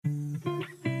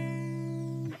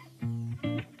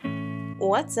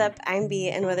What's up? I'm B,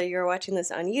 and whether you're watching this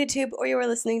on YouTube or you are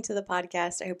listening to the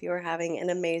podcast, I hope you are having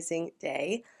an amazing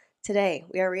day. Today,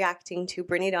 we are reacting to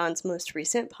Brittany Dawn's most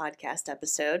recent podcast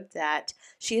episode that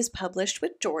she has published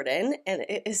with Jordan, and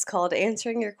it is called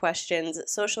Answering Your Questions,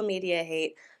 Social Media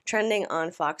Hate, Trending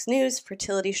on Fox News,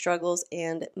 Fertility Struggles,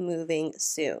 and Moving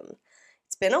Soon.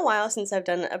 It's been a while since I've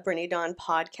done a Brittany Dawn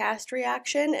podcast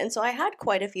reaction, and so I had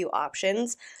quite a few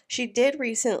options. She did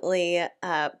recently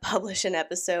publish an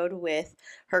episode with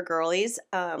her girlies,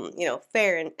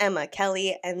 Farron, Emma,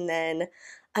 Kelly, and then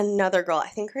another girl. I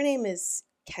think her name is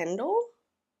Kendall?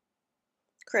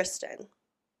 Kristen.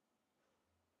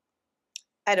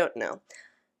 I don't know.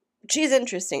 She's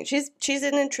interesting. She's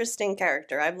an interesting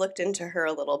character. I've looked into her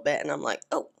a little bit, and I'm like,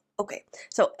 oh, okay.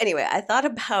 So anyway, I thought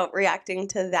about reacting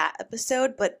to that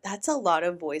episode, but that's a lot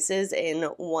of voices in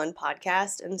one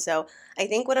podcast. And so I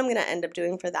think what I'm going to end up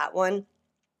doing for that one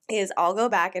is I'll go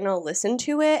back and I'll listen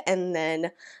to it, and then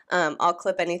I'll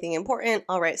clip anything important.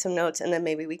 I'll write some notes, and then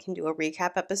maybe we can do a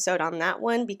recap episode on that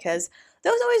one, because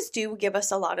those always do give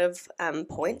us a lot of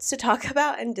points to talk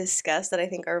about and discuss that I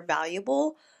think are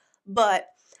valuable. But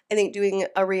I think doing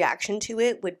a reaction to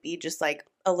it would be just like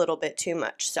a little bit too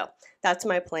much. So that's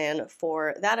my plan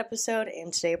for that episode.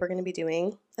 And today we're going to be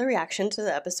doing a reaction to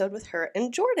the episode with her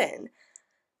and Jordan.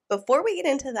 Before we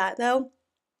get into that though,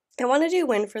 I want to do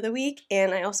win for the week.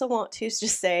 And I also want to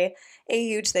just say a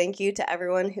huge thank you to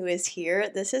everyone who is here.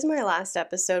 This is my last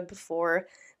episode before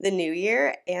the new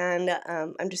year. And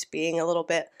I'm just being a little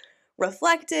bit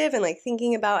reflective and like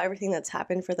thinking about everything that's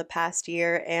happened for the past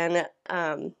year. And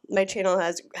my channel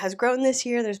has grown this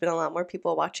year. There's been a lot more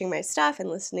people watching my stuff and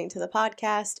listening to the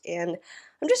podcast, and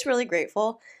I'm just really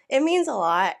grateful. It means a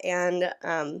lot. And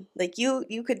like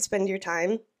you could spend your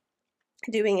time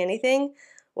doing anything,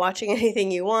 watching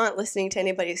anything you want, listening to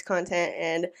anybody's content,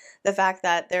 and the fact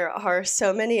that there are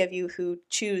so many of you who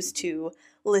choose to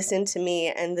listen to me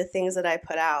and the things that I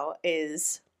put out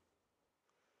is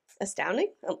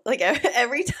astounding. Like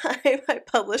every time I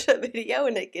publish a video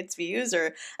and it gets views,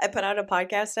 or I put out a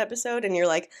podcast episode and you're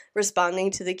like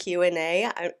responding to the Q&A,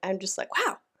 I'm just like,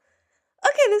 wow,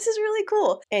 okay, this is really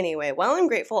cool. Anyway, while I'm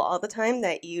grateful all the time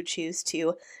that you choose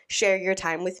to share your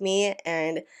time with me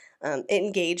and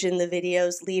engage in the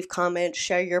videos, leave comments,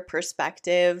 share your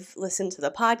perspective, listen to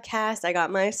the podcast. I got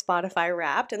my Spotify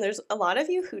Wrapped, and there's a lot of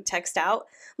you who text out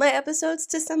my episodes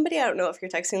to somebody. I don't know if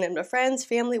you're texting them to friends,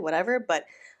 family, whatever, but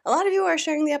a lot of you are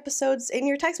sharing the episodes in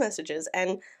your text messages,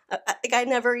 and I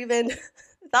never even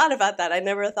thought about that. I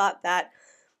never thought that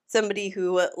somebody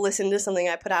who listened to something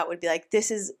I put out would be like, this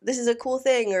is a cool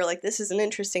thing, or like, this is an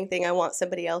interesting thing. I want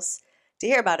somebody else to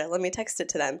hear about it. Let me text it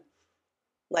to them.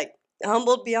 Like,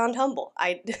 humbled beyond humble.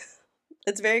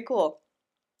 It's very cool.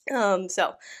 So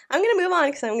I'm going to move on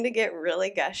because I'm going to get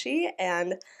really gushy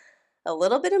and a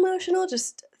little bit emotional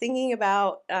just thinking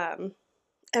about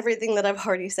everything that I've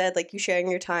already said, like you sharing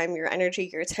your time, your energy,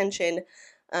 your attention.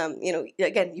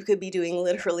 Again, you could be doing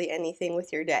literally anything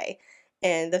with your day.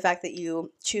 And the fact that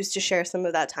you choose to share some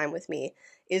of that time with me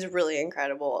is really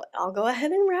incredible. I'll go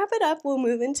ahead and wrap it up. We'll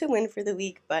move into win for the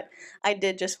week, but I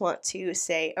did just want to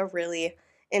say a really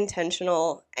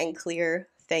intentional and clear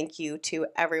thank you to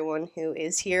everyone who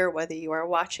is here, whether you are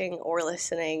watching or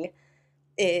listening.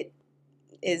 It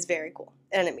is very cool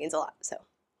and it means a lot. So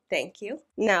thank you.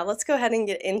 Now let's go ahead and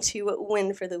get into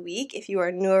win for the week. If you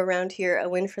are new around here, a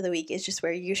win for the week is just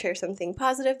where you share something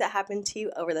positive that happened to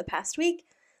you over the past week,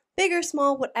 big or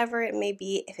small, whatever it may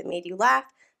be. If it made you laugh,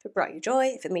 if it brought you joy,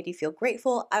 if it made you feel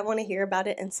grateful, I want to hear about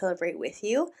it and celebrate with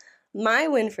you. My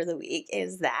win for the week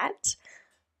is that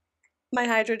my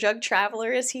Hydro Jug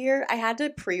Traveler is here. I had to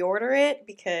pre-order it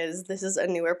because this is a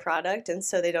newer product, and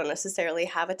so they don't necessarily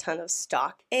have a ton of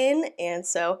stock in. And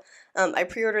so I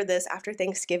pre-ordered this after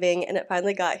Thanksgiving, and it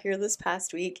finally got here this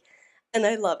past week, and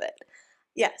I love it.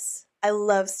 Yes, I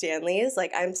love Stanleys.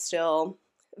 Like, I'm still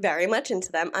very much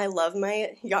into them. I love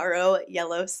my Yarrow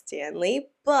Yellow Stanley,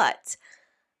 but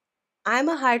I'm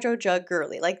a Hydro Jug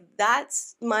girly. Like,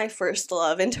 that's my first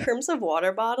love in terms of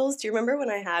water bottles. Do you remember when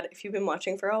I had, if you've been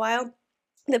watching for a while,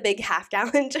 the big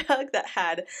half-gallon jug that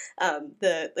had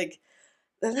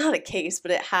not a case, but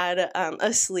it had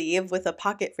a sleeve with a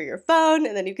pocket for your phone,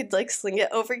 and then you could like sling it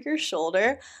over your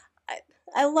shoulder.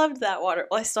 I loved that water.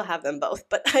 Well, I still have them both,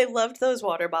 but I loved those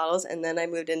water bottles. And then I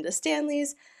moved into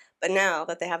Stanley's, but now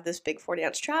that they have this big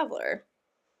 40-ounce Traveler,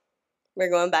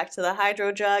 we're going back to the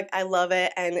Hydro Jug. I love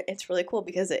it, and it's really cool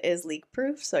because it is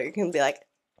leak-proof, so you can be like,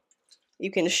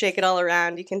 you can shake it all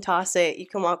around, you can toss it, you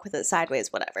can walk with it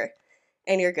sideways, whatever,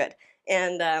 and you're good.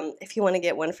 And if you want to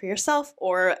get one for yourself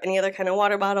or any other kind of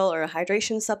water bottle or a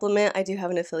hydration supplement, I do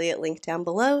have an affiliate link down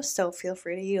below, so feel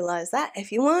free to utilize that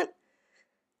if you want.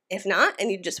 If not, and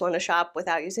you just want to shop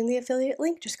without using the affiliate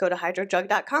link, just go to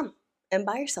hydrojug.com and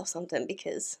buy yourself something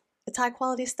because it's high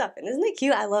quality stuff. And isn't it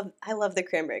cute? I love the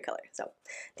cranberry color. So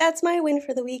that's my win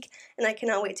for the week, and I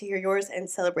cannot wait to hear yours and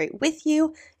celebrate with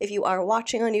you. If you are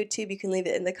watching on YouTube, you can leave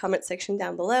it in the comment section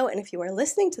down below. And if you are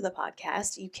listening to the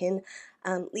podcast, you can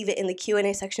leave it in the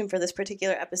Q&A section for this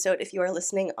particular episode if you are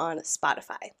listening on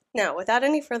Spotify. Now, without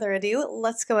any further ado,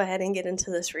 let's go ahead and get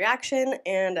into this reaction,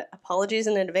 and apologies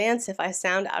in advance if I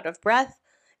sound out of breath.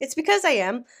 It's because I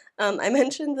am. I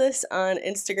mentioned this on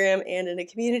Instagram and in a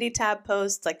community tab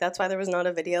post, that's why there was not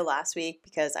a video last week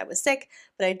because I was sick,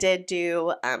 but I did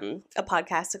do a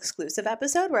podcast exclusive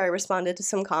episode where I responded to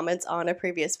some comments on a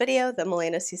previous video, the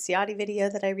Milena Ciciotti video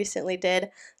that I recently did.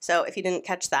 So if you didn't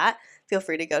catch that, feel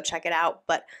free to go check it out.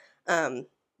 But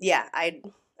yeah,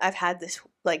 I've had this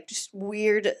just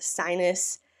weird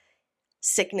sinus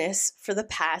sickness for the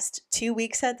past 2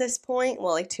 weeks at this point.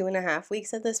 Well, 2.5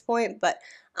 weeks at this point, but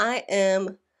I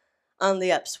am on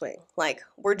the upswing.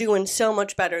 We're doing so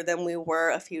much better than we were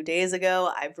a few days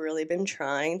ago. I've really been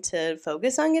trying to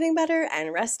focus on getting better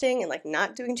and resting and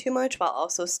not doing too much while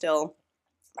also still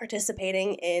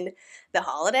participating in the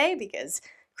holiday because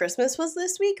Christmas was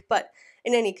this week. But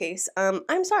in any case,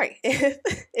 I'm sorry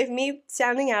if me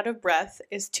sounding out of breath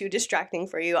is too distracting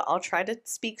for you. I'll try to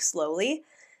speak slowly.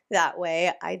 That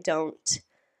way I don't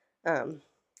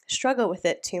struggle with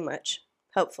it too much,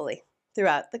 hopefully,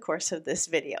 throughout the course of this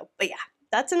video. But yeah,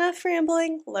 that's enough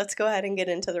rambling. Let's go ahead and get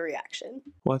into the reaction.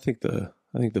 Well, I think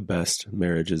the best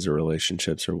marriages or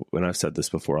relationships are, when I've said this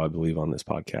before, I believe on this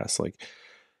podcast,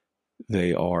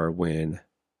 they are when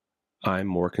I'm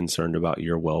more concerned about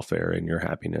your welfare and your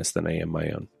happiness than I am my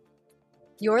own.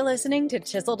 You're listening to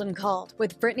Chiseled and Called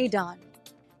with Brittany Dawn,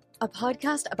 a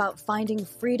podcast about finding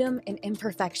freedom in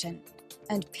imperfection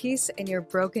and peace in your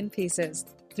broken pieces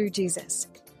through Jesus.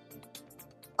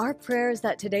 Our prayer is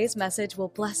that today's message will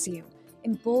bless you,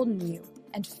 embolden you,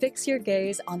 and fix your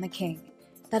gaze on the King,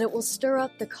 that it will stir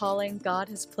up the calling God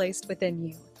has placed within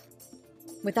you.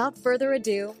 Without further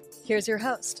ado, here's your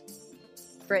host,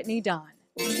 Brittany Dawn.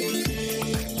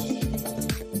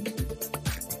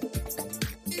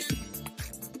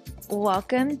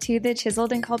 Welcome to the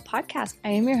Chiseled and Called podcast. I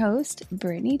am your host,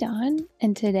 Brittany Dawn,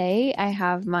 and today I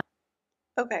have my...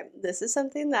 Okay, this is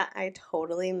something that I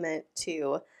totally meant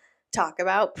to talk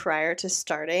about prior to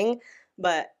starting,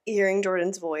 but hearing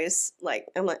Jordan's voice,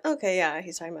 I'm okay, yeah,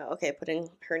 he's talking about, putting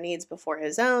her needs before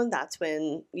his own. That's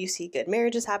when you see good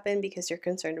marriages happen because you're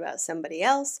concerned about somebody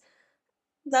else.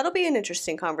 That'll be an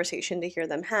interesting conversation to hear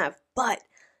them have. But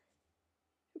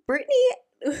Brittany...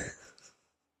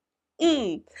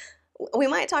 We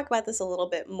might talk about this a little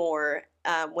bit more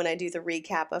when I do the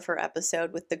recap of her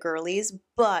episode with the girlies,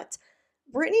 but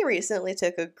Brittany recently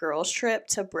took a girls' trip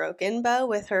to Broken Bow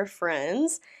with her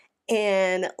friends,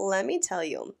 and let me tell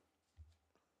you,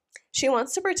 she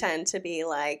wants to pretend to be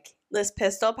this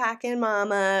pistol-packing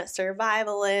mama,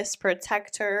 survivalist,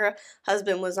 protector.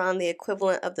 Husband was on the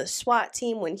equivalent of the SWAT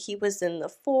team when he was in the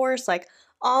force,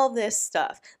 all this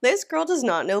stuff. This girl does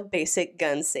not know basic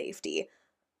gun safety.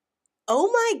 Oh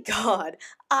my God,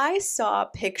 I saw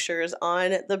pictures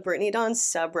on the Brittany Dawn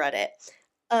subreddit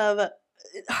of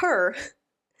her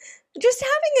just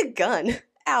having a gun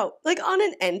out, on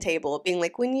an end table, being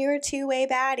when you're a two-way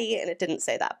baddie, and it didn't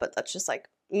say that, but that's just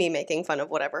me making fun of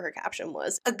whatever her caption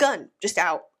was. A gun just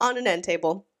out on an end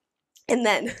table. And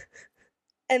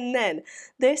then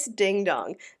this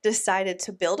ding-dong decided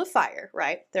to build a fire,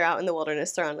 right? They're out in the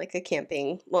wilderness, they're on a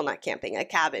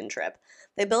cabin trip.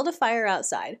 They build a fire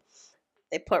outside.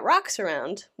 They put rocks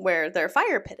around where their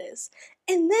fire pit is.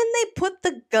 And then they put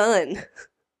the gun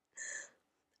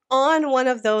on one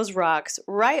of those rocks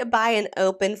right by an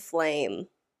open flame.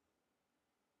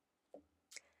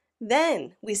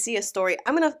 Then we see a story.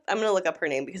 I'm gonna look up her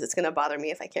name because it's gonna bother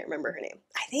me if I can't remember her name.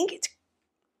 I think it's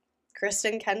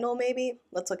Kristen Kendall, maybe?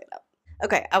 Let's look it up.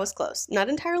 Okay, I was close. Not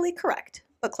entirely correct,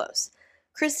 but close.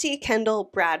 Christy Kendall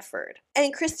Bradford.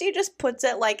 And Christy just puts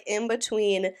it in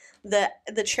between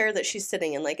the chair that she's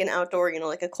sitting in, an outdoor,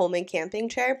 a Coleman camping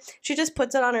chair. She just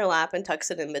puts it on her lap and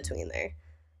tucks it in between there.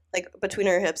 Between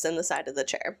her hips and the side of the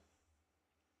chair.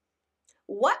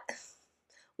 What?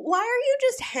 Why are you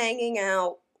just hanging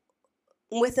out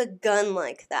with a gun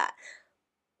like that?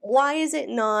 Why is it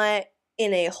not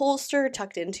in a holster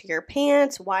tucked into your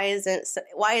pants? Why isn't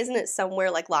it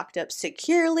somewhere locked up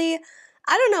securely?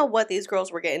 I don't know what these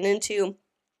girls were getting into.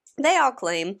 They all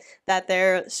claim that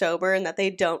they're sober and that they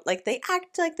don't, like, they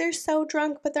act like they're so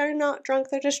drunk, but they're not drunk.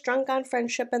 They're just drunk on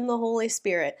friendship and the Holy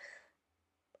Spirit.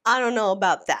 I don't know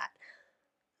about that.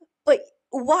 But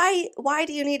why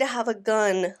do you need to have a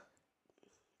gun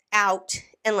out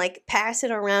and, like, pass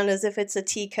it around as if it's a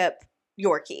teacup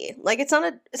Yorkie? Like, it's not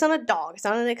a dog. It's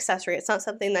not an accessory. It's not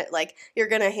something that, like, you're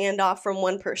going to hand off from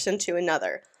one person to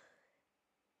another.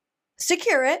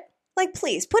 Secure it. Like,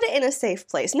 please, put it in a safe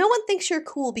place. No one thinks you're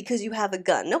cool because you have a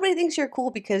gun. Nobody thinks you're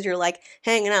cool because you're, like,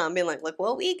 hanging out and being like, look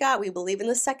what we got. We believe in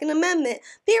the Second Amendment.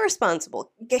 Be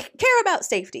responsible. Care about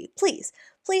safety. Please.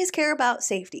 Please care about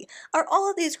safety. Are all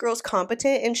of these girls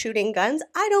competent in shooting guns?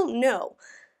 I don't know.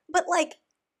 But, like,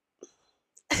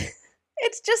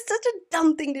 it's just such a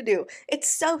dumb thing to do. It's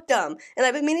so dumb. And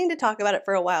I've been meaning to talk about it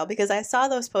for a while because I saw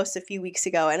those posts a few weeks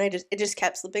ago and it just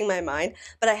kept slipping my mind.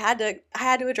 But I had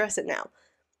to address it now.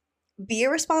 Be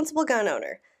a responsible gun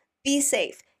owner. Be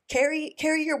safe. Carry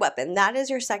your weapon. That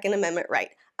is your Second Amendment right.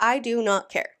 I do not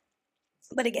care.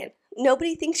 But again,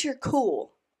 nobody thinks you're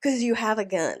cool because you have a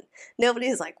gun.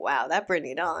 Nobody's like, wow, that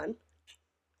Brittany Dawn.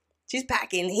 She's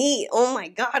packing heat. Oh my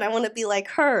God, I want to be like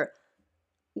her.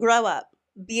 Grow up.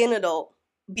 Be an adult.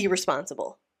 Be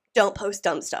responsible. Don't post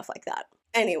dumb stuff like that.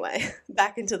 Anyway,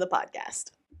 back into the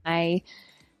podcast. My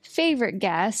favorite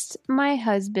guest, my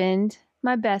husband,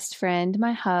 my best friend,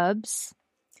 my hubs.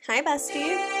 Hi,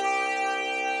 bestie.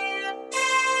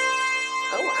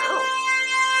 Oh, wow.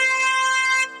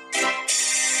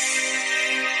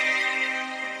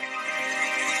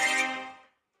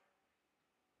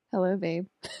 Hello, babe.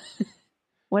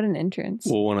 What an entrance.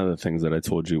 Well, one of the things that I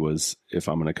told you was if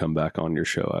I'm going to come back on your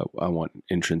show, I want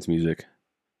entrance music.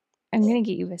 I'm going to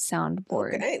get you a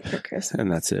soundboard Okay. for Christmas.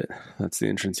 And that's it. That's the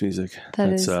entrance music.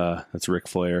 That's Ric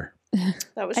Flair.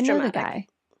 That was I know dramatic.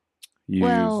 the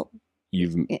guy.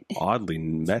 You've oddly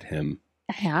met him.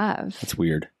 I have. That's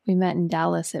weird. We met in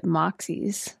Dallas at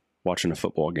Moxie's. Watching a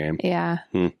football game. Yeah.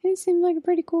 Hmm. He seemed like a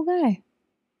pretty cool guy.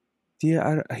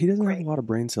 Yeah, he doesn't have Great. a lot of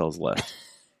brain cells left.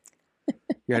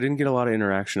 Yeah, I didn't get a lot of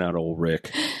interaction out of old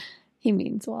Rick. He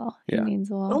means well. Yeah. He means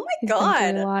well. Oh my He's been through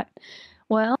God. a lot.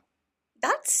 Well,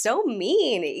 That's so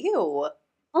mean. Ew.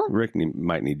 Rick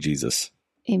might need Jesus.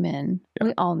 amen. Yeah.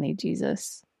 We all need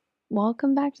Jesus.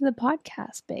 Welcome back to the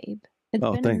podcast, babe. It's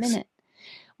been Thanks. a minute.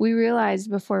 We realized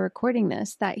before recording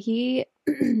this that he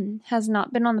has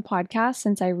not been on the podcast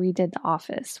since I redid The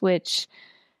Office, which,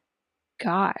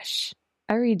 gosh,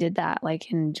 I redid that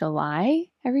like in July.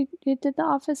 I redid The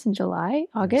Office in July,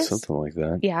 August. Something like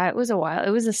that. Yeah, it was a while.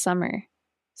 It was a summer.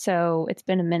 So it's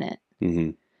been a minute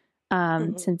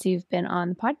Mm-hmm. since you've been on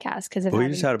the podcast. Because Well, we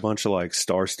just had a bunch of like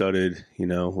star-studded,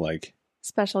 like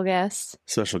special guests.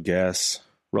 special guests.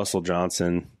 Russell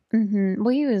Johnson. Mm-hmm.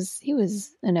 Well, he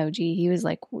was an OG. He was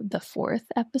like the 4th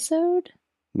episode.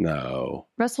 No.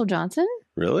 Russell Johnson?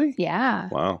 Really? Yeah.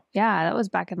 Wow. Yeah, that was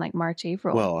back in like March,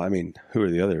 April. Well, I mean, who are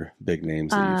the other big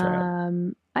names that you've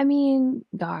had? I mean,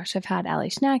 gosh, I've had Ali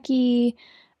Schnacky.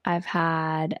 I've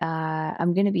had,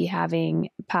 I'm going to be having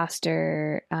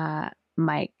Pastor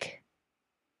Mike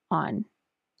on.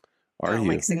 Are you?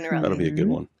 Mike Signorelli. That'll be a good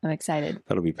Mhm. one. I'm excited.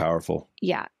 That'll be powerful.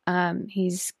 Yeah.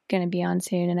 He's going to be on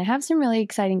soon. And I have some really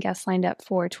exciting guests lined up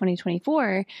for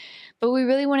 2024. But we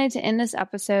really wanted to end this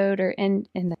episode or end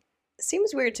the.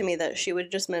 Seems weird to me that she would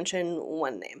just mention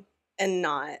one name and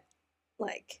not,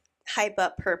 like, hype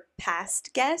up her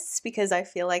past guests, because I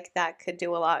feel like that could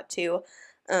do a lot to,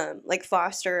 like,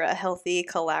 foster a healthy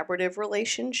collaborative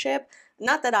relationship.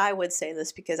 Not that I would say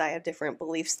this because I have different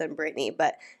beliefs than Brittany,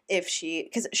 but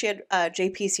because she had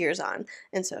JP Sears on,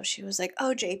 and so she was like,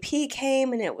 oh, JP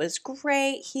came and it was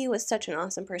great. He was such an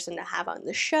awesome person to have on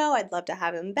the show. I'd love to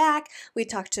have him back. We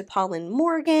talked to Paul and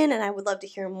Morgan, and I would love to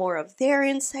hear more of their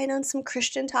insight on some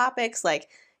Christian topics. Like,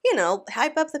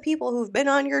 hype up the people who've been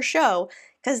on your show,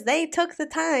 because they took the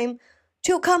time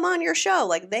to come on your show.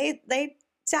 Like, they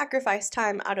sacrifice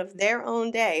time out of their own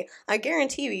day. I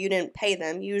guarantee you didn't pay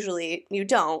them. Usually you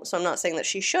don't, so I'm not saying that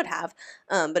she should have.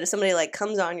 But if somebody like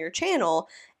comes on your channel,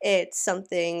 it's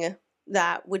something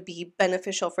that would be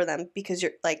beneficial for them because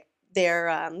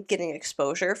they're getting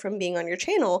exposure from being on your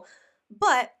channel.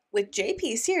 But with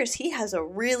JP Sears, he has a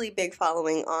really big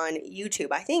following on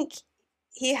YouTube. I think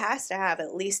he has to have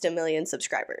at least 1 million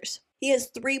subscribers. He has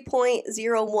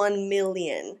 3.01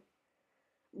 million.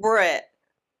 Britt,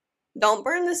 don't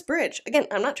burn this bridge. Again,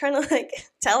 I'm not trying to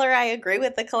tell her I agree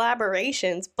with the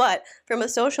collaborations, but from a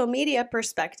social media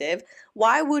perspective,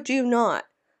 why would you not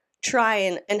try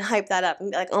and hype that up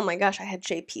and be like, oh my gosh, I had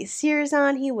JP Sears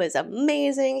on. He was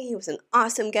amazing. He was an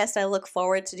awesome guest. I look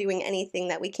forward to doing anything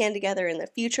that we can together in the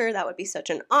future. That would be such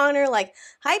an honor. Like,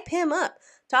 hype him up.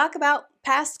 Talk about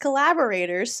past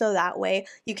collaborators so that way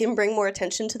you can bring more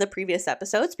attention to the previous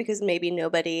episodes, because maybe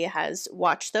nobody has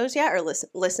watched those yet, or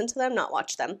listen to them, not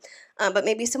watch them. But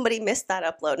maybe somebody missed that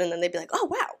upload and then they'd be like, oh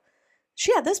wow,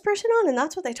 she had this person on and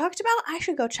that's what they talked about. I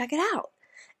should go check it out.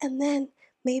 And then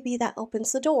maybe that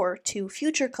opens the door to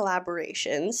future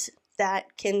collaborations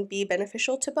that can be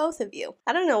beneficial to both of you.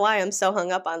 I don't know why I'm so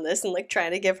hung up on this and like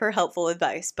trying to give her helpful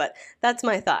advice, but that's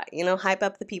my thought. Hype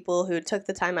up the people who took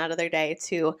the time out of their day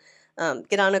to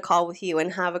get on a call with you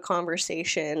and have a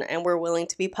conversation, and we're willing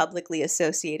to be publicly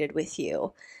associated with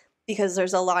you, because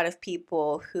there's a lot of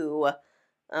people who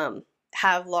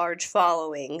have large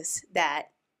followings that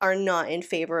are not in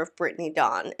favor of Brittany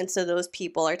Dawn, and so those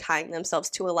people are tying themselves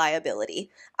to a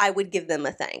liability. I would give them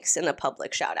a thanks and a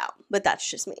public shout out, but that's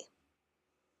just me.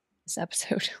 This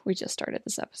episode, we just started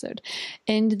this episode,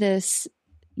 end this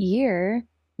year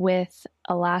with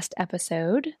a last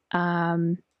episode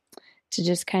to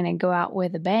just kind of go out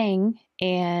with a bang.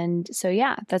 And so,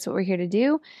 yeah, that's what we're here to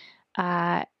do.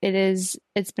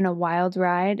 It's been a wild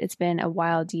ride. It's been a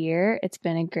wild year. It's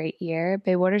been a great year.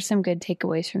 Babe, what are some good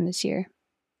takeaways from this year?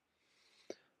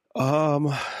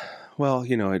 Well,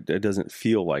 it doesn't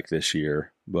feel like this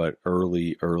year, but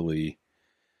early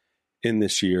in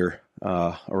this year,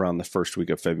 around the first week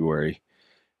of February,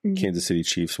 Kansas City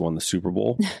Chiefs won the Super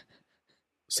Bowl.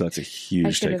 So that's a huge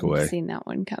I should takeaway. have seen that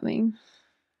one coming.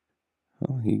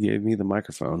 Well, you gave me the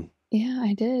microphone. Yeah,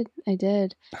 I did.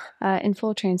 In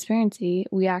full transparency,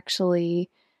 we actually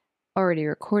already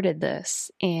recorded this,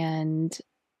 and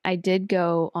I did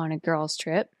go on a girls'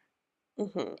 trip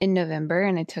in November,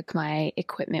 and I took my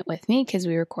equipment with me because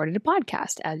we recorded a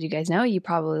podcast. As you guys know, you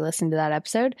probably listened to that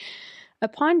episode.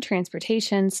 Upon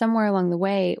transportation, somewhere along the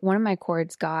way, one of my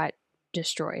cords got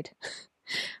destroyed.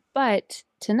 But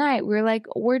tonight, we were like,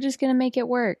 we're just going to make it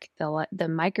work. The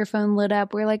microphone lit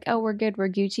up. We're like, oh, we're good. We're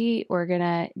Gucci. We're going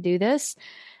to do this.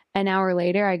 An hour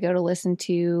later, I go to listen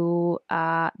to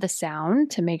the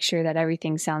sound to make sure that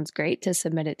everything sounds great to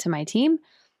submit it to my team.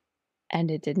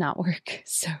 And it did not work.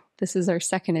 So this is our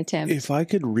second attempt. If I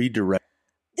could redirect.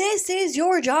 This is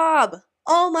your job.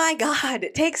 Oh my God.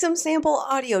 Take some sample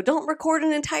audio. Don't record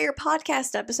an entire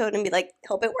podcast episode and be like,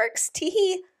 hope it works.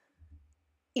 Tee.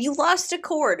 You lost a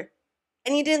cord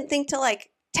and you didn't think to like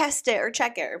test it or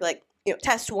check it or like,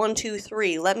 test 1, 2,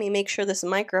 3. Let me make sure this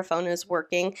microphone is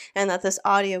working and that this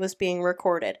audio is being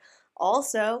recorded.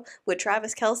 Also, with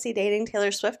Travis Kelce dating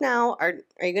Taylor Swift now, are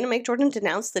you going to make Jordan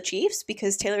denounce the Chiefs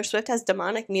because Taylor Swift has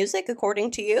demonic music,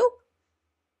 according to you?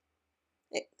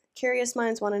 Curious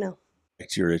minds want to know.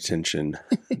 Direct your attention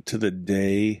to the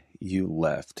day you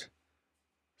left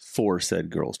for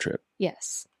said girls' trip.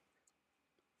 Yes.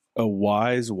 A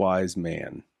wise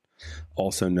man,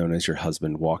 also known as your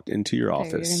husband, walked into your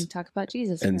office. You're going to talk about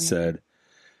Jesus and said,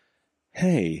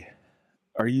 hey,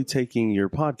 are you taking your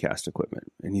podcast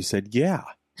equipment? And you said, yeah.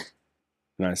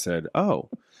 And I said, oh,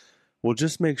 well,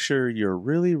 just make sure you're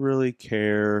really, really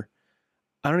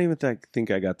I don't even think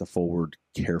I got the full word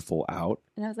careful out.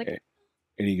 And I was like,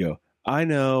 and you go, I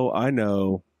know,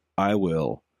 I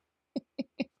will.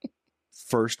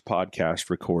 First podcast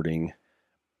recording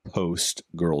post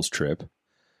girls trip.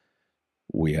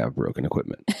 We have broken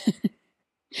equipment.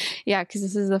 Yeah, because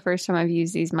this is the first time I've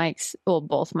used these mics, well,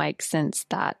 both mics, since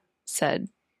that said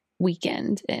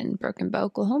weekend in Broken Bow,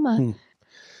 Oklahoma.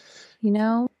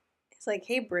 It's like,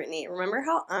 hey, Brittany, remember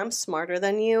how I'm smarter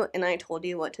than you and I told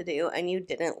you what to do and you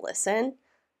didn't listen?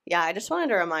 Yeah, I just wanted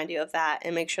to remind you of that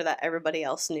and make sure that everybody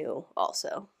else knew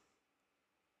also.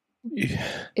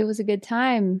 It was a good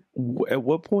time. At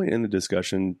what point in the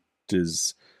discussion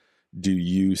do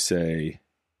you say,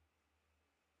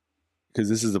 because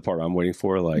this is the part I'm waiting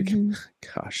for, like,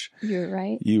 gosh, you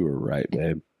were right,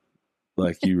 babe.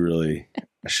 Like, you really,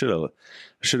 I should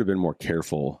have been more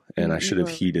careful, and I should have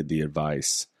heeded the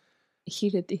advice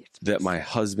that my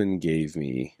husband gave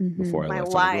me before I left.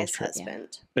 My wise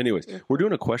husband. Yeah. Anyways, we're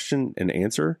doing a question and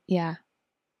answer. Yeah,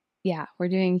 we're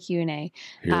doing Q&A. Here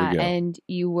we go. And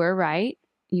you were right.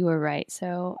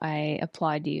 So I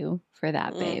applaud you for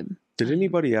that, babe. Did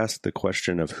anybody ask the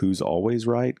question of who's always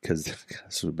right? Because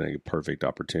this would have been a perfect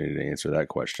opportunity to answer that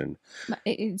question.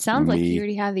 It sounds like you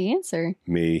already have the answer.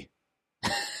 Me.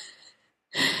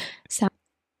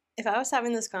 If I was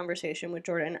having this conversation with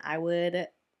Jordan, I would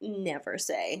never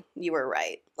say you were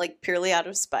right. Like, purely out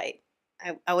of spite.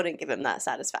 I wouldn't give him that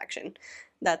satisfaction.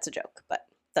 That's a joke, but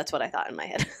that's what I thought in my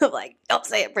head. Like, don't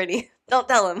say it, Brittany. Don't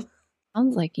tell him.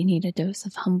 Sounds like you need a dose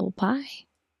of humble pie.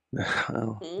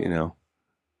 Well, Mm.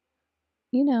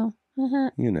 You know.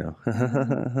 you know.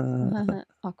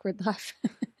 Awkward laugh.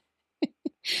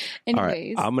 All right,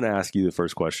 Anyways. I'm going to ask you the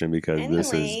first question because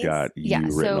this has got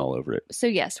you written all over it. So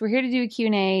yes, we're here to do a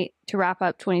Q&A to wrap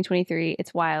up 2023.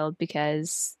 It's wild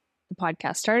because the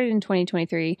podcast started in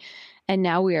 2023 and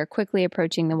now we are quickly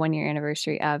approaching the 1-year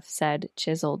anniversary of said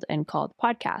Chiseled and Called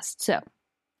podcast. So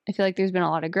I feel like there's been a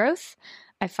lot of growth.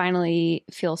 I finally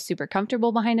feel super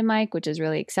comfortable behind a mic, which is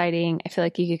really exciting. I feel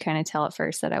like you could kind of tell at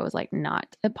first that I was like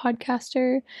not a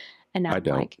podcaster. And now I'm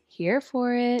like here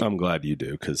for it. I'm glad you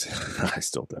do because I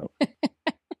still don't.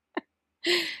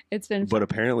 It's been fun. But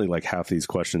apparently like half these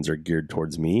questions are geared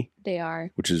towards me. They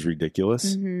are. Which is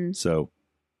ridiculous. Mm-hmm. So.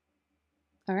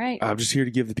 All right. I'm just here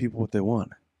to give the people what they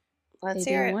want. Let's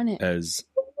hear it. As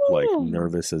like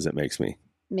nervous as it makes me.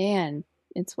 Man,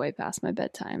 it's way past my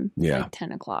bedtime. It's like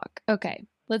 10 o'clock. Okay,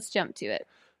 let's jump to it.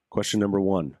 Question number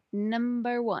 1.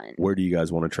 Where do you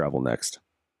guys want to travel next?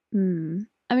 I mean,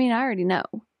 I already know.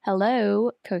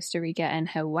 Hello, Costa Rica and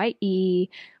Hawaii,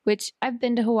 which I've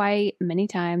been to Hawaii many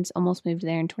times, almost moved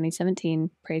there in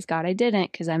 2017. Praise God I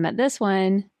didn't because I met this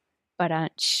one. But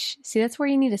see, that's where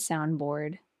you need a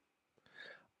soundboard.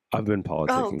 I've been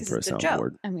politicking for a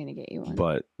soundboard. I'm going to get you one.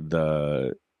 But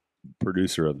the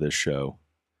producer of this show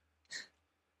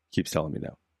keeps telling me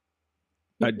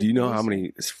no. Do you know how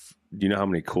many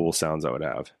cool sounds I would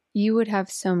have? You would have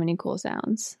so many cool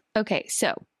sounds. Okay,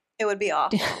 so. It would be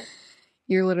awful.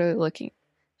 You're literally looking.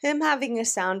 Him having a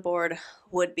soundboard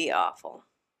would be awful.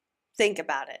 Think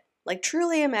about it. Like,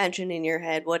 truly imagine in your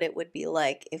head what it would be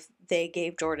like if they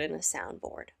gave Jordan a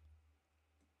soundboard.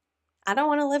 I don't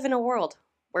want to live in a world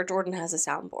where Jordan has a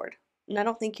soundboard. And I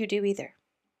don't think you do either.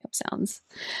 Sounds.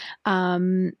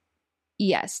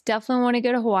 Yes, definitely want to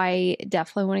go to Hawaii.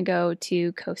 Definitely want to go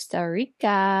to Costa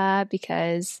Rica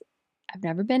because I've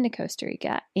never been to Costa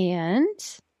Rica. And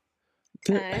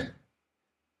okay.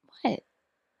 What?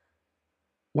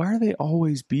 Why are they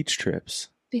always beach trips?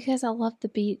 Because I love the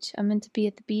beach. I'm meant to be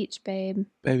at the beach, babe.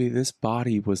 Baby, this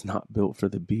body was not built for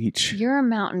the beach. You're a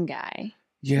mountain guy.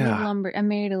 Yeah. I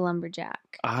married a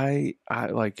lumberjack. I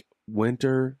like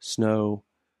winter, snow,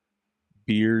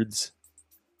 beards,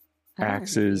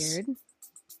 axes,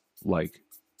 like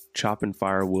chopping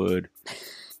firewood.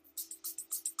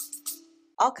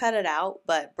 I'll cut it out,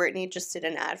 but Brittany just did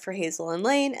an ad for Hazel and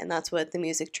Lane, and that's what the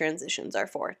music transitions are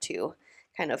for, to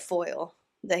kind of foil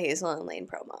the Hazel and Lane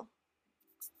promo.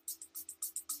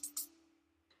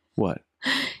 What?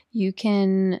 You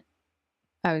can,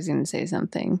 I was going to say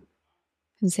something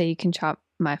and say you can chop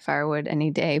my firewood any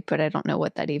day, but I don't know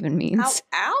what that even means.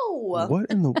 Ow!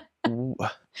 What in the...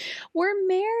 We're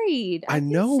married. I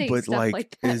know, but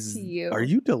like are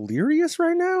you delirious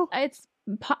right now? It's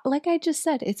like I just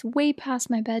said, it's way past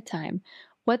my bedtime.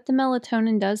 What the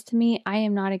melatonin does to me, I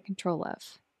am not in control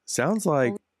of. Sounds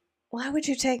like... Why would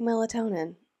you take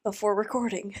melatonin before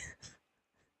recording?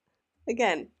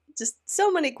 Again, just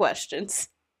so many questions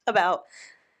about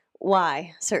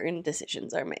why certain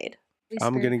decisions are made.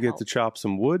 I'm going to get to chop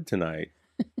some wood tonight.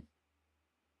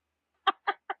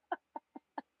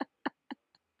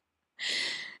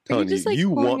 Telling you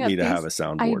want me to have a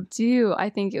soundboard. I do. I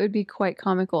think it would be quite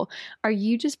comical. Are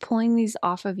you just pulling these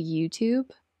off of YouTube?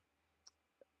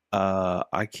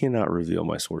 I cannot reveal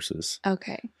my sources.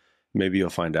 Okay. Maybe you'll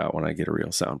find out when I get a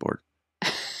real soundboard.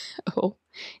 Oh,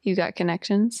 you got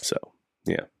connections? So,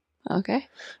 yeah. Okay.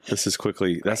 This is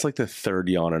quickly, that's like the third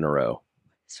yawn in a row.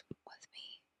 What's with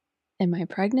me? Am I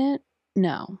pregnant?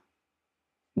 No.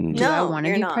 Mm. Do I want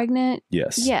to be pregnant?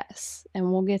 Yes. Yes.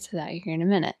 And we'll get to that here in a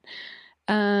minute.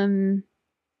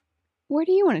 Where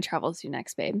do you want to travel to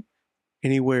next, babe?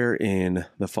 Anywhere in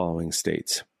the following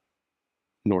states: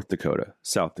 North Dakota,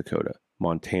 South Dakota,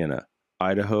 Montana,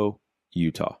 Idaho,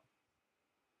 Utah.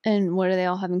 And what do they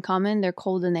all have in common? They're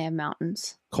cold and they have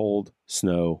mountains. Cold,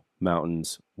 snow,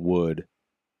 mountains, wood,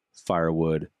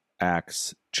 firewood,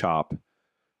 axe, chop,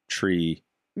 tree,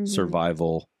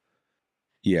 survival.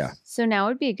 Yeah. So now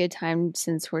would be a good time,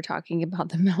 since we're talking about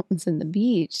the mountains and the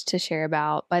beach, to share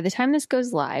about, by the time this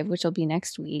goes live, which will be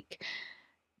next week,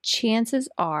 chances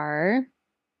are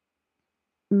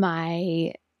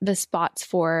the spots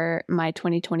for my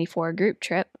 2024 group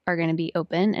trip are going to be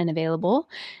open and available.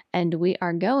 And we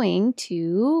are going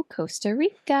to Costa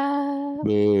Rica.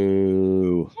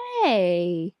 Boo.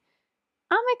 Hey,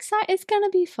 I'm excited. It's going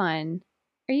to be fun.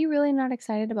 Are you really not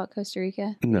excited about Costa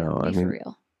Rica? No, I mean, for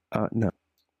real. No.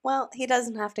 Well, he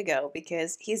doesn't have to go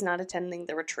because he's not attending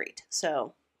the retreat,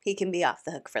 so he can be off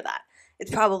the hook for that. It's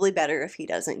probably better if he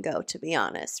doesn't go, to be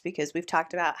honest, because we've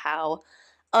talked about how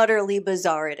utterly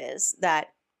bizarre it is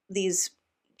that these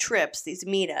trips, these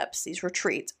meetups, these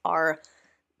retreats are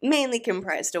mainly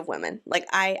comprised of women. Like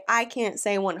I can't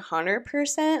say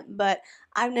 100%, but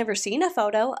I've never seen a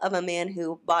photo of a man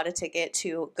who bought a ticket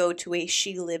to go to a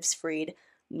She Lives Freed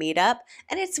meetup.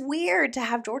 And it's weird to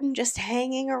have Jordan just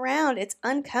hanging around. It's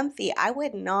uncomfy. I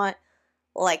would not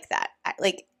like that.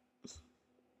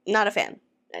 Not a fan.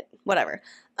 Whatever.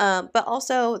 But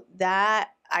also that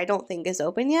I don't think is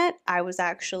open yet. I was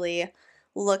actually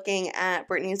looking at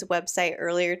Brittany's website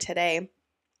earlier today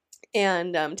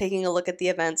and taking a look at the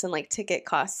events and like ticket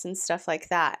costs and stuff like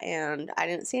that. And I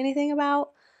didn't see anything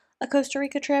about a Costa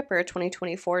Rica trip or a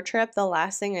 2024 trip. The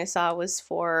last thing I saw was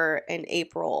for an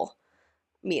April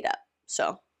meetup.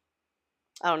 So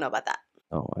I don't know about that.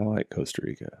 Oh, I like Costa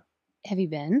Rica. Have you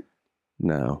been?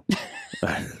 No.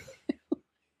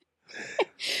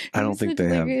 I don't think they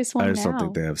have. I just don't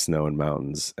think they have snow and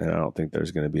mountains, and I don't think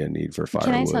there's going to be a need for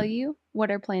firewood. Can I tell you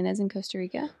what our plan is in Costa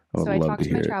Rica? I talked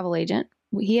to my travel agent.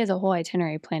 He has a whole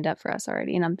itinerary planned up for us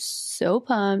already, and I'm so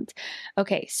pumped.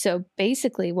 Okay, so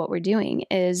basically what we're doing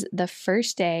is the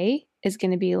first day is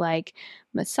going to be like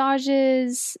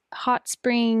massages, hot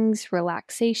springs,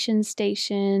 relaxation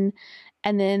station,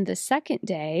 and then the second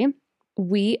day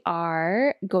we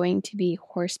are going to be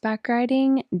horseback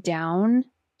riding down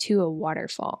to a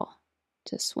waterfall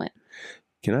to swim.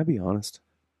 Can I be honest?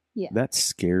 Yeah. That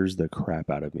scares the crap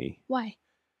out of me. Why?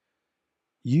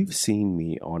 You've seen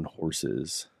me on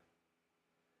horses,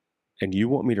 and you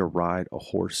want me to ride a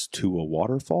horse to a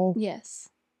waterfall? Yes.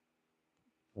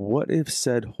 What if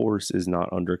said horse is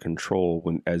not under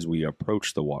control as we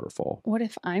approach the waterfall? What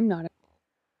if I'm not?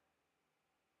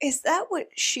 Is that what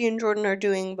she and Jordan are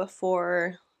doing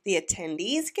before the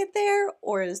attendees get there,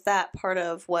 or is that part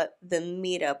of what the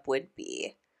meetup would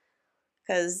be?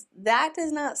 Because that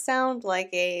does not sound like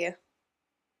a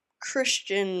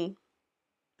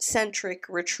Christian-centric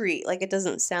retreat. Like, it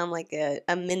doesn't sound like a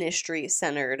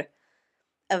ministry-centered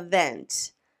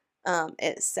event.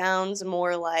 It sounds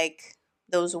more like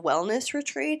those wellness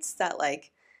retreats that,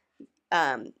 like,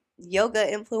 yoga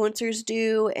influencers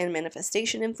do and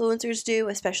manifestation influencers do,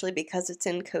 especially because it's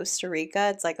in Costa Rica.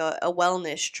 It's like a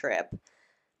wellness trip,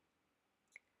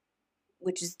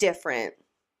 which is different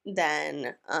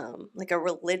than like a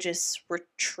religious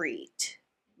retreat.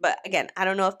 But again, I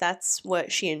don't know if that's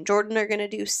what she and Jordan are going to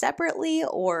do separately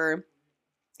or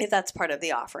if that's part of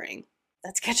the offering.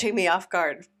 That's catching me off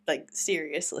guard, like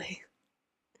seriously.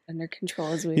 Under control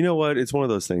as we. You know what? It's one of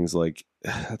those things like,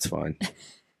 that's fine.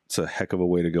 It's a heck of a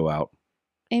way to go out.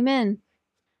 Amen.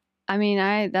 I mean,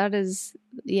 that is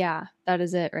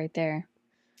it right there.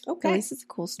 Okay. At least it's a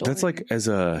cool story. That's like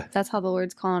that's how the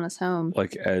Lord's calling us home.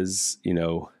 Like, as you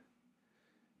know,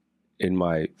 in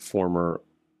my former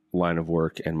line of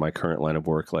work and my current line of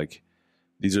work, like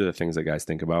these are the things that guys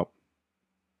think about.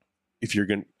 If you're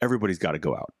everybody's got to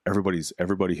go out.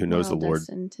 Everybody who knows the Lord,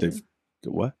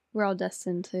 what? We're all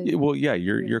destined to. Well, yeah,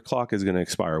 your clock is going to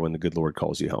expire when the good Lord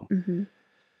calls you home. Mm-hmm.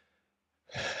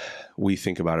 We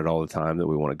think about it all the time that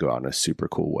we want to go out in a super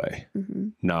cool way,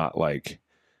 not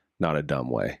a dumb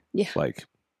way. Yeah. Like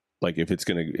if it's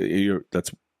going to,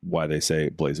 that's why they say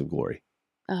blaze of glory.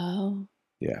 Oh.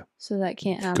 Yeah. So that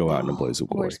can't happen. Go out in a blaze of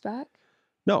glory. Horseback?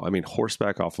 No, I mean,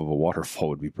 horseback off of a waterfall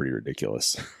would be pretty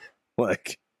ridiculous.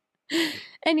 Like.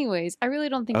 Anyways, I really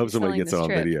don't think. I hope somebody gets it on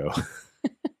video.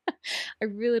 I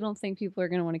really don't think people are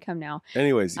going to want to come now.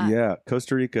 Anyways, yeah,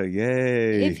 Costa Rica,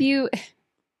 yay! If you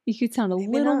could sound a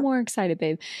little more excited,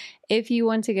 babe. If you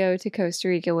want to go to Costa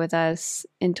Rica with us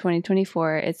in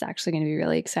 2024, it's actually going to be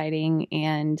really exciting.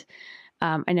 And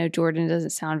I know Jordan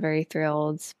doesn't sound very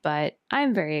thrilled, but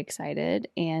I'm very excited.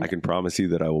 And I can promise you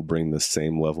that I will bring the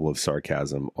same level of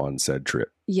sarcasm on said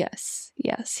trip. Yes,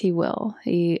 he will.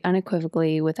 He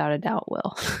unequivocally, without a doubt,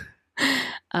 will.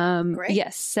 Great.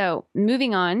 Yes. So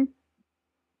moving on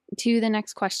to the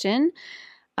next question.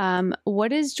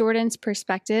 What is Jordan's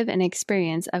perspective and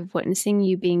experience of witnessing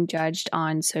you being judged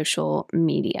on social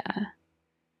media?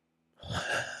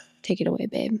 Take it away,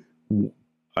 babe.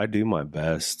 I do my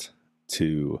best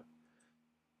to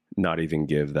not even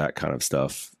give that kind of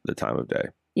stuff the time of day.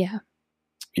 Yeah.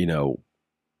 You know,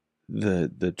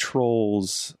 the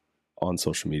trolls on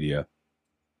social media,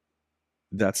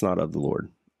 that's not of the Lord.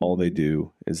 All they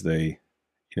do is they,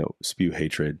 spew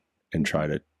hatred and try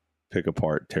to pick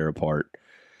apart, tear apart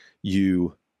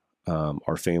you,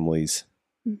 our families,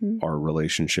 our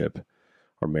relationship,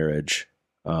 our marriage.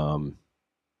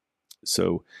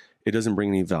 So it doesn't bring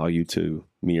any value to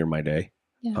me or my day.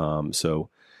 Yeah. So,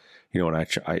 and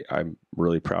I'm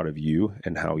really proud of you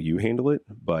and how you handle it,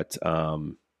 but I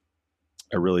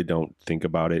really don't think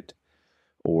about it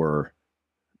or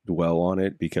dwell on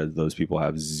it because those people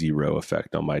have zero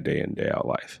effect on my day in, day out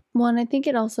life. Well, and I think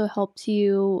it also helps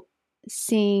you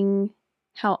seeing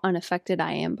how unaffected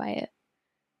I am by it.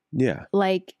 Yeah.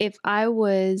 Like if I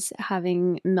was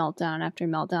having meltdown after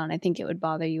meltdown, I think it would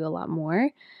bother you a lot more.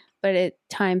 But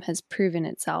time has proven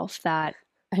itself that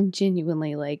I'm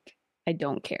genuinely like, I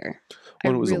don't care.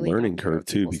 Well, I it was really a learning don't care what curve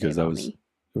too, people say because I about was, me.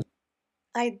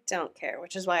 I don't care,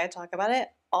 which is why I talk about it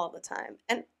all the time.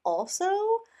 And also,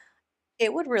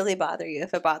 it would really bother you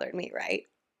if it bothered me, right?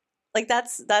 Like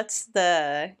that's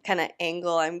the kind of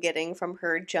angle I'm getting from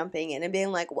her jumping in and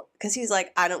being like, because he's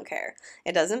like, I don't care.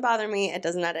 It doesn't bother me. It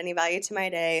doesn't add any value to my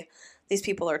day. These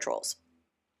people are trolls,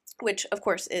 which of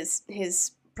course is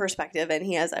his perspective, and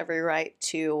he has every right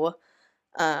to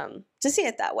see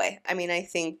it that way. I mean, I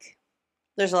think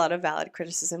there's a lot of valid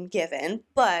criticism given,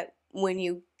 but when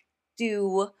you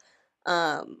do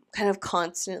kind of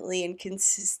constantly and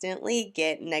consistently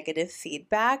get negative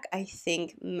feedback, I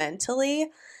think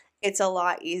mentally it's a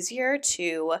lot easier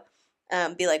to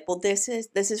be like, well, this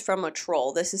is from a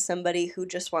troll. This is somebody who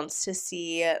just wants to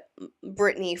see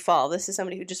Brittany fall. This is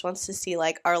somebody who just wants to see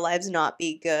like our lives not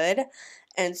be good,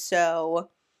 and so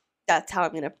that's how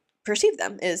I'm going to perceive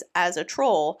them, is as a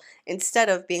troll, instead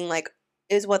of being like,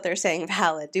 is what they're saying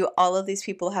valid? Do all of these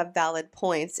people have valid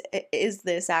points? Is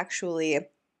this actually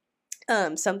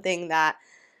something that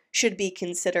should be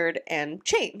considered and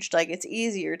changed? Like, it's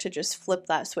easier to just flip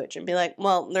that switch and be like,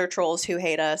 well, they're trolls who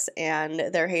hate us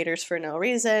and they're haters for no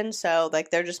reason. So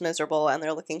like, they're just miserable and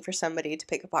they're looking for somebody to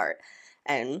pick apart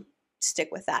and stick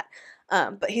with that.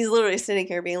 But he's literally sitting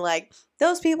here being like,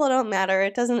 those people don't matter.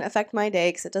 It doesn't affect my day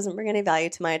because it doesn't bring any value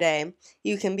to my day.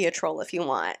 You can be a troll if you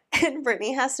want. And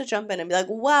Brittany has to jump in and be like,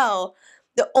 well,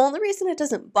 the only reason it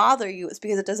doesn't bother you is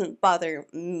because it doesn't bother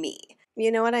me.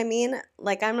 You know what I mean?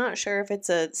 Like, I'm not sure if it's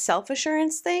a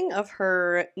self-assurance thing of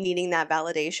her needing that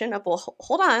validation of, well,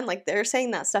 hold on, like, they're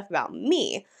saying that stuff about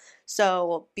me.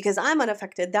 So, because I'm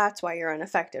unaffected, that's why you're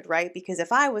unaffected, right? Because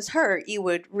if I was her, you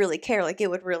would really care, like, it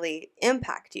would really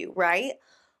impact you, right?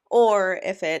 Or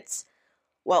if it's,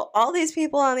 well, all these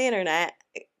people on the internet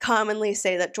commonly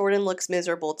say that Jordan looks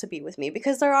miserable to be with me,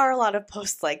 because there are a lot of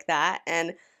posts like that,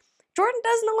 and Jordan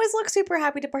doesn't always look super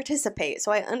happy to participate,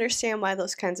 so I understand why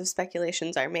those kinds of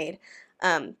speculations are made.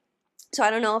 So I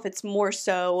don't know if it's more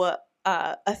so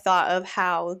a thought of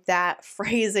how that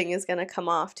phrasing is going to come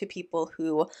off to people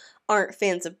who aren't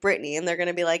fans of Brittany, and they're going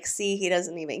to be like, see, he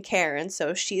doesn't even care, and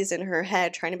so she's in her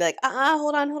head trying to be like,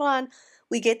 hold on,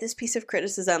 we get this piece of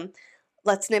criticism,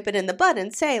 let's nip it in the bud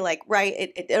and say, like, right,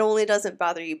 it only doesn't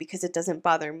bother you because it doesn't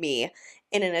bother me,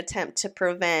 in an attempt to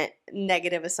prevent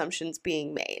negative assumptions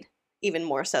being made, even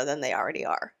more so than they already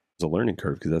are. It's a learning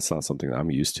curve because that's not something that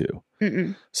I'm used to.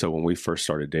 Mm-mm. So when we first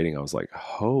started dating, I was like,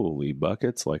 holy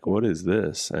buckets, like, what is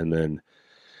this? And then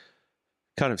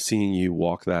kind of seeing you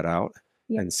walk that out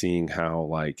and seeing how,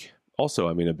 like, also,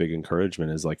 I mean, a big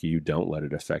encouragement is like, you don't let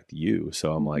it affect you.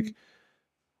 So I'm like,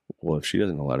 well, if she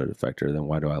doesn't let it affect her, then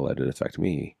why do I let it affect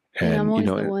me? And I'm always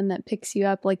the one that picks you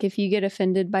up. Like, if you get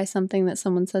offended by something that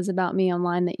someone says about me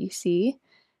online that you see,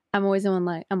 I'm always the one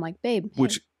like, I'm like, babe.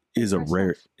 Which is a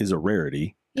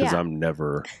rarity. Because I'm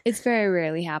never... It's very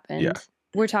rarely happened. Yeah.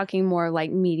 We're talking more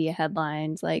like media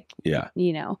headlines, like,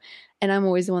 you know. And I'm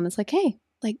always the one that's like, hey,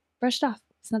 like, brushed off.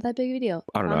 It's not that big of a deal.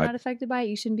 I don't know. I'm not affected by it.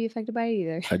 You shouldn't be affected by it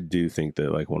either. I do think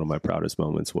that, like, one of my proudest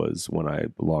moments was when I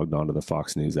logged onto the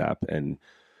Fox News app, and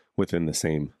within the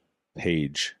same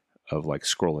page of, like,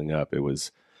 scrolling up, it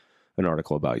was an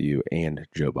article about you and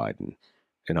Joe Biden.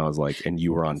 And I was like, and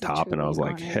you were on top, and I was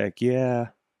like, heck yeah.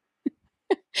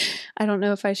 I don't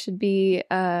know if I should be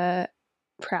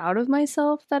proud of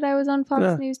myself that I was on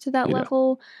Fox News to that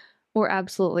level, or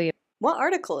absolutely. What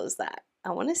article is that?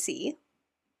 I want to see.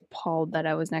 Appalled that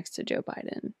I was next to Joe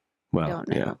Biden. Well, I don't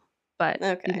know. But,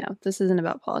 you know, this isn't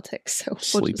about politics, so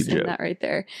we'll just end that right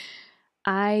there.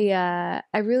 I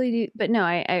really do, but no,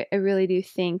 I really do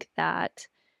think that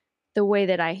the way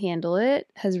that I handle it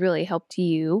has really helped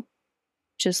you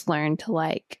just learn to,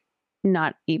 like,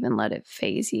 not even let it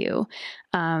phase you.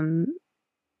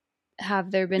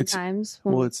 Have there been times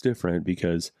when... Well, it's different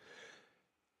because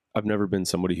I've never been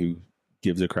somebody who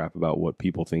gives a crap about what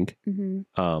people think.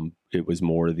 Mm-hmm. It was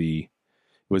more the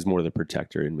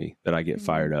protector in me that I get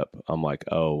fired up. I'm like,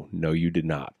 oh no, you did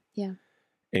not. Yeah.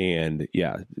 And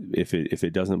if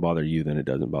it doesn't bother you, then it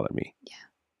doesn't bother me. Yeah.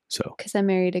 So, because I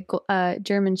married a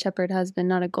German Shepherd husband,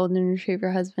 not a Golden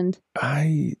Retriever husband.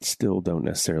 I still don't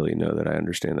necessarily know that I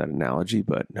understand that analogy,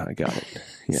 but I got it.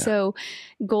 Yeah. So,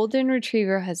 Golden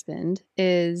Retriever husband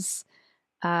is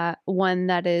one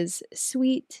that is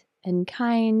sweet and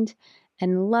kind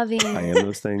and loving. I am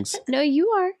those things. No, you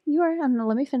are. You are.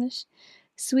 Let me finish.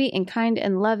 Sweet and kind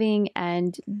and loving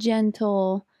and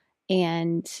gentle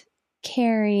and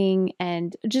caring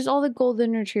and just all the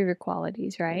golden retriever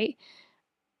qualities, right?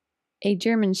 A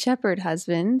German Shepherd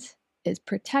husband is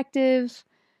protective,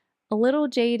 a little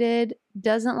jaded,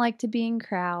 doesn't like to be in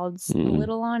crowds, a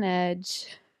little on edge,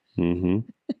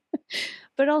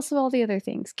 but also all the other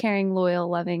things: caring, loyal,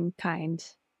 loving, kind.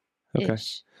 Okay.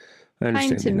 I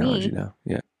understand to the analogy me. now.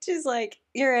 Yeah. She's like,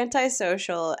 you're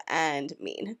antisocial and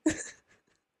mean.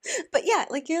 But yeah,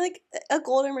 like you're like a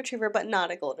golden retriever, but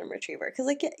not a golden retriever. Because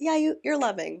like, yeah, you're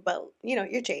loving, but you know,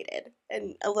 you're jaded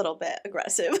and a little bit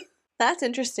aggressive. That's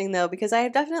interesting though, because I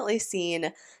have definitely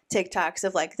seen TikToks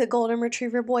of like the golden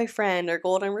retriever boyfriend or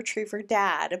golden retriever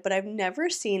dad, but I've never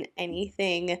seen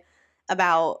anything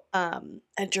about a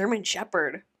German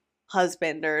Shepherd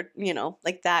husband or, you know,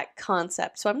 like that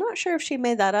concept. So I'm not sure if she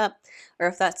made that up or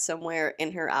if that's somewhere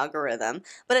in her algorithm.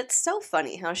 But it's so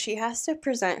funny how she has to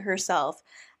present herself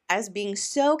as being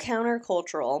so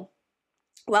countercultural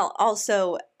while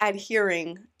also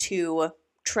adhering to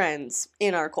trends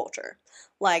in our culture.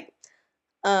 Like,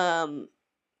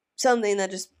 something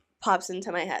that just pops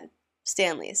into my head.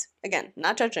 Stanley's. Again,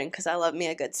 not judging because I love me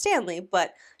a good Stanley,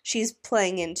 but she's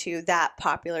playing into that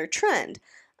popular trend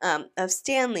of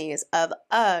Stanley's, of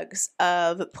Uggs,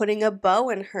 of putting a bow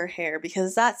in her hair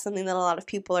because that's something that a lot of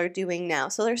people are doing now.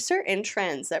 So there's certain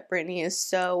trends that Brittany is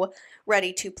so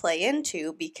ready to play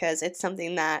into because it's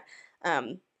something that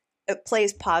it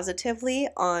plays positively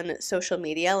on social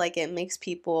media. Like it makes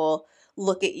people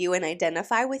look at you and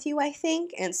identify with you, I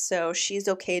think. And so she's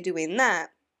okay doing that.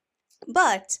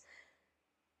 But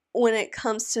when it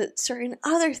comes to certain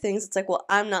other things, it's like, well,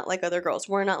 I'm not like other girls.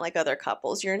 We're not like other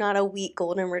couples. You're not a weak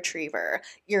golden retriever.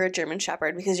 You're a German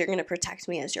Shepherd because you're going to protect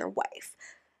me as your wife.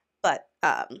 But,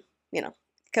 you know,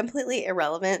 completely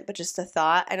irrelevant, but just a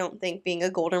thought. I don't think being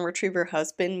a golden retriever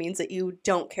husband means that you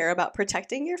don't care about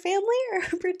protecting your family or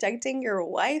protecting your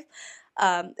wife.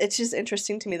 It's just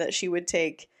interesting to me that she would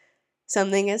take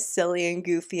something as silly and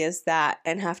goofy as that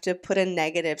and have to put a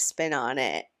negative spin on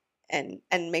it and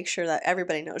make sure that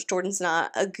everybody knows Jordan's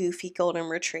not a goofy golden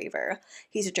retriever.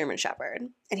 He's a German Shepherd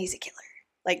and he's a killer.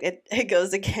 Like it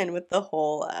goes again with the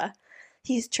whole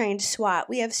he's trained SWAT.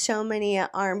 We have so many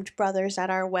armed brothers at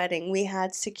our wedding. We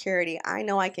had security. I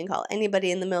know I can call anybody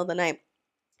in the middle of the night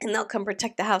and they'll come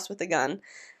protect the house with a gun.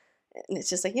 And it's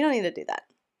just like, you don't need to do that.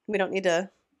 We don't need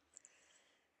to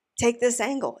take this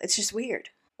angle. It's just weird.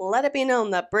 Let it be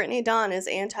known that Brittany Dawn is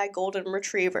anti-golden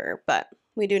retriever, but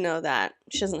we do know that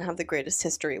she doesn't have the greatest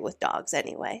history with dogs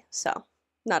anyway, so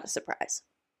not a surprise.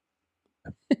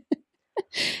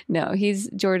 No,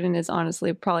 Jordan is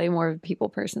honestly probably more of a people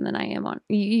person than I am.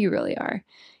 You really are.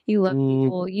 You love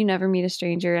people. You never meet a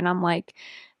stranger, and I'm like,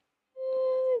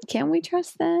 can we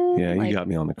trust them? Yeah, you like, got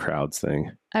me on the crowds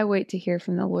thing. I wait to hear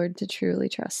from the Lord to truly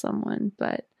trust someone,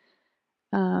 but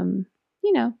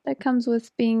you know, that comes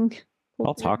with being.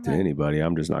 I'll talk to anybody.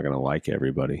 I'm just not going to like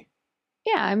everybody.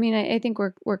 Yeah, I mean, I think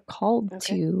we're called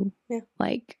to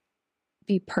like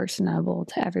be personable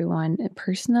to everyone.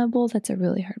 Personable, that's a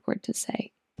really hard word to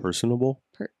say. Personable?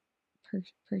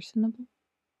 Personable?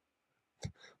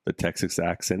 The Texas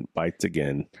accent bites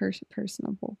again.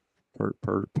 Personable. It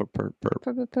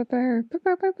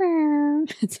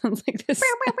sounds like this.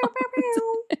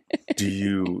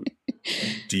 Do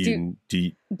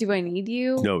I need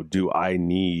you? No, do I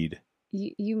need...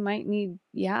 You might need,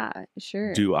 yeah,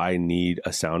 sure. Do I need a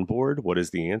soundboard? What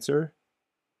is the answer?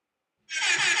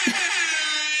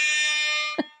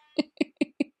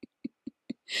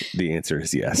 The answer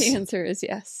is yes. The answer is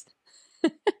yes.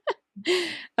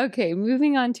 Okay,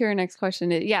 moving on to our next question.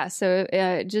 So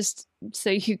just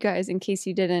so you guys, in case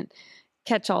you didn't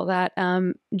catch all that,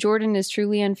 Jordan is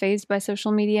truly unfazed by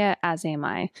social media, as am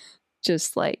I.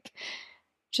 Just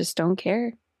don't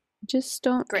care. Just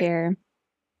don't care.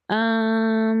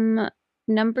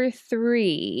 Number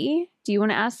 3. Do you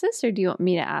want to ask this or do you want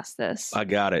me to ask this? I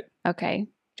got it. Okay.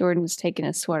 Jordan's taking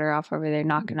his sweater off over there,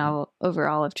 knocking over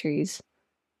olive trees.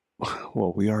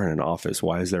 Well, we are in an office.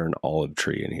 Why is there an olive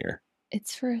tree in here?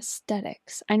 It's for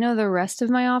aesthetics. I know the rest of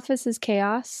my office is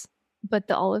chaos, but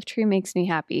the olive tree makes me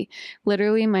happy.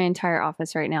 Literally, my entire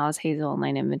office right now is Hazel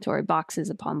Online inventory, boxes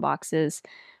upon boxes.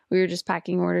 We were just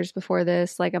packing orders before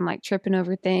this. Like, I'm like tripping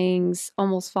over things,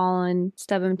 almost falling,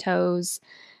 stubbing toes.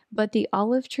 But the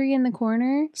olive tree in the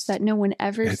corner that no one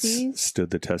ever sees stood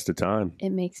the test of time.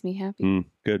 It makes me happy.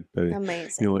 Good, baby.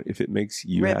 Amazing. You know what? If it makes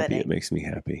you happy, it makes me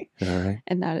happy. All right.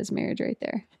 And that is marriage right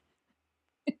there.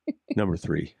 Number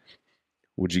 3.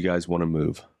 Would you guys want to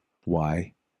move?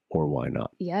 Why or why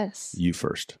not? Yes. You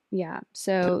first. Yeah.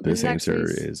 So This is answer actually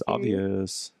is serious.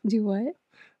 obvious. Do what?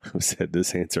 I said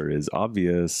this answer is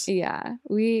obvious. Yeah.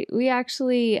 We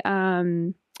actually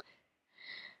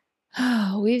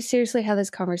we've seriously had this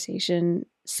conversation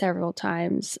several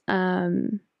times.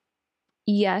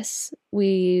 Yes,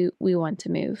 we want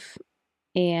to move,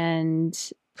 and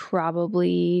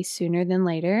probably sooner than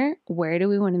later. Where do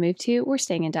we want to move to? We're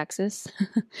staying in Texas.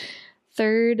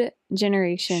 Third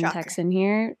generation Shocker. Texan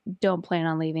here. Don't plan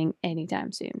on leaving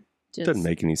anytime soon. It doesn't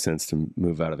make any sense to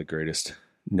move out of the greatest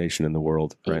nation in the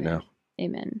world right now.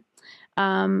 Amen.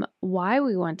 Why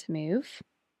we want to move.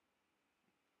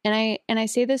 And I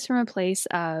say this from a place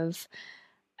of,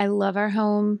 I love our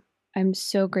home. I'm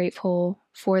so grateful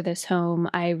for this home.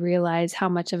 I realize how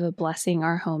much of a blessing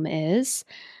our home is,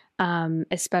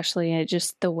 especially in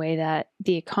just the way that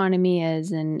the economy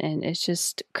is, and it's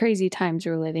just crazy times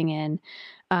we're living in.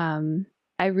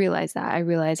 I realize that. I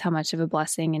realize how much of a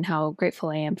blessing and how grateful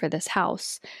I am for this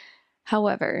house.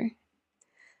 However,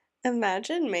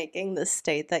 imagine making the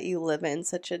state that you live in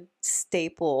such a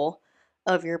staple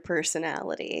of your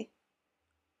personality.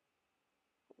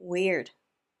 Weird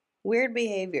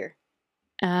behavior.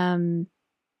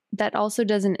 That also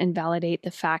doesn't invalidate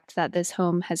the fact that this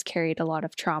home has carried a lot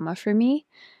of trauma for me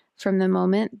from the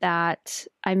moment that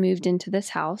I moved into this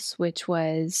house, which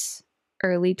was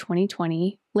early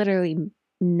 2020, literally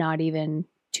not even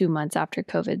 2 months after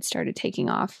COVID started taking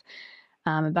off.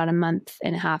 About a month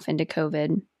and a half into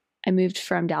COVID, I moved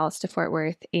from Dallas to Fort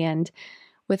Worth, and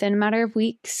within a matter of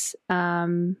weeks,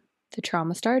 the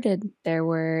trauma started. There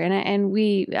were,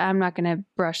 I'm not going to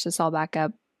brush this all back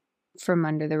up from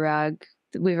under the rug.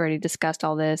 We've already discussed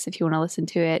all this. If you want to listen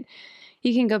to it,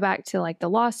 you can go back to like the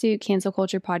lawsuit cancel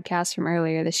culture podcast from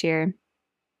earlier this year.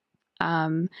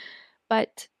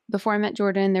 But before I met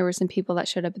Jordan, there were some people that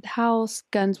showed up at the house.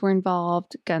 Guns were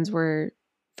involved. Guns were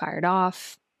fired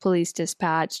off. Police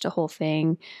dispatched, a whole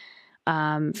thing.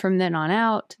 From then on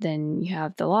out, then you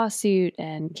have the lawsuit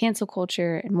and cancel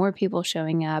culture and more people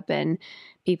showing up and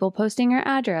people posting our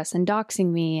address and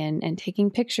doxing me and taking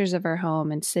pictures of our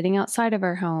home and sitting outside of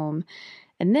our home.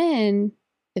 And then,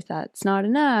 if that's not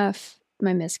enough,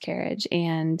 my miscarriage.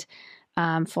 And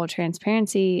full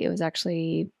transparency, it was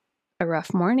actually a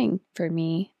rough morning for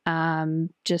me.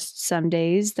 Just some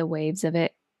days, the waves of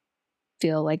it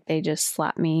feel like they just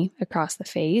slap me across the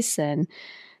face. And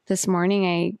this morning,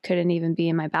 I couldn't even be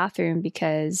in my bathroom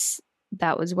because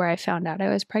that was where I found out I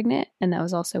was pregnant. And that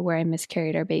was also where I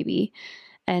miscarried our baby.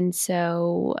 And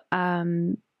so,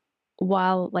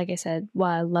 like I said,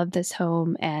 while I love this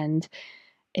home and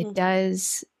it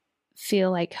does feel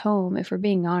like home, if we're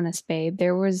being honest, babe,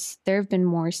 there have been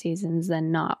more seasons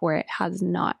than not where it has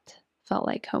not felt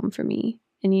like home for me.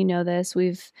 And you know this,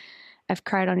 I've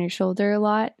cried on your shoulder a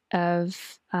lot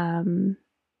of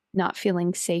not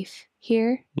feeling safe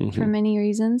here for many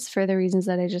reasons, for the reasons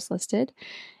that I just listed,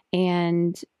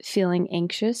 and feeling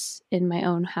anxious in my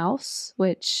own house,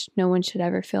 which no one should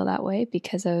ever feel that way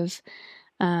because of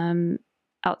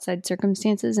outside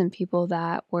circumstances and people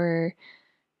that were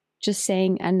just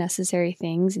saying unnecessary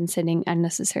things and sending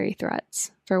unnecessary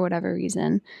threats for whatever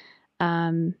reason.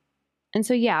 And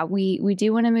so, yeah, we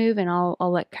do want to move, and I'll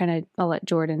let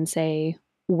Jordan say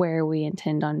where we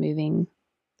intend on moving.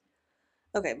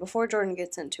 Okay, before Jordan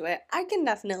gets into it, I can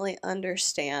definitely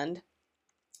understand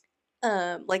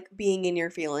like being in your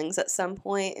feelings at some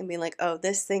point and being like, oh,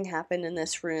 this thing happened in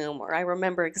this room, or I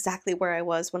remember exactly where I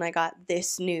was when I got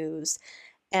this news,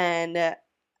 and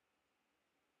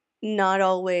not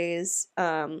always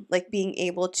like being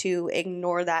able to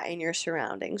ignore that in your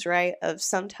surroundings, right? Of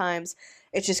sometimes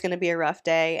it's just going to be a rough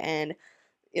day, and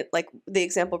like the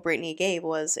example Brittany gave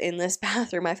was in this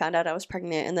bathroom, I found out I was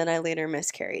pregnant and then I later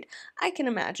miscarried. I can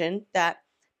imagine that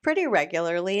pretty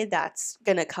regularly that's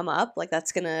going to come up, like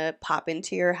that's going to pop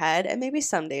into your head, and maybe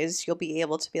some days you'll be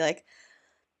able to be like,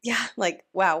 yeah, like,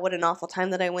 wow, what an awful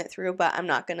time that I went through, but I'm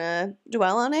not going to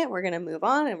dwell on it. We're going to move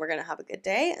on and we're going to have a good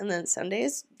day. And then some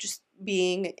days just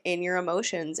being in your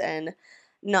emotions and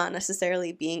not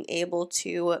necessarily being able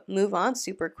to move on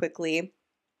super quickly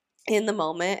in the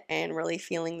moment and really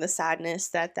feeling the sadness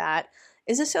that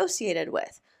is associated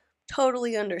with.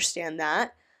 Totally understand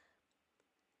that.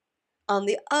 On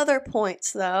the other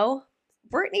points, though,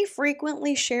 Brittany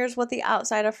frequently shares what the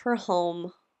outside of her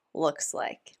home looks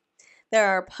like. There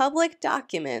are public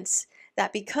documents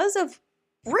that, because of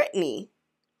Brittany,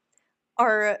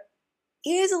 are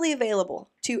easily available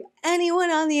to anyone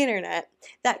on the internet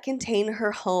that contain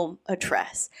her home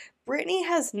address. Brittany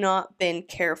has not been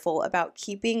careful about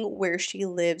keeping where she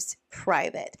lives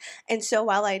private. And so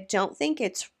while I don't think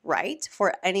it's right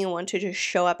for anyone to just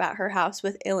show up at her house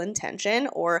with ill intention,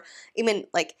 or even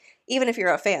if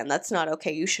you're a fan, that's not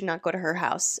okay. You should not go to her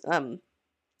house.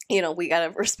 We got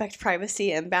to respect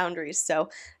privacy and boundaries. So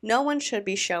no one should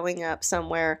be showing up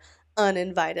somewhere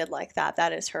uninvited like that.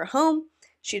 That is her home.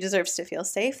 She deserves to feel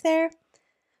safe there.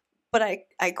 But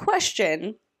I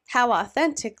question how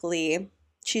authentically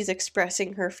she's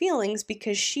expressing her feelings,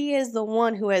 because she is the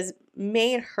one who has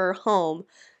made her home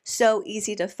so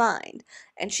easy to find.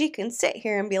 And she can sit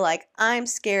here and be like, I'm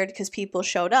scared because people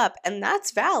showed up, and that's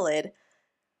valid.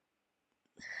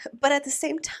 But at the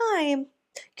same time,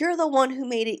 you're the one who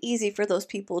made it easy for those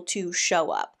people to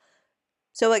show up.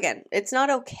 So again, it's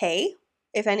not okay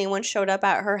if anyone showed up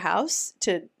at her house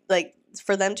to,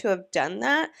 for them to have done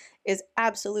that is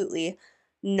absolutely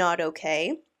not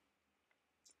okay.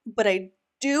 But I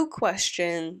do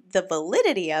question the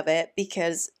validity of it,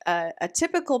 because a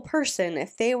typical person,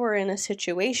 if they were in a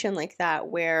situation like that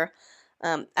where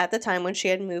at the time when she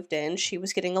had moved in, she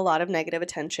was getting a lot of negative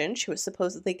attention. She was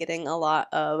supposedly getting a lot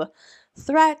of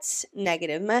threats,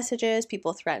 negative messages,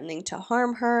 people threatening to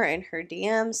harm her in her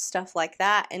DMs, stuff like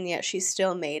that. And yet she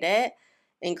still made it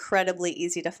incredibly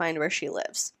easy to find where she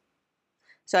lives.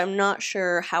 So I'm not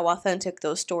sure how authentic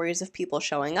those stories of people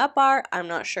showing up are. I'm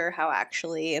not sure how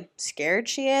actually scared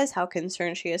she is, how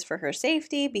concerned she is for her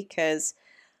safety, because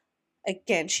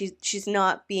again, she's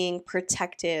not being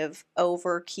protective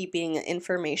over keeping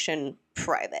information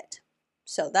private.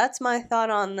 So that's my thought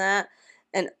on that.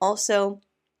 And also,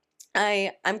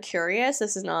 I'm curious,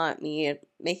 this is not me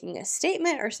making a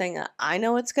statement or saying that I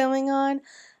know what's going on,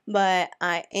 but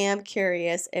I am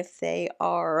curious if they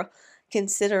are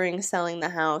considering selling the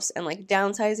house and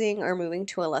downsizing or moving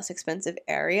to a less expensive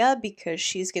area, because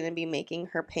she's going to be making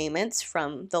her payments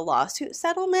from the lawsuit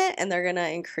settlement and they're going to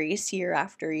increase year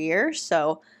after year.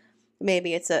 So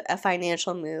maybe it's a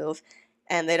financial move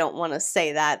and they don't want to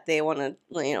say that. They want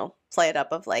to, play it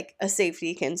up of a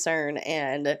safety concern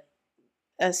and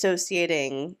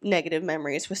associating negative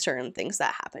memories with certain things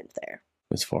that happened there.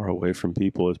 As far away from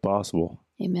people as possible.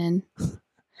 Amen.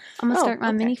 I'm going to start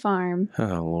my mini farm. Oh,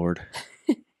 Lord.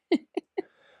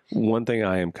 One thing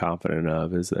I am confident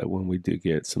of is that when we do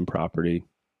get some property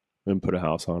and put a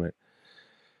house on it,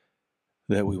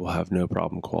 that we will have no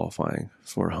problem qualifying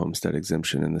for a homestead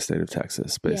exemption in the state of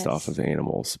Texas based off of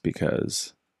animals,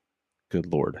 because,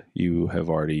 good Lord, you have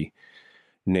already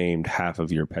named half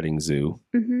of your petting zoo.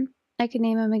 Mm-hmm. I could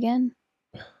name them again.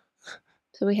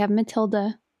 So we have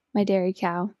Matilda, my dairy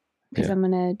cow, because I'm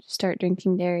going to start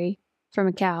drinking dairy from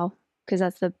a cow, because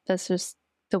that's just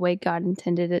the way God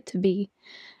intended it to be.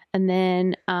 And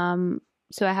then,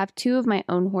 so I have 2 of my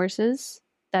own horses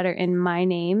that are in my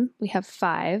name. We have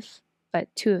 5,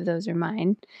 but 2 of those are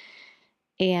mine.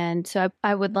 And so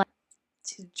I would like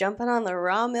to jumping on the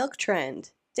raw milk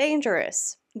trend.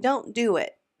 Dangerous. Don't do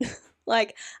it.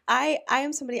 I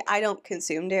am somebody, I don't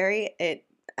consume dairy. I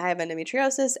have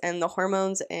endometriosis, and the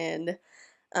hormones and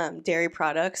dairy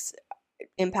products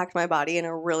impact my body in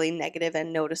a really negative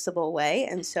and noticeable way.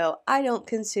 And so I don't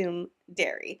consume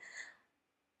dairy.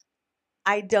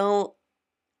 I don't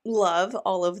love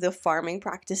all of the farming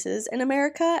practices in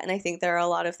America, and I think there are a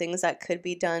lot of things that could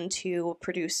be done to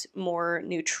produce more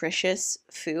nutritious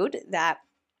food that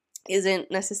isn't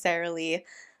necessarily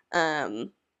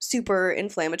super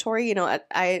inflammatory.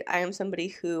 I am somebody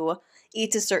who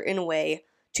eats a certain way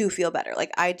to feel better.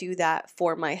 I do that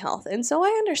for my health. And so I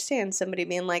understand somebody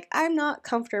being like, I'm not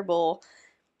comfortable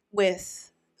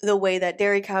with the way that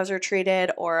dairy cows are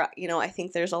treated, or, I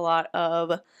think there's a lot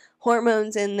of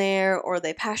hormones in there, or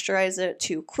they pasteurize it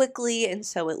too quickly and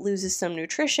so it loses some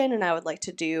nutrition. And I would like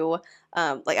to do,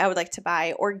 I would like to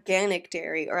buy organic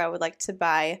dairy, or I would like to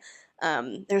buy,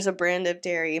 there's a brand of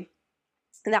dairy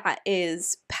that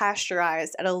is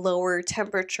pasteurized at a lower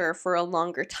temperature for a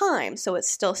longer time. So it's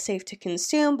still safe to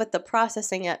consume, but the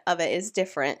processing of it is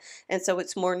different. And so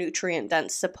it's more nutrient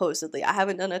dense, supposedly. I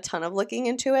haven't done a ton of looking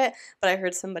into it, but I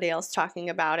heard somebody else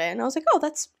talking about it. And I was like, oh,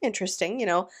 that's interesting,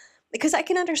 because I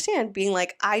can understand being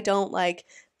like, I don't like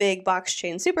big box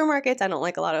chain supermarkets. I don't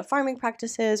like a lot of farming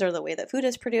practices or the way that food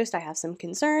is produced. I have some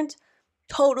concerns.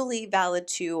 Totally valid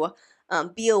to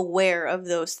be aware of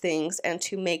those things and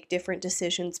to make different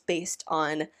decisions based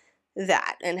on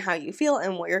that and how you feel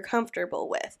and what you're comfortable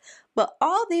with. But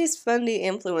all these fundy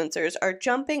influencers are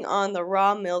jumping on the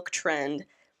raw milk trend,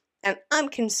 and I'm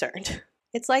concerned.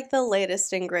 It's like the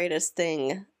latest and greatest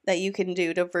thing that you can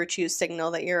do to virtue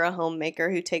signal that you're a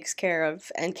homemaker who takes care of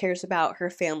and cares about her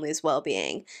family's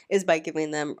well-being is by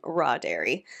giving them raw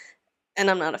dairy. And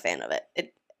I'm not a fan of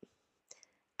it.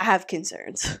 I have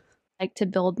concerns. Like to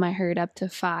build my herd up to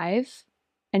 5.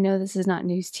 I know this is not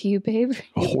news to you, babe.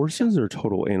 Horses or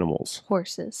total animals?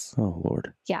 Horses. Oh,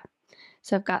 Lord. Yeah.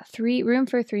 So I've got room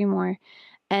for 3 more.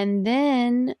 And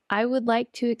then I would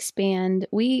like to expand.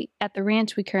 At the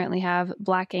ranch, we currently have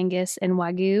Black Angus and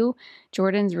Wagyu.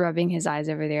 Jordan's rubbing his eyes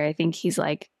over there. I think he's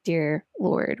like, dear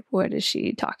Lord, what is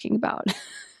she talking about?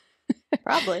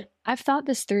 Probably. I've thought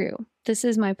this through. This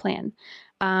is my plan.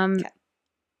 Okay.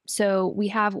 So we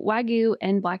have Wagyu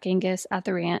and Black Angus at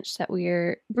the ranch that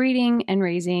we're breeding and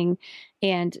raising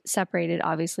and separated,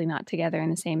 obviously not together in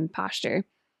the same pasture.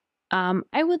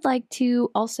 I would like to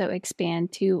also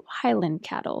expand to Highland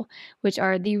cattle, which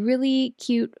are the really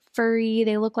cute, furry,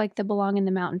 they look like they belong in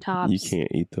the mountaintops. You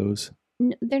can't eat those?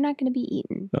 They're not going to be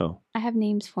eaten. Oh. I have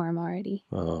names for them already.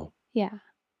 Oh. Yeah.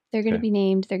 They're going to be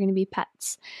named. They're going to be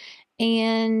pets.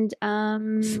 And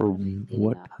for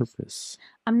what purpose?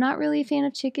 I'm not really a fan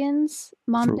of chickens.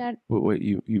 Dad. Wait,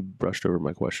 you brushed over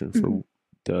my question. For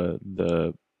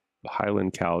the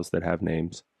Highland cows that have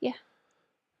names. Yeah.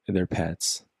 They're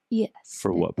pets. Yes.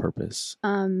 For what purpose?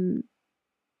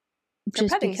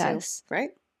 Just because, zoo,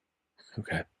 right?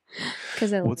 Okay.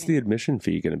 Because what's the admission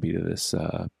fee going to be to this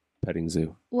petting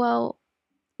zoo? Well,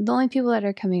 the only people that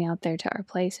are coming out there to our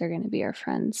place are going to be our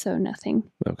friends, so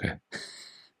nothing. Okay.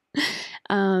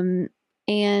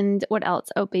 And what else?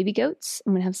 Oh, baby goats.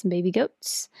 I'm going to have some baby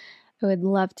goats. I would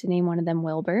love to name one of them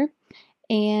Wilbur.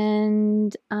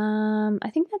 And I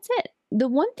think that's it. The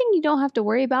one thing you don't have to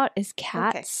worry about is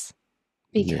cats.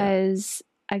 Okay. Because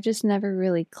I've just never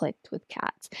really clicked with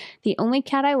cats. The only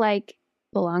cat I like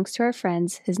belongs to our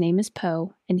friends. His name is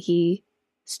Poe, and he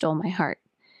stole my heart.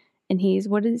 And he's,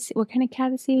 what kind of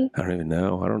cat is he? I don't even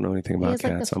know. I don't know anything about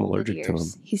cats. I'm allergic to him.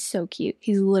 He's so cute.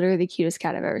 He's literally the cutest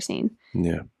cat I've ever seen.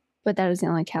 Yeah. But that is the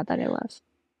only cat that I love.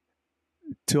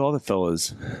 To all the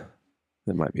fellas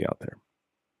that might be out there,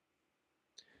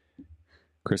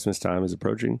 Christmas time is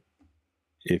approaching.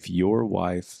 If your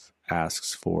wife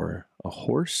asks for a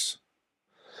horse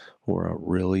or a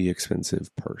really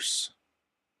expensive purse,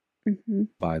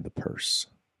 buy the purse.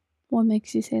 What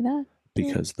makes you say that?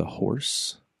 Because the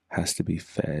horse has to be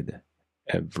fed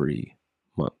every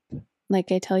month.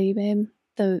 Like I tell you, babe,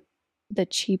 the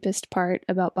cheapest part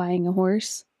about buying a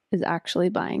horse is actually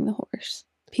buying the horse.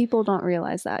 People don't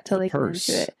realize that till they come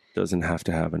into it. Doesn't have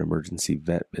to have an emergency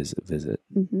vet visit.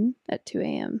 At 2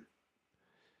 a.m.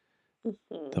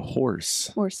 The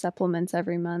horse. Or supplements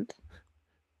every month.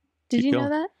 Did you know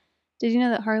that? Did you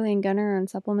know that Harley and Gunner are on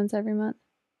supplements every month?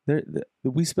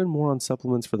 We spend more on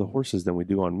supplements for the horses than we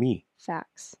do on me.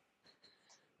 Facts.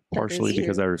 Partially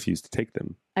because I refuse to take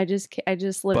them. I just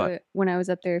literally, when I was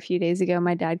up there a few days ago,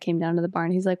 my dad came down to the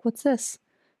barn. He's like, "What's this?"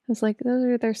 I was like, "Those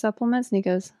are their supplements." And he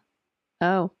goes,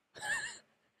 "Oh."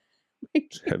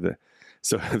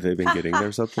 Have they been getting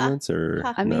their supplements or?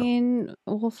 I mean,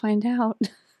 we'll find out.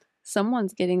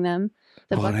 Someone's getting them.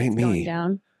 The bucket's going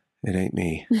down. It ain't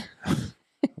me. Oh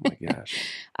my gosh.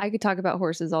 I could talk about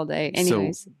horses all day.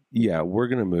 Anyways. So, yeah, we're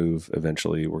going to move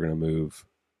eventually. We're going to move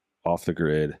off the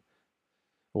grid,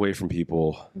 away from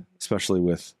people, especially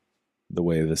with the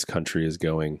way this country is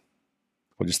going.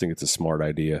 I just think it's a smart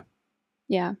idea.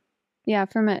 Yeah. Yeah.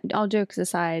 All jokes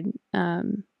aside,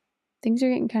 things are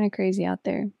getting kind of crazy out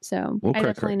there. So I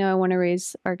definitely know I want to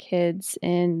raise our kids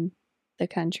in the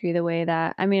country the way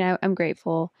that, I mean, I'm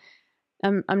grateful.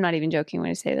 I'm not even joking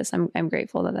when I say this. I'm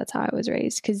grateful that that's how I was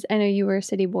raised, because I know you were a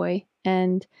city boy,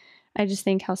 and I just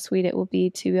think how sweet it will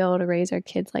be to be able to raise our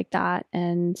kids like that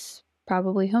and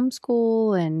probably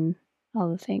homeschool and all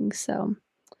the things. So,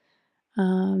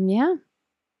 yeah.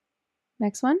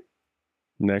 Next one.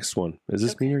 Is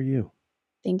this me or you?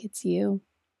 I think it's you.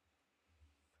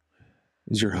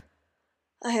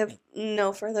 I have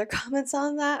no further comments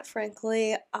on that.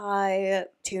 Frankly, I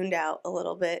tuned out a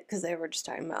little bit because they were just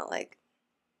talking about like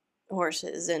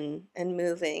horses and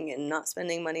moving and not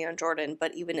spending money on Jordan.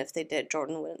 But even if they did,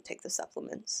 Jordan wouldn't take the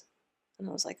supplements. And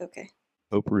I was like, okay.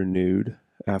 Hope renewed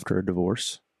after a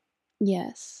divorce?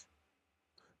 Yes.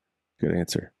 Good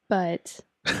answer. But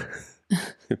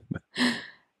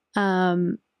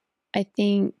I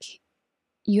think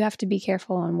you have to be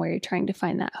careful on where you're trying to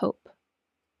find that hope.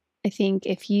 I think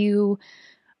if you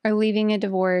are leaving a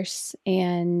divorce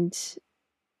and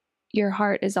your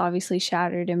heart is obviously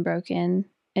shattered and broken,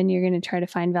 and you're going to try to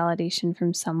find validation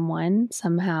from someone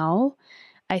somehow,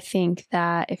 I think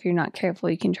that if you're not careful,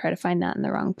 you can try to find that in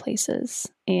the wrong places.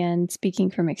 And speaking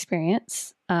from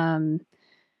experience, that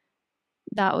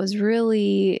was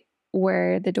really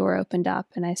where the door opened up,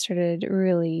 and I started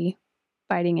really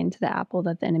biting into the apple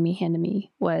that the enemy handed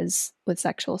me, was with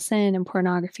sexual sin and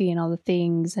pornography and all the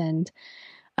things. And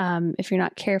if you're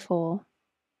not careful,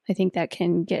 I think that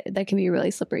can be a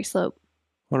really slippery slope.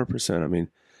 100%. I mean,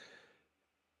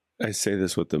 I say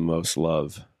this with the most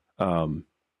love in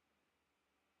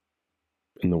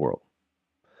the world.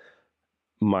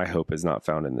 My hope is not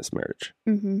found in this marriage.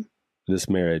 Mm-hmm. This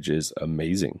marriage is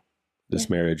amazing. This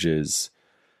marriage is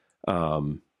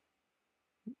one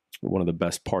of the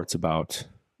best parts about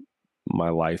my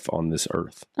life on this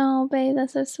earth. Oh, babe,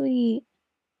 that's so sweet.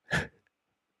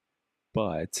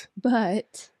 But I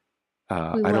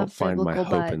don't find my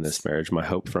hope in this marriage. My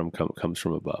hope comes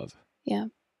from above. Yeah.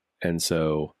 And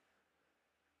so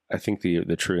I think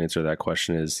the true answer to that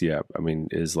question is,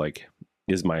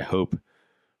 is my hope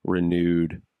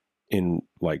renewed in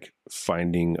like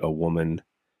finding a woman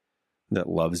that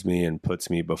loves me and puts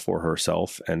me before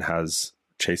herself and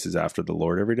chases after the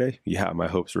Lord every day? Yeah, my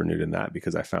hope's renewed in that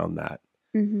because I found that.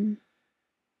 Mm-hmm.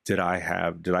 Did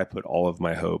I put all of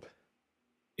my hope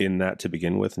in that to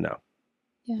begin with? No.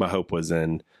 Yeah. My hope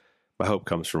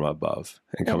comes from above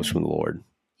and comes from the Lord.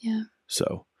 Yeah.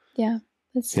 So. Yeah,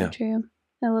 that's so true.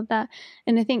 I love that.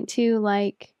 And I think too,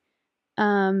 like,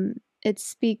 it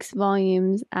speaks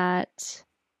volumes at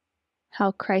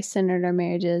how Christ-centered our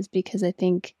marriage is, because I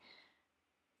think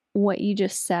what you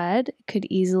just said could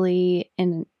easily,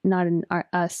 and not in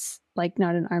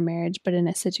our marriage, but in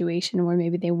a situation where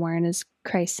maybe they weren't as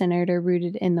Christ-centered or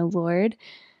rooted in the Lord,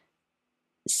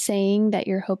 saying that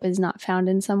your hope is not found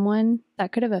in someone,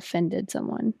 that could have offended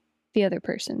someone, the other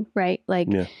person, right? Like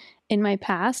in my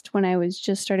past, when I was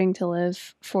just starting to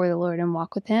live for the Lord and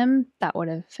walk with him, that would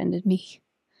have offended me.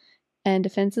 And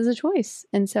offense is a choice.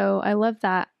 And so I love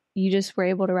that you just were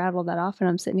able to rattle that off, and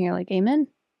I'm sitting here like, amen.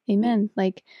 Amen.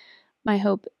 Like, my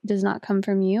hope does not come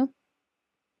from you.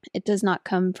 It does not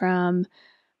come from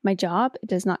my job. It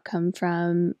does not come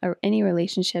from any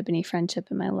relationship, any friendship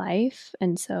in my life.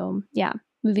 And so, yeah,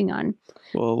 moving on.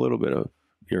 Well, a little bit of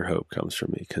your hope comes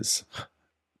from me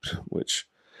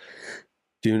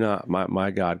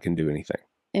my God can do anything.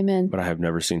 Amen. But I have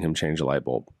never seen him change a light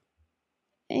bulb.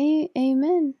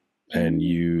 Amen. And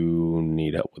you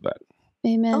need help with that.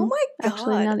 Amen. Oh my God.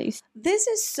 Actually, now that this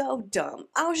is so dumb.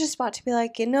 I was just about to be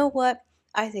like, you know what?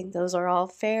 I think those are all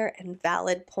fair and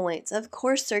valid points. Of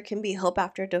course, there can be hope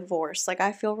after divorce. Like,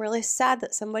 I feel really sad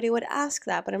that somebody would ask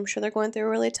that, but I'm sure they're going through a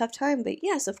really tough time. But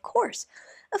yes, of course.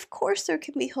 Of course, there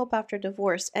can be hope after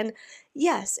divorce. And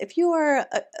yes, if you are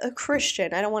a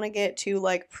Christian, I don't want to get too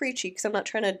like preachy because I'm not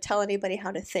trying to tell anybody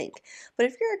how to think. But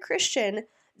if you're a Christian,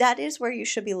 that is where you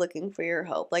should be looking for your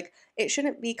hope. Like, it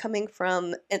shouldn't be coming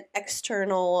from an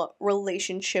external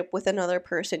relationship with another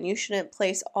person. You shouldn't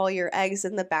place all your eggs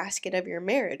in the basket of your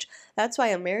marriage. That's why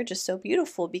a marriage is so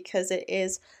beautiful, because it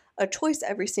is a choice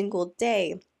every single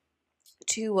day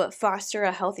to foster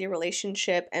a healthy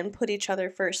relationship and put each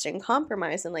other first and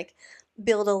compromise and like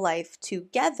build a life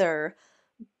together.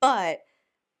 But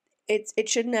it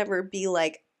should never be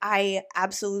like, I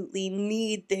absolutely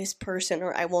need this person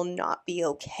or I will not be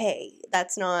okay.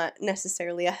 That's not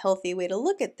necessarily a healthy way to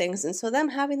look at things. And so them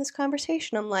having this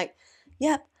conversation, I'm like,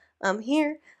 yep, I'm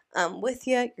here. I'm with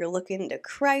you. You're looking to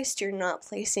Christ. You're not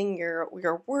placing your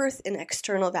worth in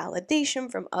external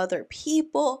validation from other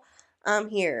people.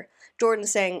 I'm here.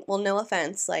 Jordan's saying, well, no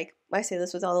offense. Like, I say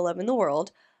this with all the love in the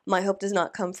world. My hope does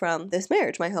not come from this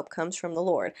marriage. My hope comes from the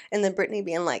Lord. And then Brittany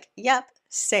being like, yep,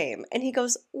 same. And he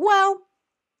goes, well,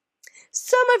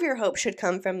 some of your hope should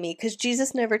come from me because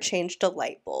Jesus never changed a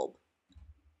light bulb.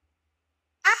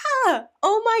 Ah!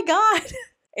 Oh my God!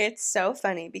 It's so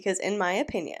funny because, in my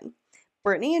opinion,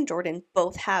 Brittany and Jordan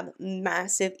both have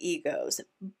massive egos,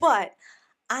 but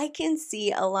I can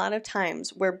see a lot of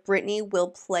times where Brittany will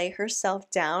play herself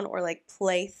down or like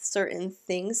play certain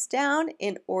things down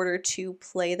in order to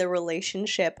play the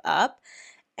relationship up.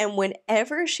 And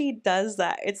whenever she does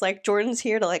that, it's like Jordan's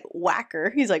here to like whack her.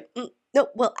 He's like, no,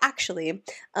 well, actually,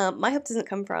 my hope doesn't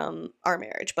come from our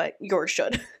marriage, but yours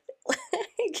should.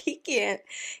 Like,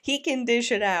 he can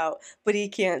dish it out, but he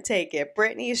can't take it.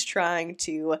 Brittany's trying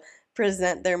to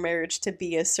present their marriage to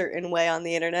be a certain way on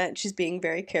the internet, and she's being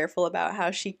very careful about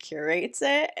how she curates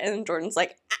it, and Jordan's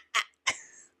like,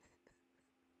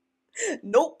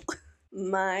 nope.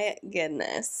 My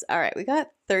goodness. All right, we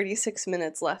got 36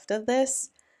 minutes left of this.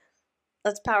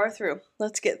 Let's power through.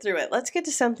 Let's get through it. Let's get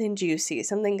to something juicy,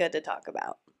 something good to talk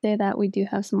about. Say that we do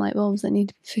have some light bulbs that need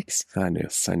to be fixed. I knew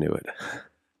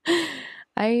it.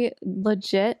 I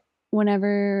legit,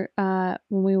 whenever,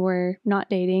 when we were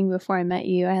not dating, before I met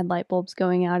you, I had light bulbs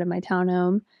going out in my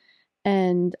townhome,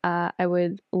 and I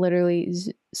would literally,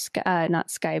 not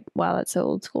Skype, wow, that's so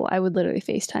old school. I would literally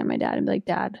FaceTime my dad and be like,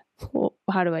 Dad,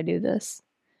 how do I do this?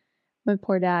 My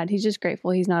poor dad, he's just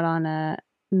grateful he's not on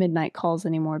midnight calls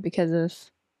anymore because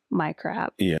of my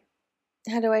crap. Yeah.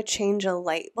 How do I change a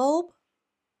light bulb?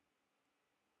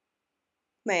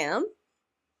 Ma'am?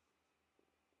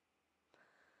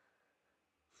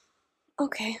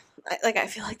 Okay. I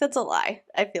feel like that's a lie.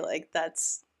 I feel like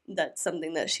that's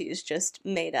something that she's just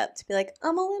made up to be like,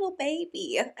 I'm a little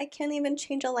baby. I can't even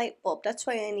change a light bulb. That's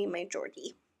why I need my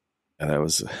Geordie. And that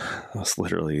was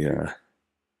literally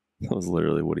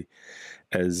what he,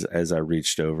 as I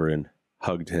reached over and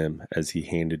hugged him as he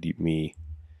handed me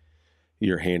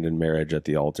your hand in marriage at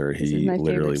the altar, he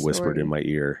literally whispered in my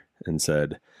ear and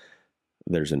said,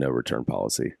 there's a no return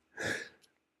policy.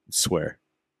 Swear.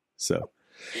 So,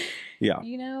 yeah.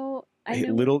 You know,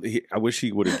 I wish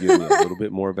he would have given me a little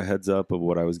bit more of a heads up of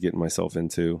what I was getting myself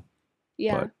into.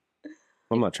 Yeah. But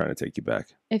I'm not trying to take you back.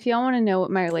 If y'all want to know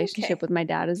what my relationship with my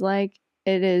dad is like,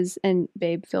 it is, and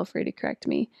babe, feel free to correct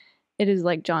me, it is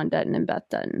like John Dutton and Beth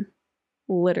Dutton.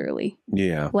 Literally.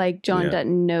 Yeah. Like John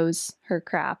Dutton knows her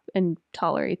crap and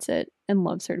tolerates it and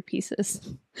loves her to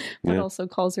pieces, but also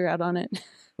calls her out on it.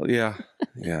 Well, yeah.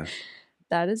 Yeah.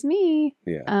 That is me.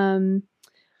 Yeah.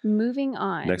 Moving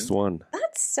on. Next one.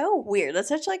 That's so weird. That's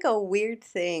such like a weird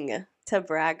thing to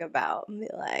brag about and be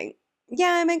like,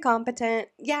 yeah, I'm incompetent.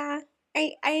 Yeah,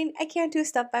 I can't do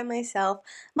stuff by myself.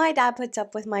 My dad puts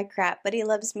up with my crap, but he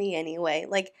loves me anyway.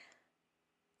 Like,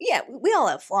 yeah, we all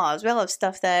have flaws. We all have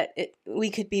stuff that we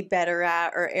could be better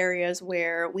at, or areas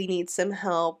where we need some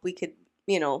help. We could,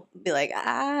 be like,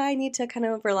 I need to kind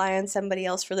of rely on somebody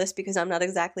else for this because I'm not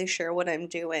exactly sure what I'm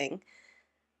doing.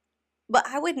 But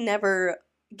I would never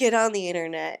get on the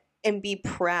internet and be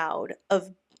proud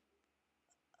of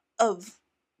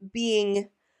being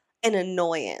an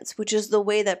annoyance, which is the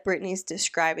way that Brittany's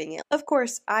describing it. Of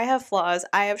course, I have flaws.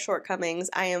 I have shortcomings.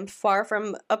 I am far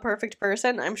from a perfect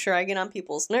person. I'm sure I get on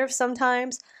people's nerves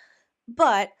sometimes,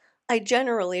 but I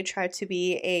generally try to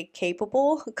be a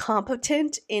capable,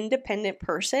 competent, independent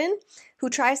person who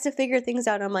tries to figure things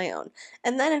out on my own.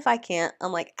 And then if I can't,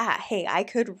 I'm like, hey, I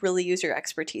could really use your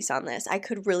expertise on this. I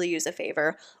could really use a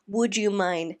favor. Would you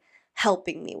mind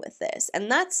helping me with this? And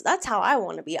that's how I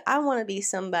want to be. I want to be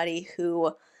somebody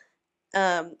who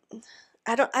I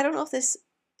don't know if this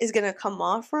is going to come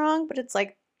off wrong, but it's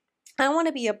like I want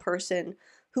to be a person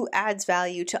who adds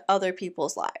value to other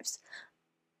people's lives.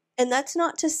 And that's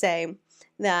not to say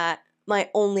that my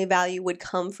only value would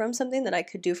come from something that I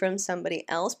could do from somebody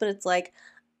else, but it's like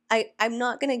I'm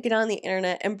not going to get on the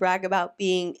internet and brag about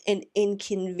being an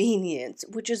inconvenience,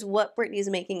 which is what Brittany's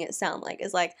making it sound like.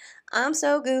 Is like, I'm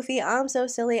so goofy, I'm so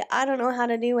silly, I don't know how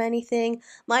to do anything.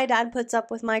 My dad puts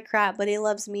up with my crap, but he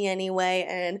loves me anyway.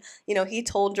 And, he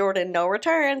told Jordan, no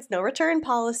returns, no return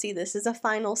policy. This is a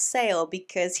final sale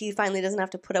because he finally doesn't have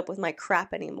to put up with my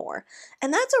crap anymore.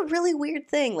 And that's a really weird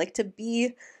thing, like to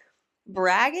be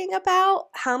bragging about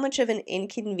how much of an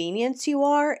inconvenience you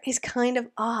are is kind of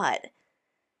odd.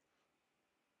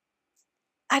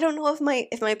 I don't know if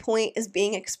my point is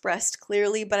being expressed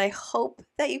clearly, but I hope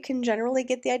that you can generally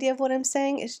get the idea of what I'm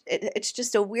saying. It's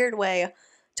just a weird way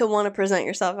to want to present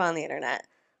yourself on the internet.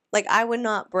 Like, I would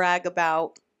not brag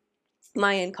about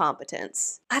my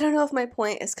incompetence. I don't know if my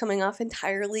point is coming off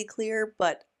entirely clear,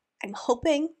 but I'm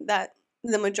hoping that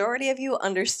the majority of you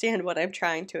understand what I'm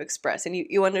trying to express, and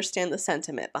you understand the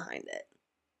sentiment behind it.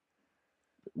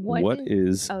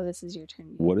 This is your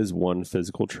turn. What is one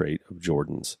physical trait of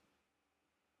Jordan's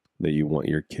that you want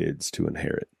your kids to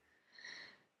inherit?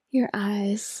 Your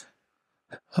eyes.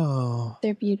 Oh,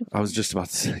 they're beautiful. I was just about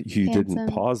to say, you didn't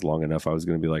pause long enough. I was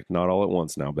going to be like, not all at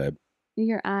once now, babe.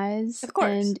 Your eyes, of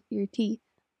course, and your teeth,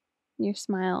 your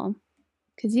smile,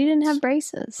 because you didn't have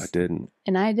braces. I didn't,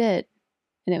 and I did,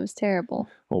 and it was terrible.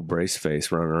 Old brace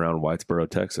face running around Whitesboro,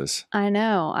 Texas. I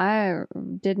know. I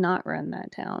did not run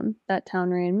that town. That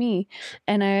town ran me.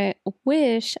 And I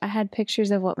wish I had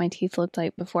pictures of what my teeth looked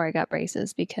like before I got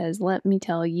braces, because let me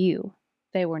tell you,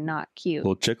 they were not cute.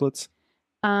 Little chiclets?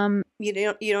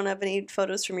 You don't have any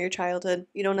photos from your childhood?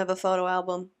 You don't have a photo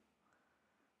album?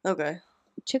 Okay.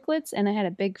 Chiclets, and I had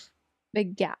a big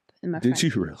gap in my Did you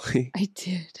really? I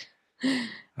did.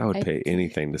 I would pay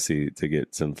anything to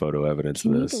get some photo evidence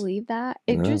of this. Can you believe that?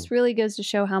 It just really goes to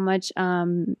show how much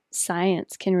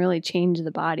science can really change the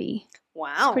body.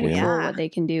 Wow. It's pretty cool what they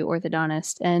can do,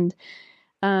 orthodontist. And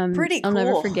pretty cool. I'll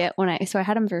never forget when I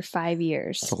had them for 5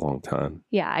 years. That's a long time.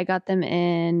 Yeah, I got them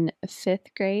in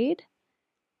 5th grade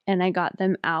and I got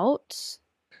them out.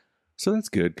 So that's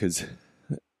good, because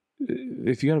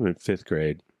if you got them in 5th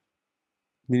grade,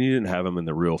 then you didn't have them in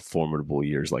the real formidable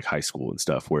years like high school and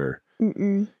stuff where,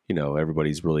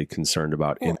 everybody's really concerned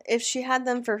about it. Well, if she had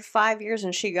them for 5 years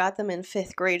and she got them in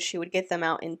 5th grade, she would get them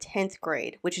out in 10th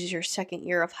grade, which is your second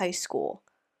year of high school.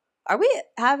 Are we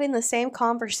having the same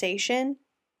conversation?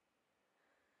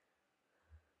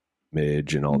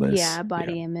 Image and all this. Yeah,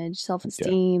 body image,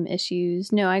 self-esteem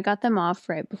issues. No, I got them off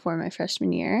right before my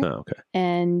freshman year. Oh, okay.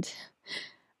 And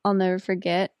I'll never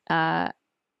forget, I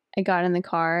got in the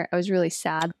car. I was really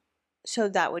sad. So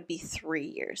that would be 3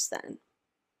 years then.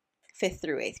 5th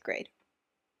through 8th grade.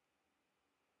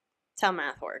 That's how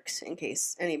math works, in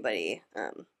case anybody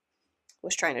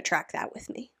was trying to track that with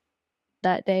me.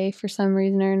 That day for some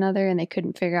reason or another, and they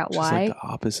couldn't figure out Just why. like the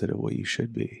opposite of what you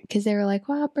should be. Because they were like,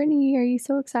 wow, Brittany, are you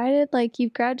so excited? Like,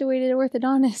 you've graduated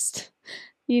orthodontist.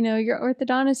 You know, your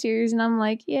orthodontist years. And I'm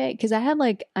like, yeah. Because I had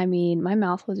my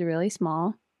mouth was really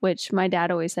small, which my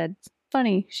dad always said,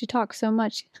 funny, she talks so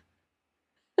much.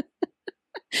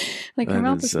 Like, her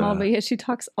mouth is small, but yet she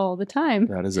talks all the time.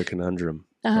 That is a conundrum.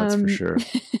 That's for sure.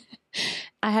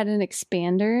 I had an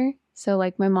expander. So,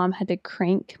 like, my mom had to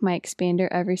crank my expander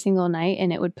every single night,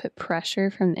 and it would put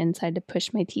pressure from the inside to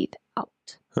push my teeth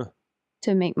out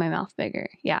to make my mouth bigger.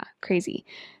 Yeah, crazy.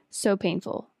 So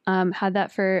painful. Had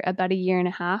that for about 1.5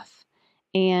 years.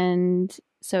 And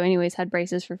so, anyways, had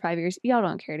braces for 5 years. Y'all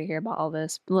don't care to hear about all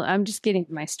this. I'm just getting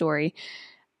to my story.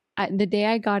 The day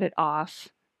I got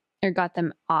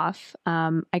them off,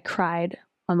 I cried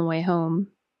on the way home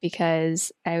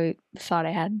because I thought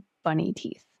I had bunny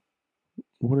teeth.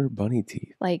 What are bunny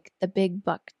teeth? Like the big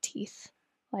buck teeth.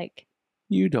 Like,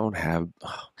 you don't have.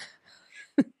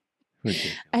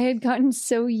 I had gotten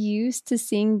so used to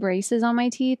seeing braces on my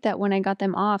teeth that when I got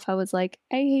them off, I was like,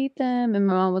 I hate them. And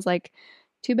my mom was like,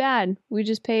 too bad. We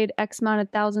just paid X amount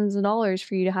of thousands of dollars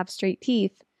for you to have straight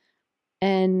teeth.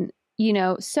 And, you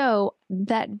know, so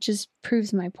that just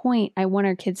proves my point. I want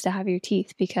our kids to have your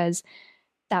teeth because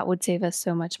that would save us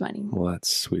so much money. Well, that's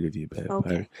sweet of you, babe.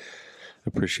 Okay. I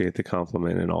appreciate the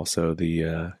compliment and also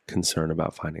the concern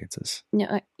about finances.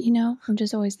 No, you know, I'm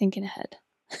just always thinking ahead.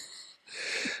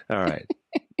 All right.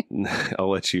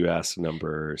 I'll let you ask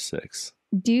number 6.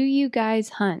 Do you guys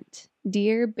hunt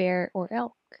deer, bear, or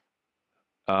elk?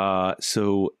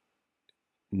 So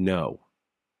no,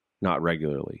 not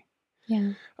regularly.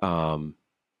 Yeah.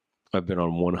 I've been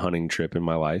on one hunting trip in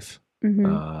my life.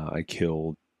 Mm-hmm. I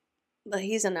killed. But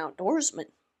he's an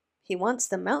outdoorsman. He wants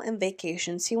the mountain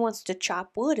vacations. He wants to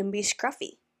chop wood and be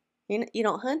scruffy. You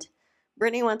don't hunt?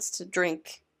 Brittany wants to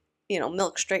drink,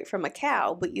 milk straight from a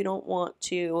cow, but you don't want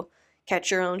to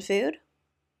catch your own food?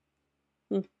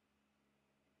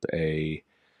 A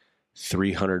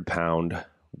 300-pound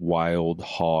wild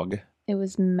hog. It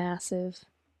was massive.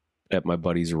 At my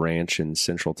buddy's ranch in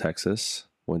Central Texas.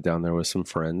 Went down there with some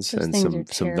friends and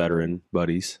some veteran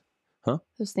buddies. Huh?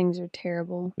 Those things are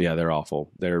terrible. Yeah, they're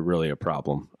awful. They're really a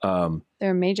problem.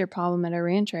 They're a major problem at our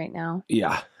ranch right now.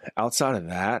 Yeah. Outside of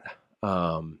that,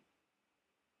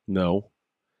 no.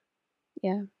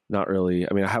 Yeah. Not really.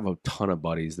 I mean, I have a ton of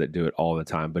buddies that do it all the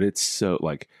time, but it's so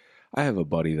like I have a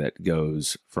buddy that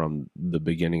goes from the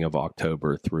beginning of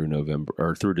October through November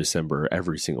or through December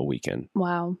every single weekend.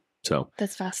 Wow. So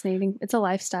that's fascinating. It's a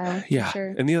lifestyle. Yeah. For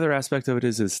sure. And the other aspect of it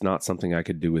is it's not something I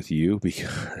could do with you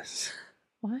because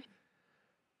why?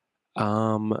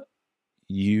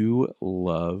 You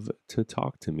love to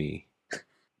talk to me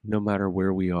no matter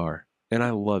where we are. And I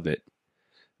love it.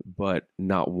 But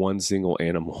not one single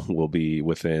animal will be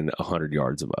within 100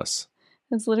 yards of us.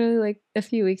 It's literally like a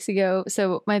few weeks ago.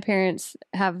 So my parents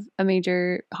have a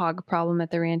major hog problem at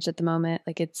the ranch at the moment.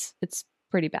 Like it's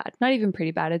pretty bad. Not even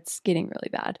pretty bad. It's getting really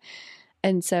bad.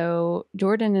 And so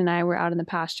Jordan and I were out in the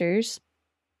pastures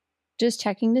just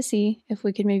checking to see if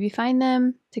we could maybe find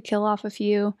them to kill off a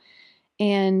few.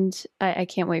 And I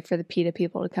can't wait for the PETA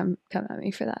people to come at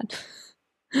me for that.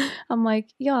 I'm like,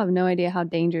 y'all have no idea how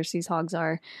dangerous these hogs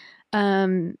are.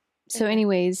 So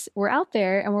anyways, we're out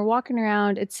there and we're walking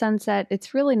around. It's sunset.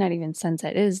 It's really not even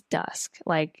sunset. It is dusk.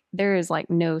 Like there is like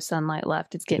no sunlight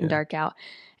left. It's getting dark out.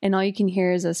 And all you can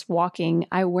hear is us walking.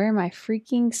 I wear my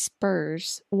freaking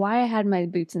spurs. Why I had my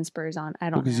boots and spurs on, I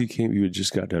don't know. Because you had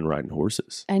just got done riding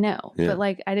horses. I know. Yeah. But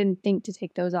like I didn't think to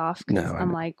take those off because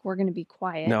I'm like, we're going to be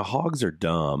quiet. Now hogs are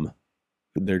dumb.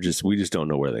 We just don't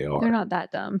know where they are. They're not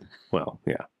that dumb. Well,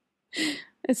 yeah.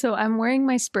 So I'm wearing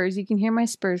my spurs. You can hear my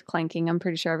spurs clanking. I'm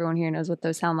pretty sure everyone here knows what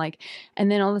those sound like. And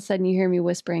then all of a sudden you hear me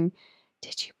whispering,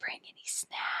 did you bring any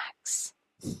snacks?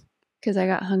 Because I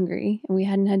got hungry and we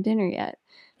hadn't had dinner yet.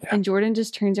 Yeah. And Jordan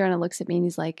just turns around and looks at me and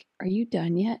he's like, are you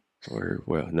done yet?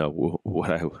 Well, no, what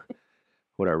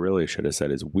I really should have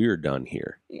said is we're done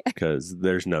here because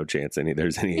there's no chance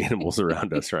there's any animals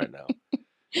around us right now.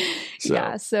 So.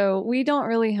 Yeah, so we don't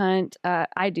really hunt.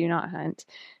 I do not hunt.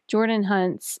 Jordan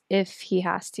hunts if he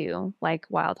has to, like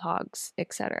wild hogs,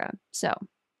 etc. So,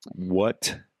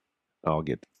 what? I'll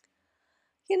get.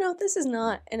 this is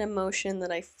not an emotion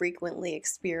that I frequently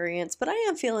experience, but I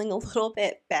am feeling a little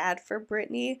bit bad for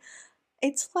Brittany.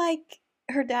 It's like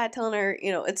her dad telling her,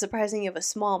 it's surprising you have a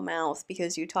small mouth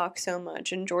because you talk so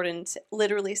much. And Jordan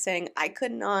literally saying, I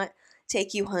could not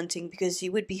take you hunting because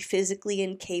you would be physically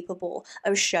incapable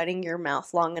of shutting your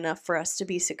mouth long enough for us to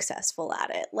be successful at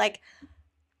it. Like,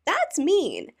 that's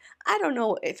mean. I don't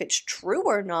know if it's true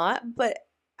or not, but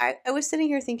I was sitting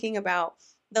here thinking about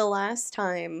the last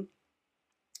time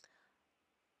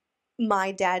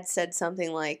my dad said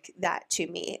something like that to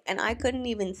me, and I couldn't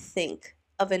even think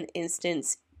of an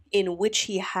instance in which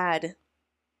he had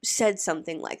said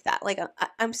something like that. Like,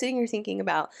 I'm sitting here thinking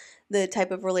about the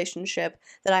type of relationship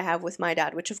that I have with my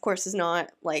dad, which of course is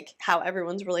not like how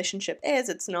everyone's relationship is.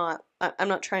 It's not, I'm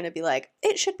not trying to be like,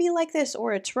 it should be like this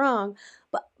or it's wrong,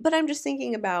 but I'm just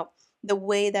thinking about the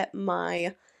way that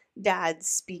my dad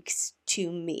speaks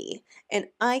to me. And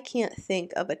I can't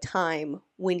think of a time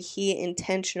when he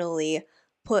intentionally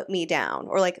put me down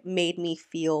or like made me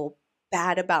feel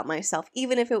bad about myself,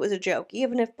 even if it was a joke,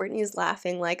 even if Brittany's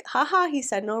laughing like, haha, he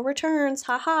said no returns,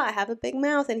 haha, I have a big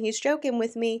mouth and he's joking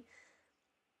with me.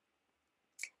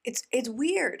 It's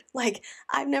weird. Like,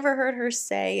 I've never heard her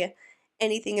say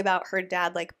anything about her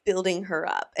dad like building her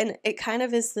up. And it kind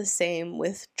of is the same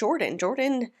with Jordan.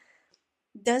 Jordan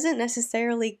doesn't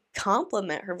necessarily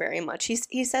compliment her very much.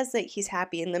 He says that he's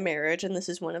happy in the marriage and this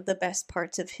is one of the best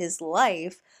parts of his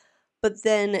life, but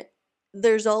then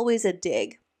there's always a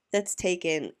dig that's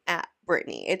taken at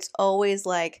Brittany. It's always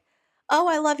like, oh,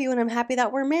 I love you and I'm happy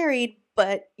that we're married,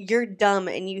 but you're dumb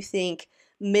and you think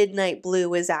midnight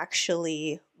blue is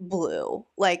actually blue.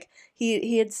 Like,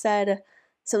 he had said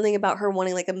something about her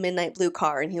wanting like a midnight blue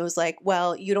car, and he was like,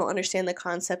 well, you don't understand the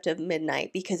concept of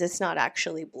midnight because it's not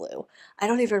actually blue. I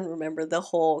don't even remember the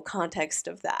whole context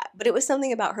of that, but it was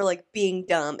something about her like being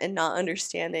dumb and not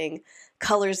understanding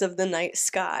colors of the night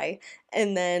sky.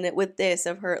 And then with this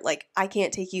of her like, I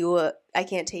can't take you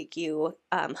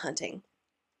hunting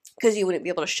because you wouldn't be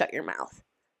able to shut your mouth,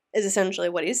 is essentially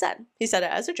what he said. He said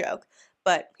it as a joke,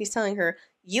 but he's telling her,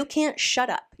 you can't shut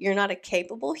up. You're not a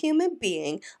capable human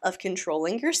being of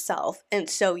controlling yourself, and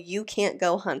so you can't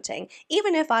go hunting.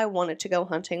 Even if I wanted to go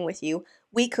hunting with you,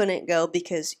 we couldn't go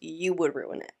because you would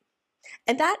ruin it.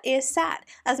 And that is sad.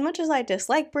 As much as I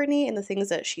dislike Brittany and the things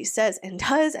that she says and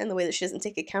does, and the way that she doesn't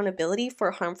take accountability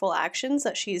for harmful actions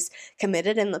that she's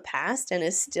committed in the past and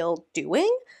is still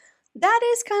doing, that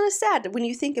is kind of sad when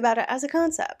you think about it as a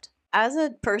concept. As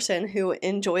a person who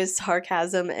enjoys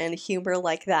sarcasm and humor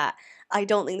like that, I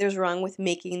don't think there's wrong with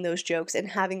making those jokes and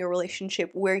having a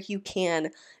relationship where you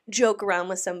can joke around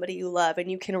with somebody you love and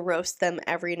you can roast them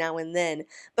every now and then.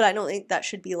 But I don't think that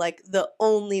should be like the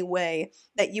only way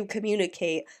that you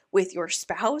communicate with your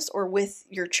spouse or with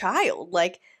your child.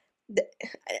 Like,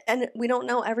 and we don't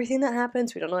know everything that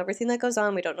happens. We don't know everything that goes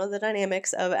on. We don't know the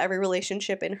dynamics of every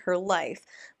relationship in her life.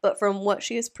 But from what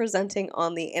she is presenting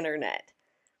on the internet,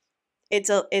 it's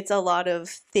a lot of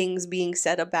things being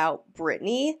said about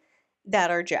Brittany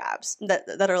that are jabs,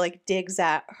 that are like digs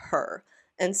at her.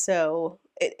 And so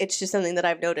it's just something that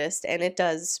I've noticed, and it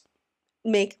does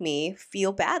make me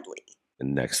feel badly. The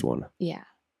next one. Yeah.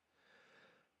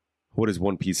 What is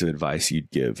one piece of advice you'd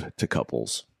give to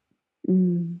couples?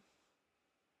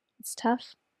 It's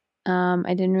tough. I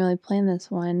didn't really plan this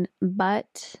one,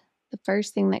 but the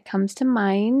first thing that comes to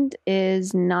mind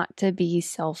is not to be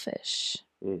selfish.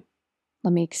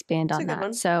 Let me expand That's on a good that.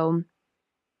 one. So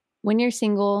when you're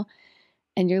single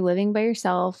and you're living by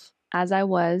yourself, as I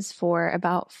was for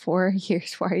about 4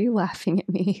 years, why are you laughing at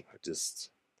me?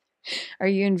 Are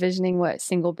you envisioning what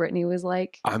single Brittany was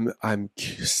like? I'm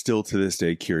still to this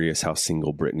day curious how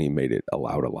single Brittany made it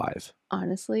allowed alive.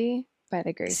 Honestly, by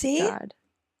the grace See? of God.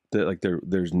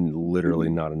 There's literally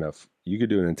not enough. You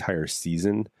could do an entire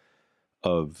season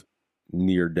of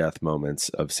near-death moments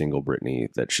of single Brittany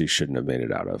that she shouldn't have made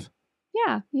it out of.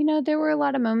 Yeah, there were a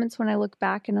lot of moments when I look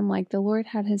back and I'm like, the Lord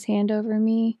had his hand over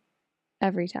me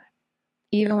every time,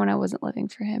 even when I wasn't living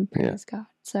for him. Praise God.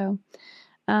 So,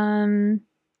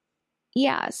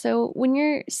 yeah. So when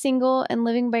you're single and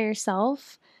living by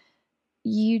yourself,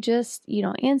 you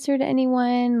don't answer to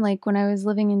anyone. Like when I was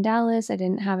living in Dallas, I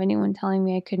didn't have anyone telling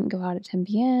me I couldn't go out at 10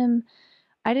 p.m.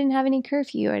 I didn't have any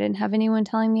curfew. I didn't have anyone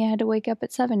telling me I had to wake up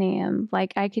at 7 a.m.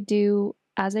 Like I could do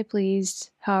as I pleased,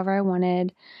 however I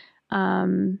wanted.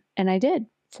 And I did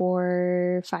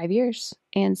for 5 years.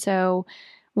 And so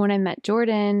when I met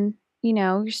Jordan,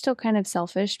 you're still kind of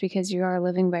selfish because you are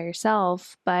living by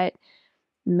yourself, but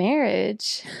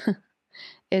marriage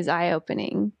is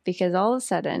eye-opening because all of a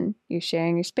sudden you're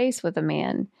sharing your space with a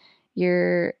man.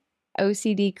 You're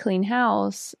OCD clean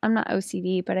house. I'm not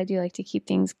OCD, but I do like to keep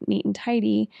things neat and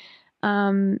tidy.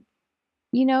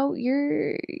 You know,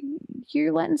 you're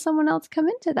letting someone else come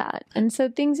into that. And so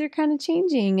things are kind of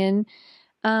changing,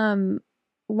 and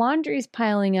laundry's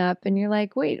piling up, and you're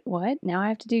like, wait, what? Now I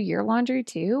have to do your laundry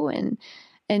too?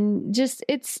 And just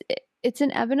it's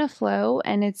an ebb and a flow,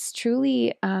 and it's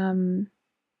truly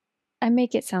I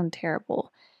make it sound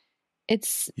terrible.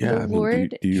 It's Yeah, the I mean,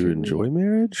 Lord. do you truly, enjoy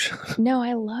marriage? No,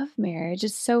 I love marriage.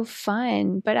 It's so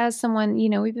fun. But as someone, you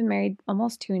know, we've been married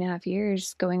almost 2.5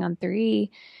 years, going on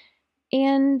 3.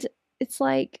 And it's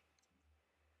like,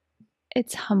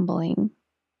 it's humbling.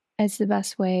 It's the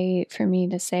best way for me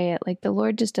to say it. Like, the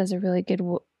Lord just does a really good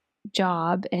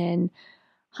job in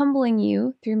humbling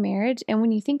you through marriage. And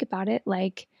when you think about it,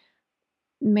 like,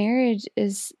 marriage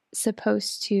is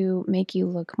supposed to make you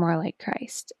look more like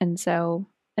Christ. And so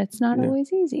it's not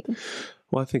always easy.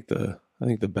 Well, I think the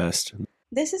best.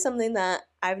 This is something that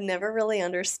I've never really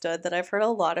understood, that I've heard a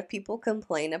lot of people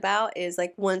complain about, is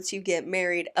like, once you get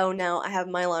married, oh, now I have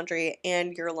my laundry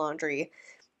and your laundry.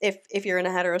 If you're in a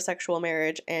heterosexual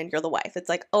marriage and you're the wife, it's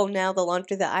like, oh, now the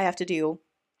laundry that I have to do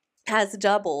has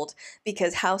doubled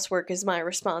because housework is my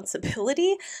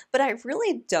responsibility. But I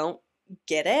really don't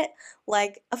get it.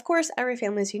 Like, of course, every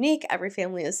family is unique. Every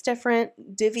family is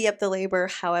different. Divvy up the labor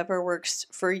however works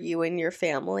for you and your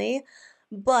family.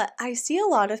 But I see a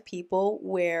lot of people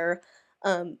where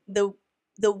the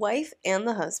wife and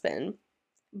the husband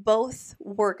both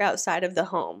work outside of the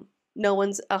home. No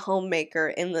one's a homemaker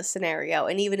in the scenario.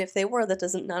 And even if they were, that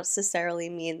doesn't necessarily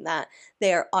mean that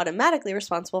they are automatically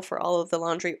responsible for all of the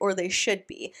laundry, or they should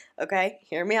be. Okay?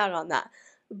 Hear me out on that.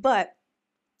 But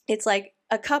it's like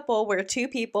a couple where 2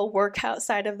 people work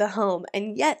outside of the home,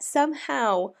 and yet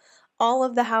somehow all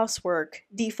of the housework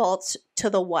defaults to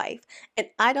the wife. And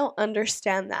I don't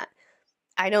understand that.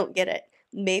 I don't get it.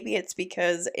 Maybe it's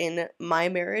because in my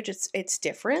marriage it's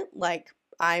different. Like,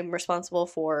 I'm responsible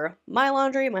for my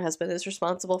laundry, my husband is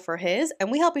responsible for his,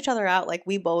 and we help each other out. Like,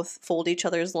 we both fold each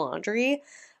other's laundry,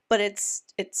 but it's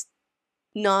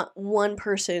not one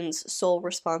person's sole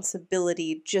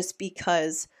responsibility just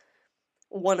because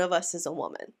one of us is a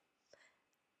woman.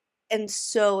 And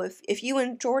so if you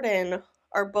and Jordan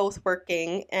are both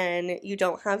working and you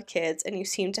don't have kids and you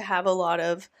seem to have a lot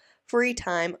of free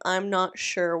time, I'm not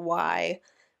sure why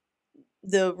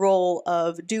the role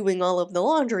of doing all of the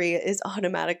laundry is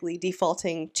automatically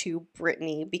defaulting to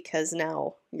Brittany because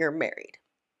now you're married.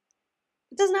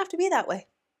 It doesn't have to be that way.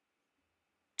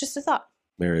 Just a thought.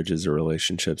 Marriages or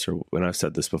relationships, or when I've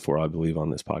said this before, I believe on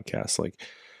this podcast, like,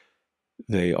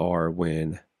 they are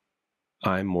when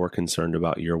I'm more concerned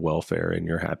about your welfare and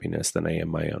your happiness than I am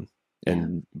my own.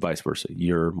 And vice versa.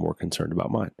 You're more concerned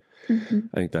about mine. Mm-hmm.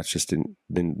 I think that's just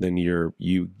then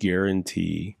you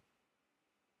guarantee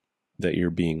that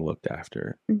you're being looked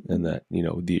after, mm-hmm. and that, you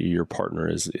know, your partner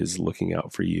is looking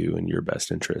out for you and your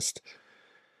best interest,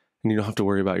 and you don't have to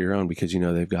worry about your own because you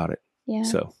know they've got it. Yeah.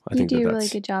 So I think you do a really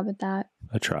good job at that.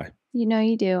 I try. You know,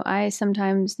 you do. I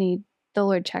sometimes need the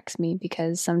Lord checks me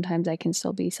because sometimes I can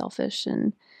still be selfish,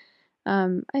 and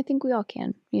I think we all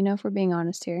can. You know, if we're being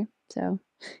honest here. So.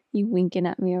 You winking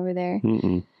at me over there.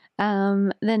 Mm-mm.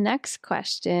 The next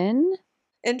question.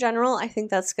 In general, I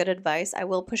think that's good advice. I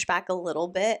will push back a little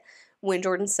bit when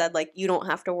Jordan said, like, you don't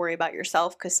have to worry about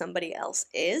yourself because somebody else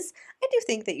is. I do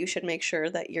think that you should make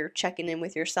sure that you're checking in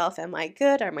with yourself. Am I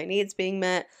good? Are my needs being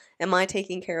met? Am I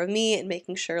taking care of me and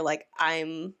making sure, like,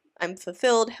 I'm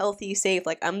fulfilled, healthy, safe,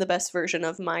 like, I'm the best version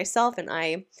of myself, and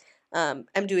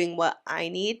I'm doing what I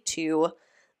need to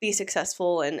be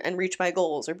successful and reach my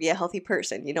goals or be a healthy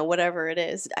person, you know, whatever it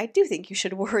is. I do think you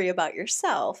should worry about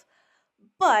yourself,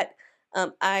 but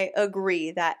I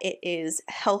agree that it is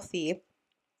healthy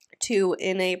to,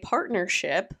 in a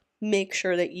partnership, make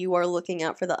sure that you are looking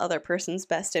out for the other person's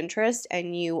best interest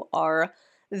and you are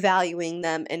valuing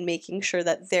them and making sure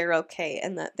that they're okay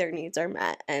and that their needs are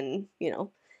met, and, you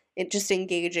know, just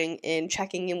engaging in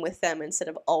checking in with them instead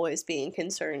of always being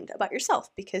concerned about yourself,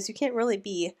 because you can't really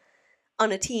be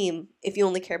on a team if you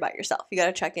only care about yourself. You got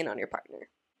to check in on your partner.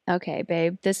 Okay,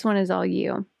 babe, this one is all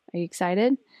you. Are you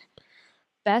excited?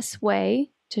 Best way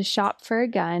to shop for a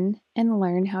gun and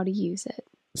learn how to use it.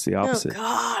 It's the opposite. Oh,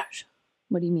 gosh.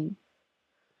 What do you mean?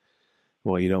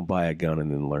 Well, you don't buy a gun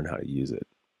and then learn how to use it.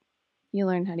 You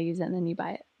learn how to use it and then you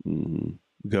buy it. Mm-hmm.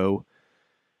 Go.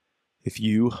 If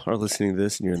you are listening to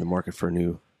this and you're in the market for a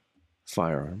new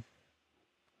firearm,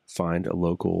 find a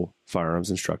local firearms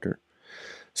instructor.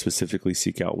 Specifically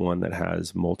seek out one that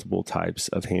has multiple types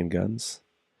of handguns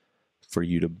for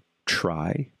you to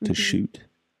try to shoot.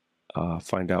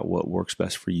 Find out what works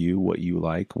best for you, what you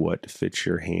like, what fits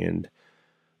your hand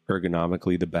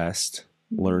ergonomically the best,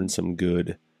 learn some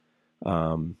good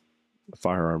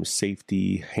firearm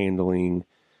safety, handling,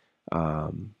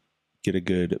 get a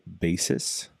good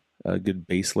basis, a good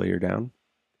base layer down,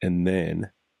 and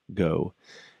then go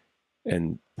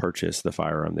and purchase the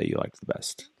firearm that you like the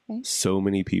best. Okay. So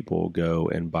many people go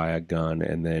and buy a gun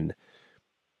and then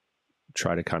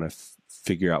try to kind of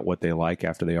figure out what they like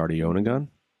after they already own a gun.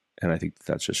 And I think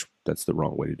that's the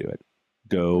wrong way to do it.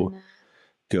 Go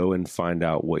and find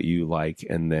out what you like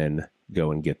and then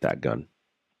go and get that gun.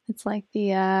 It's like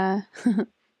the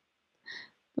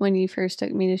when you first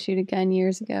took me to shoot a gun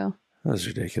years ago. That was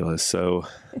ridiculous. So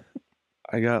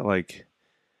I got like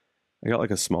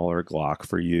a smaller Glock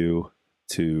for you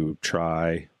to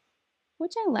try.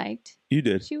 Which I liked. You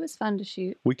did. She was fun to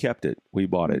shoot. We kept it. We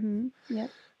bought it. Yep.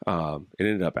 It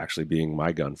ended up actually being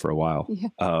my gun for a while.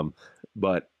 Yeah.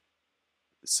 But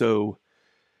so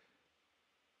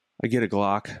I get a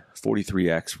Glock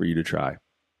 43X for you to try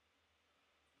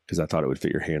because I thought it would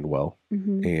fit your hand well.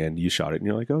 And you shot it and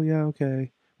you're like, oh yeah,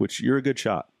 okay. Which you're a good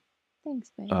shot.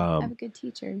 Thanks, babe. I have a good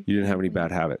teacher. You didn't have any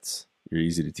bad habits. You're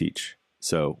easy to teach.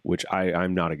 So, which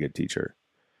I'm not a good teacher.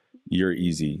 You're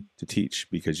easy to teach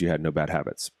because you had no bad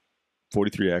habits.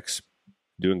 43X,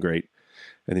 doing great.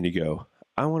 And then you go,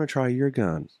 I want to try your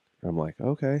gun. I'm like,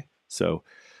 okay. So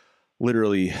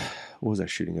literally, what was I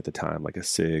shooting at the time? Like a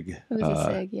SIG. It was a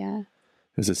SIG, yeah.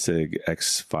 It was a SIG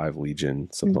X5 Legion,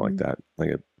 something like that.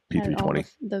 Like a P320. Had all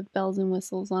the bells and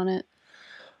whistles on it.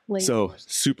 So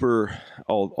super,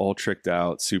 all tricked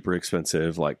out, super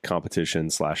expensive, like competition /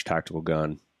 tactical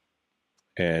gun.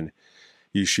 And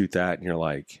you shoot that and you're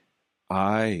like,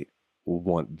 I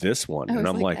want this one. And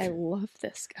I'm like, I love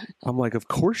this gun. I'm like, of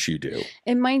course you do.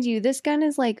 And mind you, this gun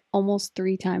is like almost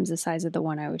 3 times the size of the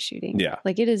one I was shooting. Yeah.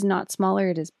 Like it is not smaller,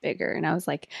 it is bigger. And I was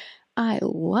like, I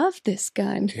love this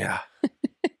gun. Yeah.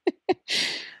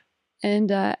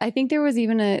 And I think there was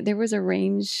a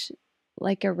range,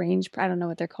 I don't know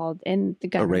what they're called, in the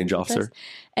gun. A range officer.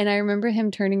 And I remember him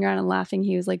turning around and laughing.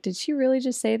 He was like, did she really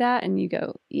just say that? And you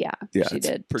go, yeah, she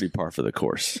did. Pretty par for the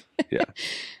course. Yeah.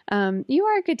 You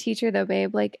are a good teacher though,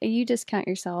 babe. Like you discount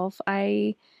yourself.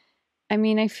 I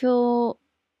mean, I feel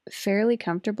fairly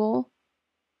comfortable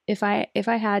if I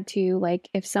had to, like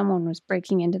if someone was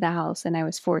breaking into the house and I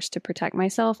was forced to protect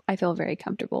myself, I feel very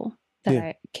comfortable that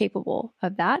I'm capable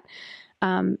of that.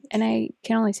 And I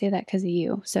can only say that because of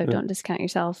you. So don't discount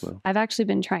yourself. Well. I've actually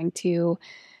been trying to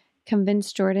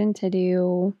convince Jordan to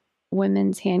do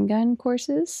women's handgun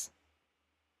courses.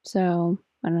 So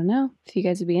I don't know if you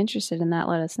guys would be interested in that.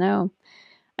 Let us know.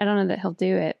 I don't know that he'll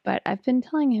do it, but I've been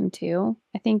telling him to.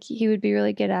 I think he would be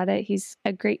really good at it. He's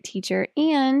a great teacher,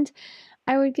 and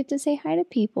I would get to say hi to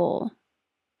people.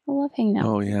 I love hanging out.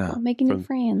 Oh with yeah, people, making new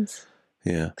friends.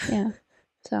 Yeah. Yeah.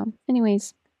 So,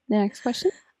 anyways, the next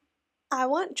question. I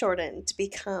want Jordan to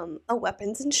become a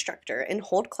weapons instructor and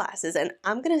hold classes, and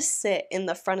I'm going to sit in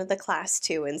the front of the class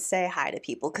too and say hi to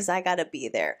people because I got to be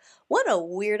there. What a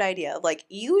weird idea. Like,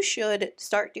 you should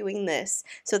start doing this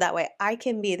so that way I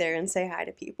can be there and say hi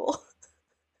to people.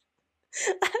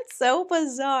 That's so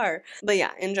bizarre. But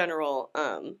yeah, in general,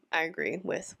 I agree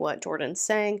with what Jordan's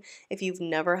saying. If you've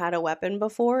never had a weapon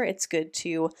before, it's good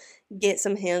to get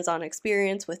some hands-on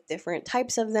experience with different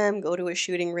types of them, go to a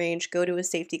shooting range, go to a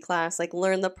safety class, like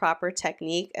learn the proper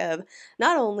technique of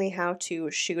not only how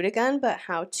to shoot a gun, but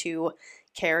how to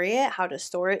carry it, how to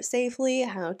store it safely,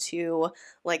 how to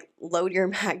like load your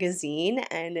magazine,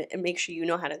 and make sure you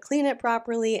know how to clean it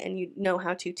properly and you know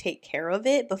how to take care of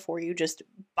it before you just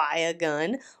buy a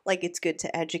gun. Like, it's good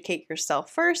to educate yourself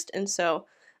first. And so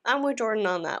I'm with Jordan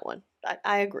on that one.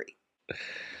 I agree.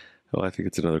 Well, I think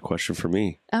it's another question for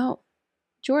me. Oh,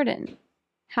 Jordan,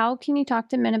 how can you talk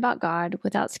to men about God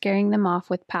without scaring them off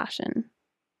with passion?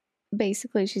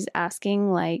 Basically, she's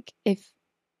asking, like, if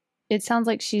it sounds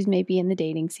like she's maybe in the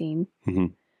dating scene. Mm-hmm.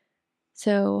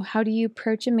 So how do you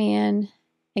approach a man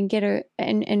and get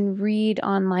and read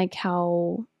on like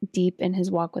how deep in his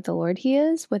walk with the Lord he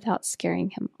is without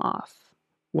scaring him off?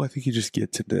 Well, I think you just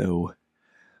get to know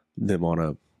them on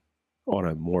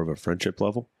a more of a friendship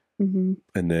level. Mm-hmm.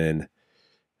 And then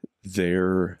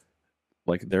they're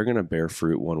going to bear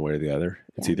fruit one way or the other.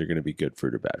 It's either going to be good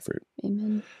fruit or bad fruit.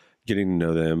 Amen. Getting to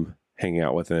know them, hanging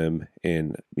out with them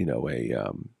in, a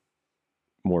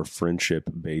more friendship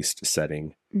based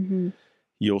setting. Mm-hmm.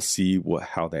 You'll see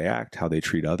how they act, how they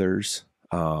treat others,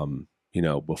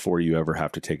 before you ever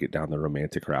have to take it down the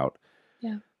romantic route.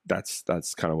 Yeah. That's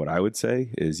kind of what I would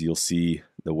say is you'll see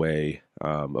the way,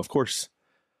 of course,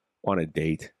 on a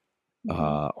date,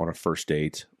 on a first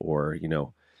date, or,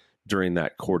 during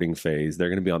that courting phase, they're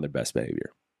going to be on their best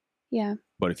behavior. Yeah.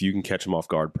 But if you can catch them off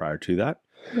guard prior to that,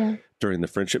 Yeah. During the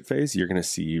friendship phase, you're going to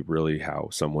see really how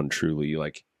someone truly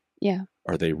like, Yeah.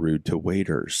 are they rude to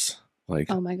waiters? Like,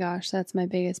 Oh my gosh, that's my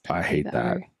biggest pet I peeve hate that.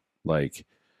 ever. Like,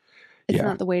 It's yeah,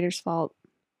 not the waiter's fault.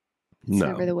 It's no,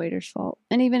 never the waiter's fault.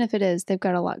 And even if it is, they've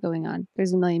got a lot going on.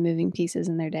 There's a million moving pieces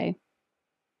in their day.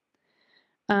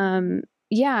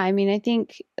 Yeah, I mean, I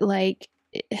think like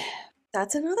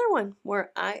That's another one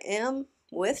where I am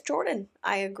with Jordan.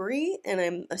 I agree, and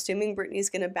I'm assuming Brittany's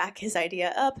going to back his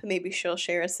idea up. Maybe she'll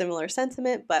share a similar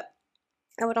sentiment, but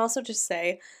I would also just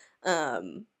say,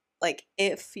 like,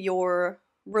 if your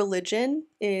religion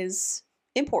is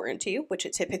important to you, which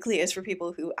it typically is for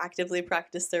people who actively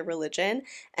practice their religion,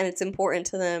 and it's important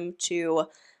to them to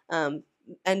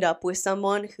end up with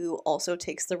someone who also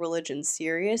takes the religion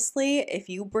seriously, if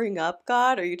you bring up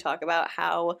God or you talk about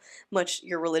how much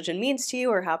your religion means to you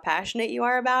or how passionate you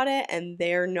are about it and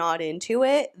they're not into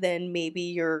it, then maybe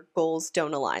your goals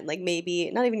don't align. Like maybe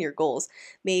not even your goals,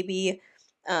 maybe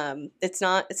it's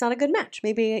not a good match.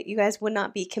 Maybe you guys would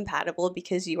not be compatible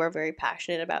because you are very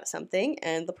passionate about something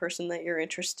and the person that you're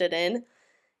interested in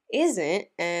isn't,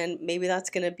 and maybe that's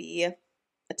going to be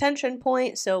a tension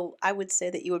point. So I would say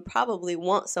that you would probably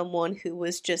want someone who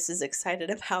was just as excited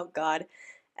about God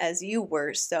as you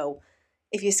were. So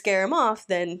if you scare him off,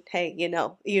 then hey, you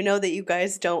know that you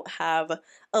guys don't have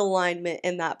alignment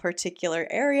in that particular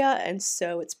area, and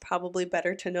so it's probably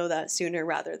better to know that sooner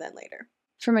rather than later.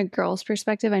 from a girl's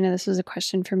perspective, I know this was a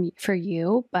question for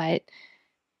you, but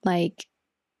like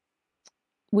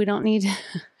we don't need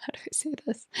how do I say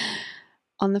this?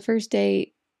 On the first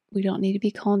date, we don't need to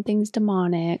be calling things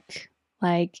demonic.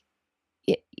 Like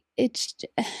it's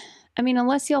I mean,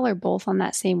 unless y'all are both on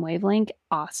that same wavelength,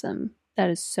 awesome. That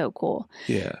is so cool.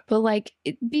 yeah, But like,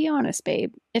 be honest,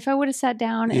 babe. If I would have sat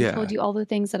down and Yeah. told you all the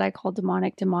things that I call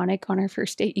demonic on our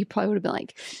first date, you probably would have been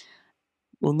like,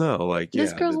 well, no, like,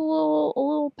 this yeah, girl's a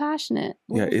little passionate,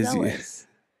 a yeah, little zealous.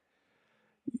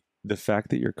 the fact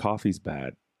that your coffee's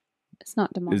bad It's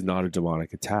not demonic. is not a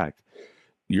demonic attack.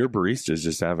 Your barista's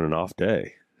just having an off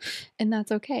day. And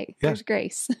that's okay. Yeah. There's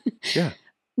grace. Yeah.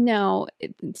 No,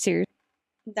 seriously.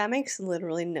 That makes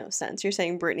literally no sense. You're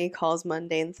saying Brittany calls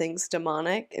mundane things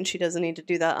demonic and she doesn't need to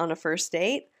do that on a first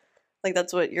date? Like,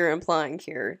 that's what you're implying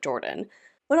here, Jordan.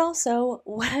 But also,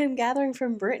 what I'm gathering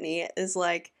from Brittany is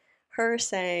like her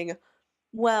saying,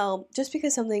 well, just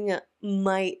because something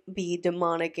might be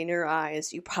demonic in your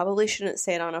eyes, you probably shouldn't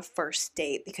say it on a first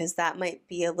date because that might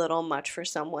be a little much for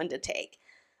someone to take.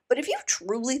 But if you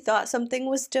truly thought something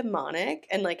was demonic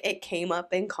and like it came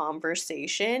up in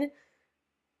conversation,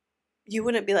 you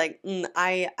wouldn't be like,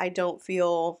 I don't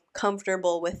feel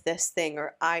comfortable with this thing,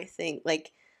 or I think,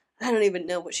 like, I don't even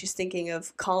know what she's thinking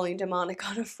of calling demonic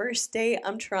on a first date.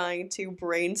 I'm trying to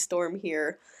brainstorm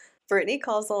here. Brittany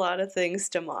calls a lot of things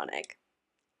demonic.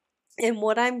 And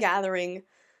what I'm gathering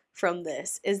from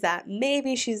this is that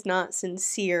maybe she's not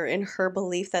sincere in her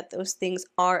belief that those things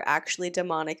are actually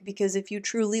demonic, because if you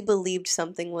truly believed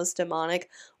something was demonic,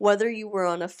 whether you were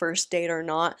on a first date or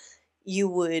not, you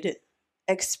would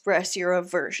express your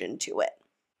aversion to it.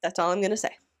 That's all I'm going to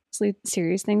say.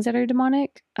 Serious things that are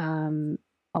demonic,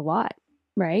 a lot,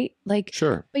 right? Like,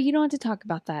 Sure. but you don't have to talk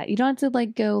about that. You don't have to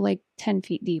like go like 10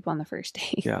 feet deep on the first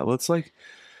date. Yeah. Let's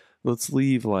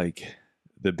leave like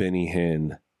the Benny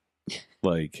Hinn,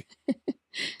 like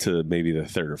to maybe the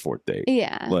third or fourth date.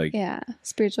 Yeah. Like, yeah.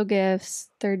 Spiritual gifts,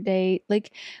 third date.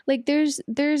 Like there's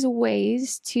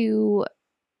ways to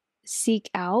seek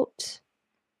out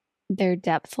their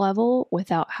depth level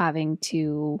without having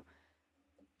to,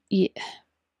 you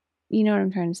know what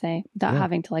I'm trying to say? Without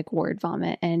having to like word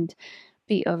vomit and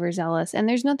be overzealous. And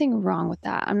there's nothing wrong with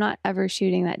that. I'm not ever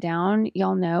shooting that down.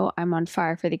 Y'all know I'm on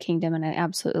fire for the kingdom and I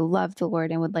absolutely love the Lord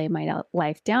and would lay my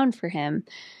life down for him.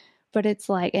 But it's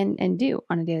like, and do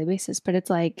on a daily basis, but it's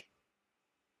like,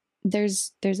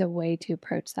 there's a way to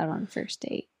approach that on a first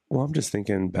date. well, I'm just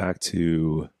thinking back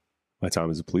to my time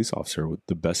as a police officer.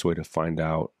 The best way to find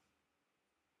out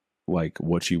like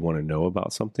what you want to know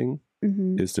about something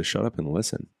is to shut up and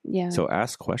listen. Yeah. So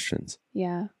ask questions.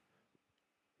 Yeah.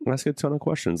 Ask a ton of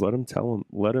questions. Let him tell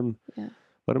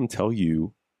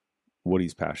you what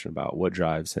he's passionate about, what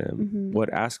drives him,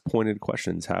 ask pointed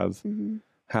questions. Have,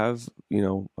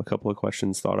 a couple of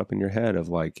questions thought up in your head of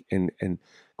like, and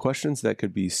questions that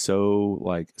could be so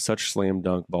like such slam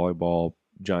dunk volleyball,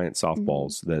 giant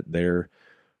softballs that they're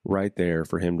right there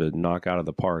for him to knock out of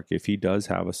the park. If he does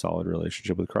have a solid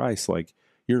relationship with Christ, like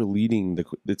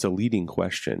it's a leading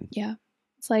question. Yeah.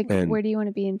 It's like, where do you want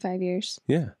to be in 5 years?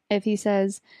 Yeah. If he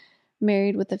says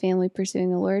married with a family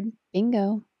pursuing the Lord,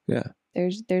 bingo. Yeah.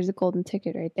 there's a golden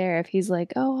ticket right there. If he's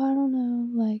like, oh, I don't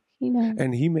know, like,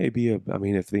 And he may be I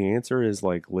mean, if the answer is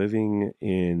like living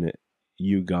in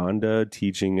Uganda,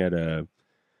 teaching at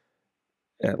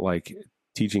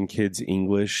teaching kids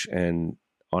English and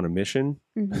on a mission,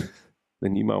 Mhm.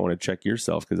 then you might want to check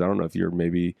yourself, because I don't know if you're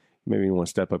maybe you want to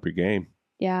step up your game.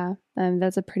 Yeah,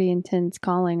 that's a pretty intense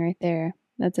calling right there.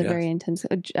 That's a Yeah. very intense.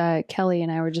 Kelly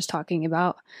and I were just talking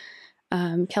about.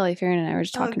 Kelly Farron and I were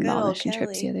just talking good about old mission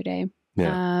trips the Kelly. other day.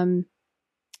 Yeah.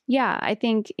 Yeah, I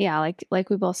think like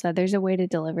we both said, there's a way to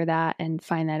deliver that and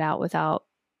find that out without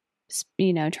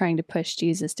trying to push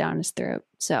Jesus down his throat.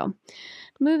 So,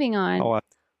 moving on. Oh,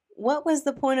 What was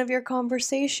the point of your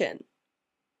conversation?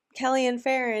 Kelly and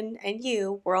Farron and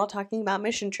you were all talking about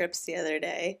mission trips the other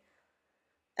day.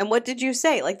 And what did you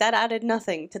say? Like, that added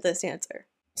nothing to this answer.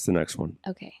 it's the next one.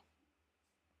 Okay.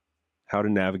 How to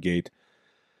navigate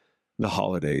the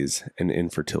holidays and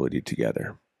infertility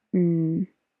together.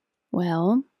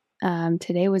 Well,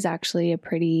 today was actually a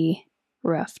pretty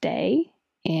rough day,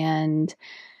 and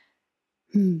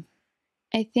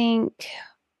I think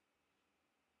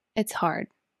it's hard.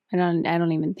 I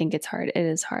don't even think it's hard. It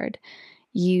is hard.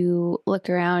 You look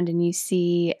around and you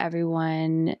see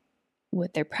everyone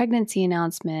with their pregnancy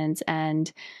announcements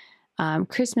and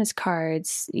Christmas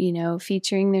cards,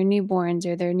 featuring their newborns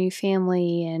or their new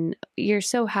family, and you're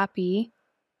so happy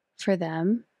for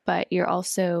them, but you're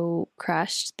also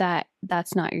crushed that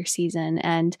that's not your season.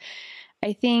 And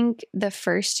I think the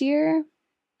first year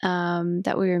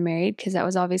that we were married, because that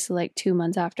was obviously like 2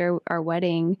 months after our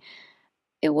wedding,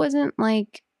 it wasn't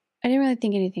like, I didn't really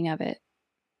think anything of it.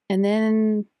 And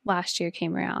then last year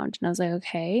came around and I was like,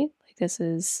 okay, like this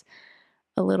is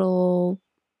a little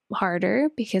harder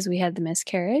because we had the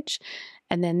miscarriage.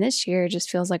 And then this year just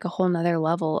feels like a whole nother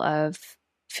level of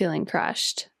feeling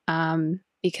crushed.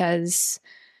 Because,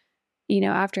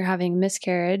 after having a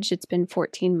miscarriage, it's been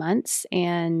 14 months.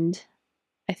 And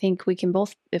I think we can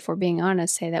both, if we're being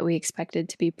honest, say that we expected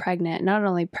to be pregnant, not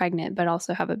only pregnant, but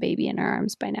also have a baby in our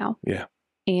arms by now. Yeah.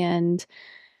 And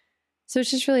so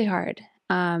it's just really hard.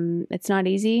 It's not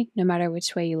easy, no matter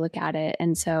which way you look at it.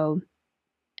 And so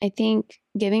I think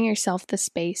giving yourself the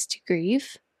space to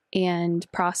grieve and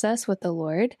process with the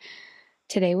Lord,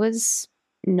 today was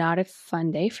not a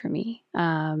fun day for me.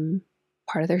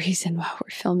 Part of the reason why we're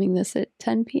filming this at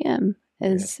 10 p.m.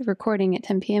 recording at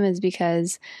 10 p.m. is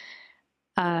because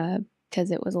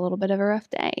it was a little bit of a rough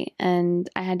day, and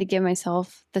I had to give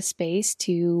myself the space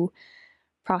to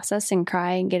process and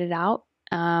cry and get it out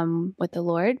with the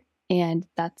Lord, and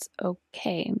that's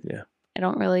okay. Yeah. I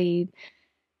don't really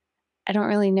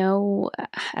know.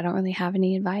 I don't really have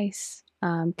any advice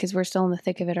because we're still in the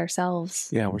thick of it ourselves.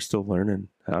 Yeah, we're still learning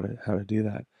how to do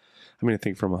that. I mean, I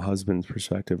think from a husband's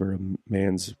perspective or a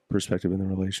man's perspective in the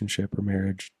relationship or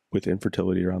marriage with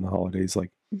infertility around the holidays,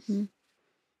 like,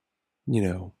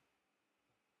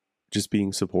 just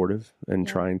being supportive and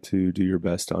trying to do your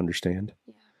best to understand.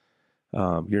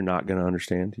 Yeah. You're not going to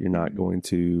understand. You're not going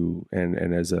to, and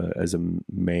as a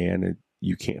man,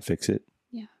 you can't fix it.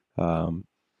 Yeah.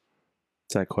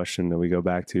 It's that question that we go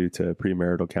back to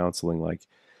premarital counseling. Like,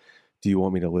 do you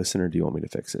want me to listen or do you want me to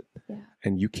fix it? Yeah.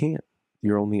 And you can't.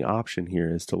 Your only option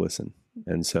here is to listen.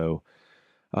 And so,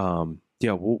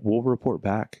 we'll report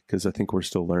back because I think we're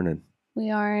still learning.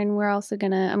 We are, and we're also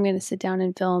I'm gonna sit down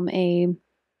and film a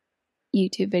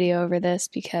YouTube video over this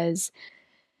because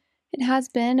it has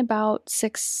been about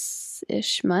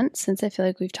 6-ish months since I feel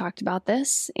like we've talked about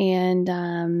this and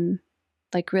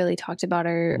really talked about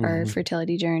our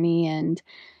fertility journey, and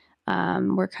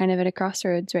we're kind of at a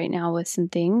crossroads right now with some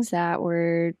things that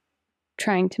we're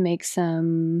trying to make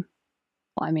some,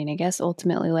 I guess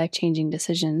ultimately life-changing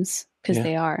decisions because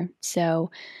they are.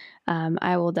 So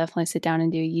I will definitely sit down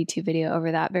and do a YouTube video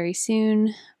over that very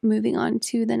soon. Moving on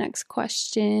to the next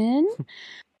question.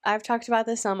 I've talked about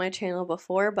this on my channel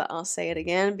before, but I'll say it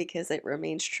again because it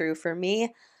remains true for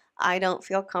me. I don't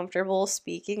feel comfortable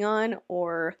speaking on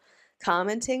or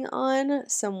commenting on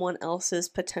someone else's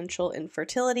potential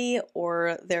infertility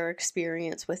or their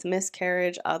experience with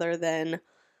miscarriage other than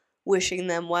wishing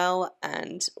them well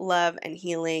and love and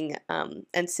healing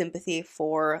and sympathy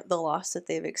for the loss that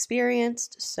they've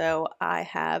experienced. So I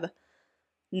have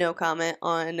no comment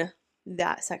on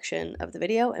that section of the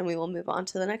video, and we will move on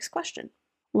to the next question.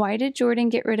 Why did Jordan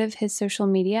get rid of his social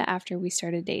media after we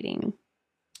started dating?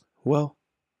 Well,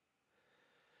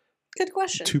 good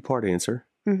question. 2-part answer.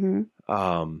 First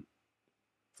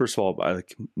of all,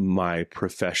 my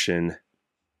profession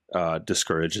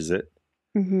discourages it.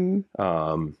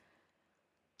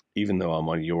 Even though I'm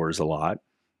on yours a lot,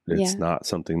 it's not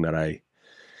something that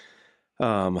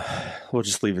we'll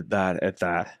just leave it at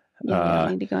that. Yeah, we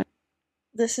don't need to go.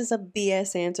 This is a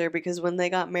BS answer because when they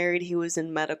got married, he was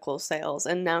in medical sales,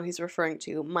 and now he's referring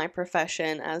to my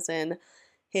profession as in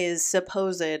his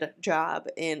supposed job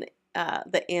in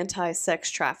the anti-sex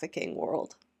trafficking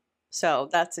world. So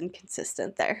that's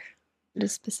inconsistent there. The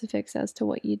specifics as to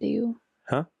what you do.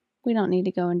 Huh? We don't need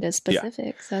to go into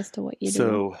specifics as to what you do.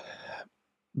 So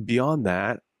beyond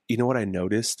that, you know what I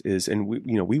noticed is, and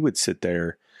we would sit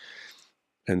there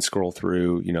and scroll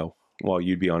through, while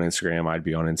you'd be on Instagram, I'd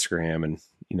be on Instagram, and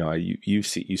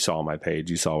you saw my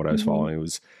page, you saw what I was following. It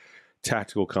was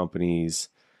tactical companies,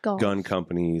 golf. Gun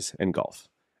companies, and golf.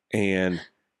 And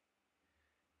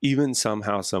even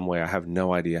somehow, some way, I have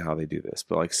no idea how they do this,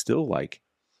 but still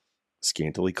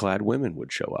scantily clad women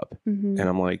would show up, and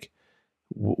I'm like,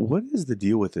 what is the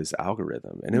deal with this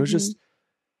algorithm? And it was just,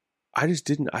 I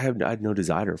had no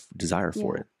desire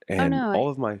for it. And all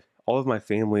of my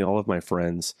family, all of my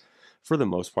friends, for the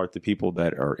most part, the people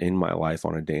that are in my life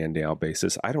on a day in, day out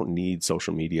basis, I don't need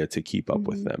social media to keep up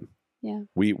with them. Yeah.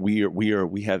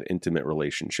 We have intimate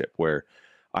relationship where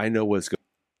I know what's going.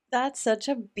 That's such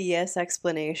a BS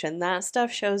explanation. That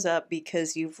stuff shows up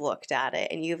because you've looked at it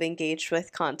and you've engaged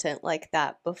with content like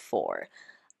that before.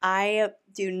 I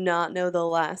do not know the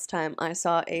last time I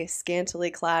saw a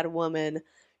scantily clad woman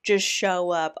just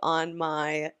show up on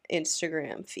my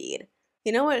Instagram feed.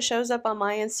 You know what shows up on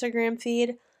my Instagram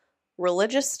feed?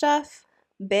 Religious stuff,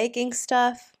 baking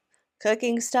stuff,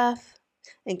 cooking stuff,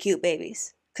 and cute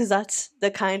babies. Because that's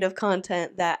the kind of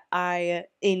content that I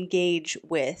engage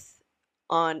with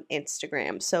on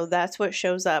Instagram. So that's what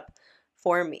shows up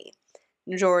for me.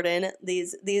 Jordan,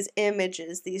 these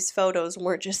images, these photos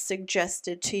weren't just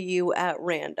suggested to you at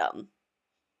random.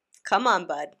 Come on,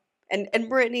 bud. And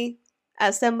Brittany,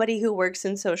 as somebody who works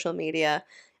in social media,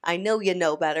 I know you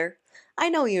know better. I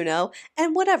know you know.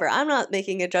 And whatever, I'm not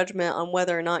making a judgment on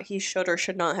whether or not he should or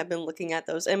should not have been looking at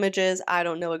those images. I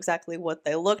don't know exactly what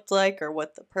they looked like or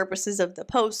what the purposes of the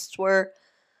posts were.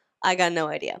 I got no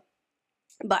idea.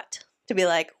 But to be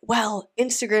like, well,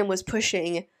 Instagram was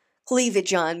pushing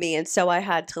cleavage on me and so I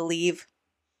had to leave.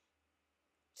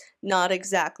 Not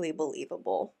exactly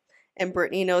believable. And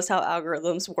Brittany knows how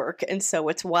algorithms work, and so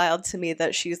it's wild to me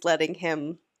that she's letting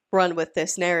him run with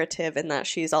this narrative and that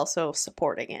she's also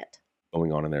supporting it.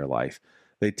 Going on in their life.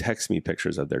 They text me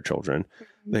pictures of their children.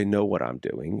 They know what I'm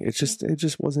doing. It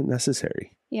just wasn't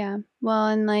necessary. Yeah. Well,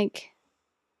 and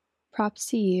props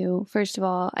to you. First of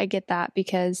all, I get that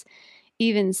because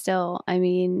even still, I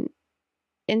mean,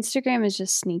 Instagram is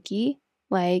just sneaky.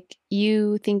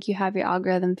 You think you have your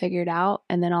algorithm figured out,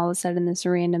 and then all of a sudden this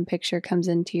random picture comes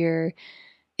into your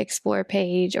explore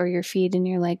page or your feed and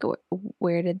you're like,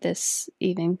 where did this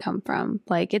even come from?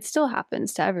 It still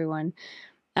happens to everyone.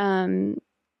 And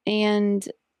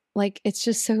it's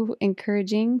just so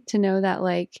encouraging to know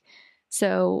that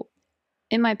so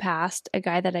in my past, a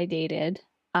guy that I dated,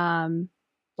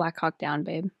 Black Hawk Down,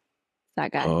 babe,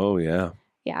 that guy. Oh yeah.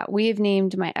 Yeah. We have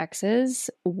named my exes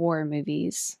war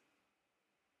movies.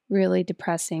 Really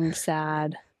depressing,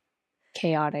 sad,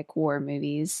 chaotic war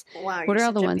movies. Wow. What are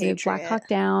all the ones? We have Black Hawk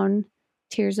Down,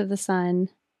 Tears of the Sun.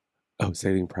 Oh,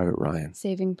 Saving Private Ryan.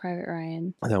 Saving Private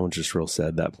Ryan. That one's just real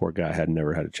sad. That poor guy had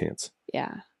never had a chance.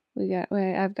 Yeah.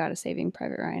 I've got a Saving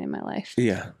Private Ryan in my life.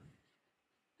 Yeah.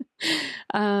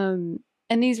 And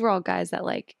these were all guys that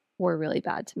were really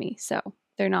bad to me. So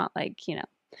they're not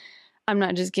I'm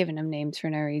not just giving them names for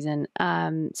no reason.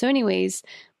 So anyways,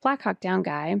 Black Hawk Down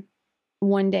guy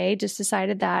one day just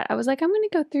decided that I was like, I'm going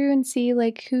to go through and see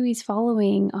who he's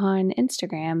following on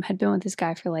Instagram. Had been with this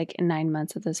guy for 9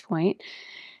 months at this point.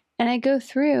 And I go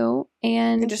through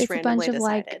and it's a bunch of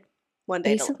one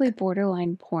day basically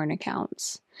borderline porn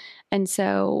accounts. And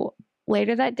so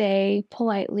later that day,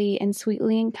 politely and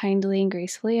sweetly and kindly and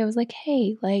gracefully, I was like,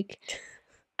 hey,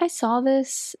 I saw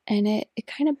this and it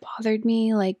kind of bothered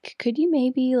me. Could you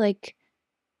maybe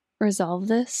resolve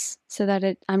this so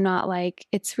that I'm not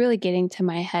it's really getting to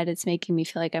my head. It's making me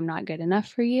feel like I'm not good enough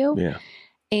for you. Yeah.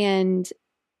 And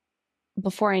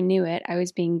before I knew it, I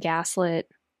was being gaslit.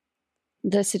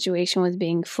 The situation was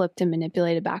being flipped and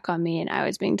manipulated back on me, and I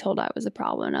was being told I was a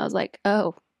problem. And I was like,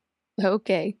 oh,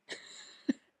 okay.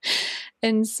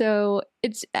 And so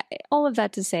it's all of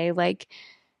that to say,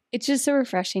 it's just so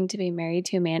refreshing to be married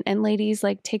to a man. And ladies,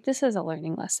 take this as a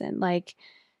learning lesson.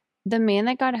 The man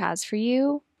that God has for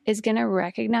you is going to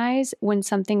recognize when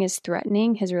something is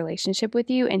threatening his relationship with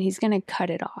you, and he's going to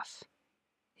cut it off.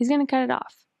 He's going to cut it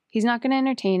off. He's not going to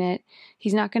entertain it.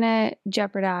 He's not going to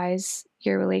jeopardize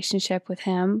your relationship with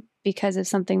him because of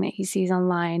something that he sees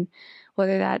online,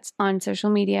 whether that's on social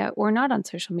media or not on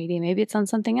social media. Maybe it's on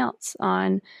something else,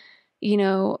 on you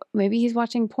know, maybe he's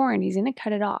watching porn. He's going to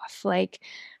cut it off. Like,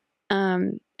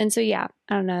 and so, yeah,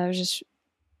 I don't know. It was just.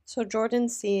 So Jordan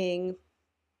seeing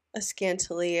a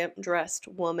scantily dressed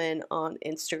woman on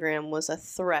Instagram was a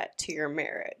threat to your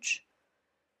marriage.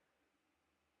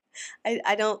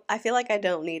 I feel like I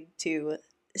don't need to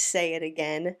say it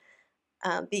again,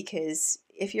 because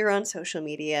if you're on social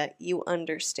media, you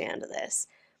understand this.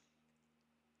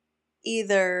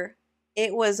 Either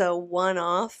it was a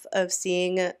one-off of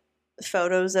seeing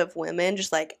photos of women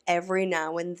just like every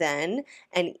now and then,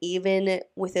 and even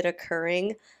with it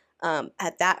occurring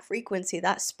at that frequency,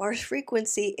 that sparse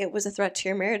frequency, it was a threat to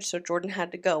your marriage, so Jordan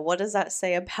had to go. What does that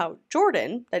say about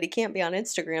Jordan, that he can't be on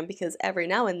Instagram because every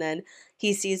now and then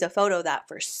he sees a photo that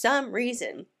for some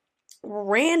reason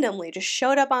randomly just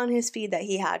showed up on his feed that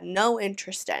he had no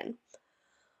interest in?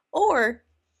 Or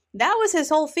that was his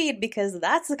whole feed because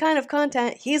that's the kind of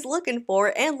content he's looking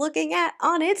for and looking at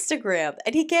on Instagram,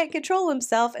 and he can't control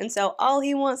himself, and so all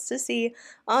he wants to see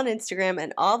on Instagram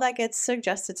and all that gets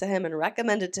suggested to him and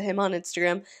recommended to him on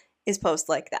Instagram is posts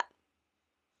like that.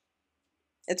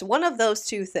 It's one of those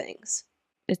two things.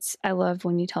 I love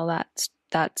when you tell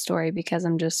that story, because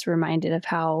I'm just reminded of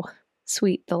how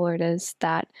sweet the Lord is,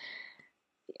 that,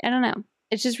 I don't know,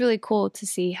 it's just really cool to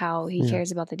see how he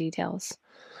cares about the details.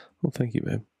 Well, thank you,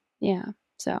 babe. Yeah.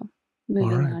 So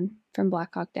moving on from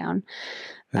Black Hawk Down.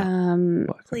 Yeah.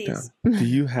 Please. Down. Do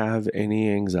you have any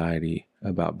anxiety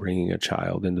about bringing a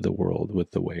child into the world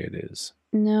with the way it is?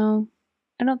 No,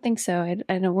 I don't think so.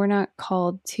 I know we're not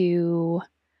called to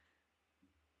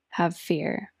have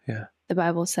fear. Yeah. The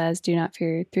Bible says, do not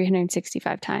fear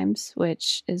 365 times,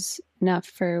 which is enough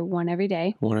for one every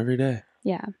day. One every day.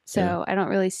 Yeah. So I don't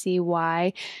really see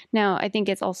why. Now, I think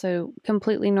it's also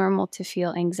completely normal to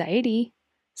feel anxiety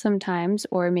sometimes,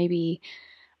 or maybe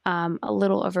a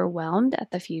little overwhelmed at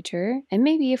the future. And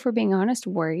maybe, if we're being honest,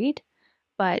 worried.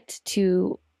 But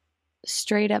to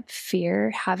straight up fear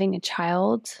having a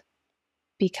child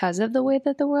because of the way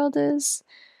that the world is,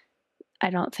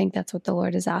 I don't think that's what the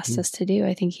Lord has asked us to do.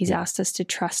 I think he's asked us to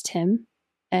trust him,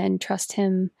 and trust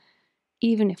him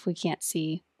even if we can't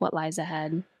see what lies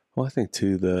ahead. Well, I think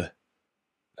too,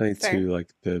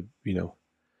 like the, you know,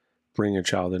 bring a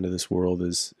child into this world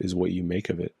is what you make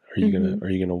of it. Are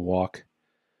you gonna walk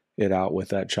it out with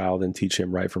that child and teach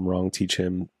him right from wrong, teach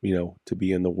him, you know, to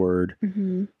be in the Word,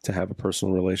 to have a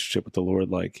personal relationship with the Lord?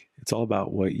 Like, it's all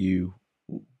about what you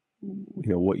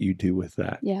do with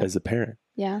that as a parent.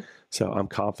 Yeah. So I'm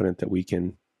confident that we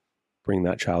can bring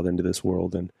that child into this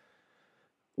world and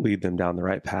lead them down the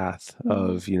right path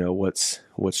of, you know, what's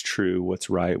true, what's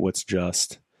right, what's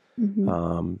just, you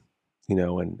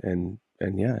know,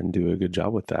 and do a good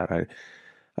job with that.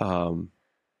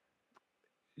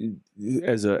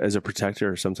 As a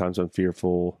protector, sometimes I'm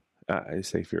fearful. I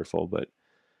say fearful, but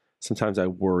sometimes I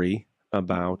worry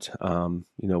about, you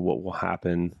know, what will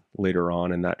happen later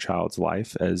on in that child's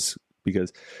life,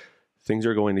 because things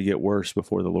are going to get worse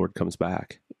before the Lord comes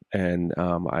back. And,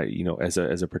 you know, as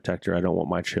a protector, I don't want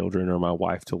my children or my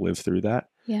wife to live through that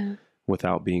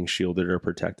without being shielded or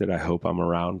protected. I hope I'm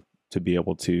around to be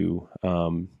able to,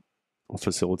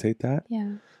 facilitate that.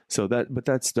 Yeah. So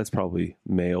that's probably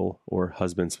male or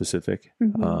husband specific.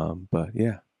 But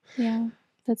yeah. Yeah.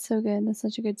 That's so good. That's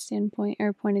such a good standpoint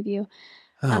or point of view.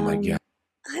 Oh my God.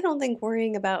 I don't think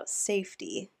worrying about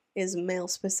safety is male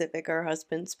specific or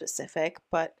husband specific,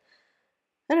 but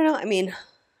I don't know. I mean,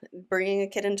 bringing a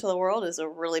kid into the world is a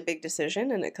really big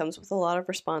decision, and it comes with a lot of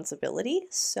responsibility.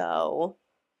 So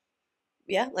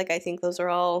yeah, like, I think those are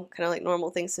all kind of like normal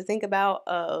things to think about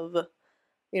of,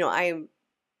 you know,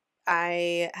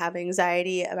 I have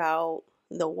anxiety about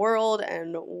the world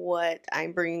and what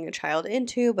I'm bringing a child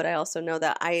into, but I also know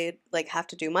that I like have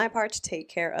to do my part to take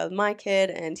care of my kid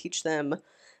and teach them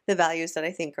the values that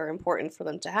I think are important for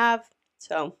them to have.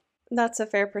 So that's a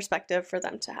fair perspective for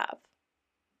them to have.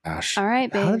 Gosh. All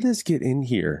right, babe. How did this get in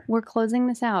here? We're closing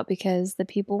this out because the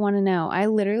people want to know.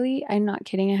 I'm not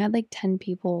kidding. I had like 10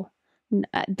 people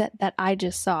that I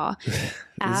just saw.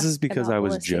 This is because I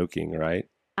was joking, right?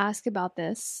 Ask about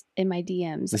this in my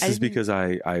DMs. This is because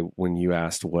I when you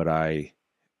asked what I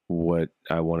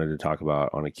wanted to talk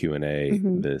about on a Q&A,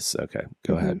 okay,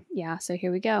 go ahead. Yeah, so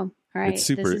here we go. All right. It's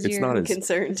super, it's not as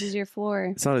concerned. This is your floor.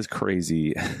 It's not as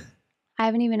crazy. I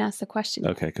haven't even asked the question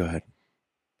yet. Okay, go ahead.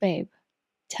 Babe,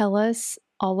 tell us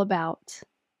all about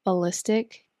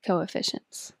ballistic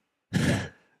coefficients.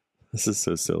 This is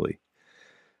so silly.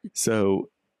 So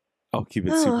I'll keep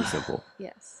it super simple.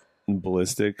 Yes.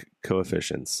 Ballistic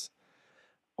coefficients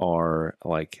are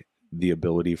like the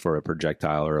ability for a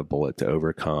projectile or a bullet to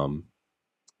overcome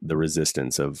the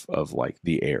resistance of like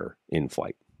the air in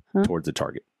flight towards a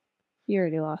target. You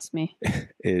already lost me.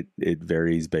 It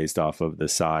varies based off of the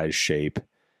size, shape,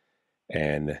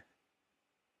 and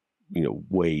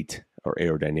weight or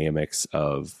aerodynamics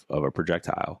of a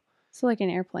projectile. So like an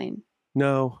airplane.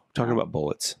 No, talking about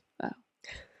bullets. Oh.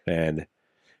 And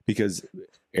because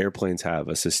airplanes have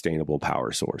a sustainable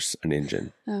power source, an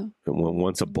engine. Oh. And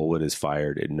once a bullet is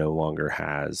fired, it no longer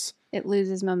has... It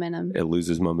loses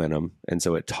momentum. And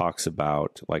so it talks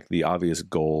about like the obvious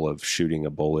goal of shooting a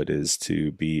bullet is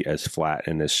to be as flat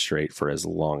and as straight for as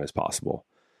long as possible.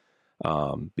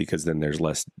 Because then there's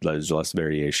less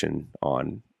variation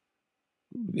on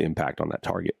the impact on that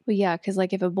target. Well, yeah, because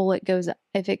like if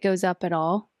it goes up at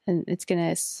all, and it's going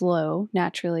to slow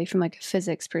naturally from like a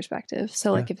physics perspective.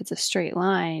 So like if it's a straight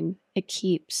line, it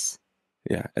keeps.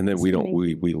 Yeah. And then we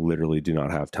literally do not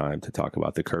have time to talk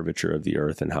about the curvature of the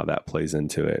earth and how that plays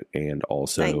into it. And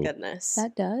also, thank goodness.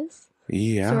 That does?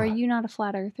 Yeah. So are you not a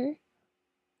flat earther?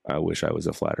 I wish I was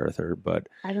a flat earther, but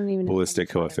I don't even know ballistic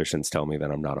coefficients tell me that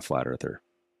I'm not a flat earther.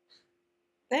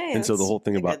 Hey, and so the whole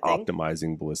thing about thing.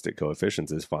 optimizing ballistic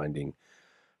coefficients is finding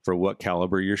for what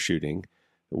caliber you're shooting,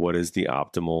 what is the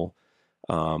optimal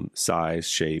size,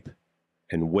 shape,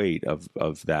 and weight of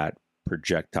that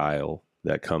projectile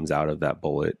that comes out of that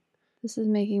bullet. This is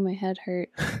making my head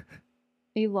hurt.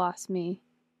 You lost me.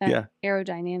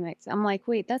 Aerodynamics. I'm like,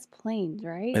 wait, that's planes,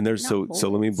 right? And there's so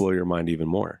let me blow your mind even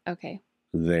more. Okay.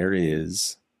 There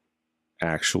is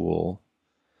actual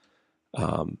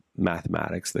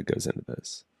mathematics that goes into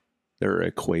this. There are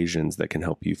equations that can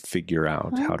help you figure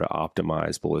out how to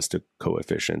optimize ballistic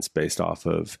coefficients based off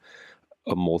of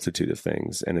a multitude of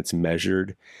things. And it's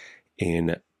measured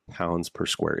in pounds per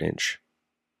square inch.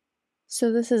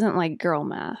 So this isn't like girl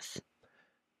math.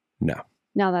 No.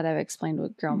 Now that I've explained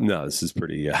what girl math No, this is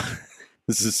pretty, no.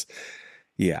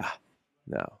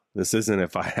 This isn't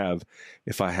if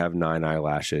I have 9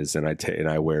 eyelashes and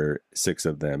I wear 6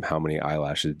 of them, how many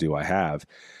eyelashes do I have?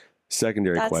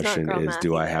 Secondary question is,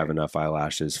 do I have enough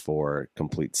eyelashes for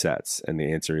complete sets? And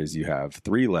the answer is you have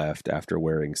 3 left after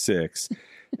wearing 6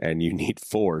 and you need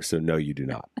 4. So no, you do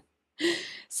not.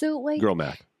 So like girl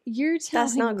math. You're telling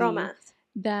That's not girl me math.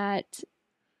 that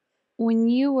when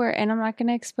you were, and I'm not going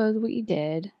to expose what you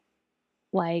did,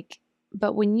 like,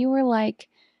 but when you were like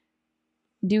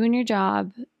doing your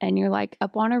job and you're like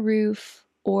up on a roof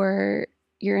or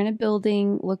you're in a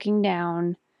building looking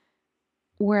down,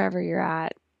 wherever you're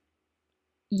at,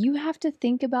 you have to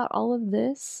think about all of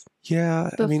this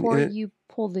before you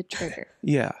pull the trigger.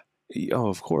 Yeah. Oh,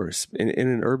 of course. In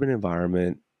an urban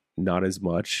environment, not as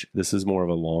much. This is more of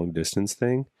a long distance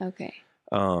thing. Okay.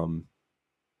 And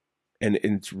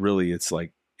it's really, it's a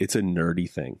nerdy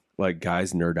thing. Like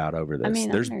guys nerd out over this. I mean,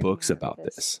 there's books about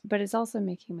this. But it's also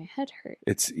making my head hurt.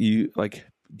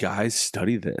 Guys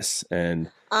study this, and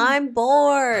I'm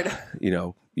bored.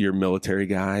 Your military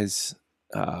guys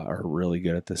are really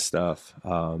good at this stuff.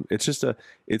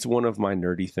 It's one of my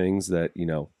nerdy things that,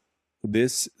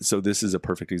 this is a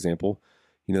perfect example.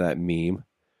 That meme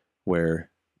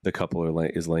where the couple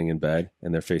is laying in bed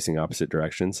and they're facing opposite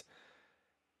directions.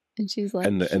 And she's like,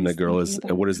 and the girl is,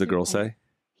 what does the girl say?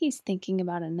 He's thinking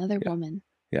about another woman.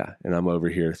 Yeah. And I'm over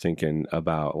here thinking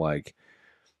about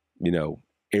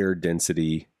air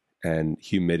density and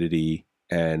humidity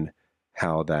and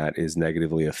how that is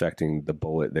negatively affecting the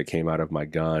bullet that came out of my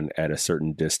gun at a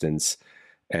certain distance.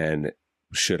 And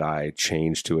should I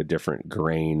change to a different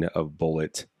grain of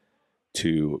bullet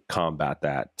to combat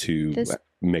that, to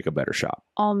make a better shot?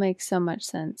 All makes so much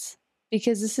sense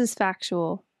because this is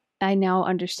factual. I now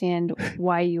understand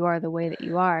why you are the way that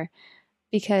you are.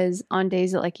 Because on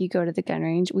days that you go to the gun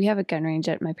range, we have a gun range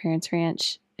at my parents'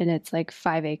 ranch and it's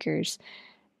 5 acres.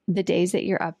 The days that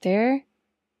you're up there,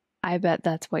 I bet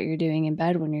that's what you're doing in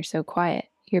bed when you're so quiet.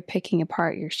 You're picking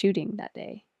apart your shooting that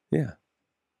day. Yeah.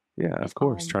 Yeah, of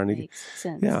course. Trying to get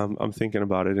sense. Yeah, I'm thinking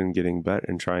about it and getting better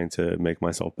and trying to make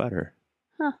myself better.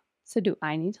 Huh. So do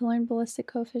I need to learn ballistic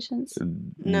coefficients?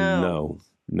 No.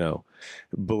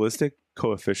 Ballistic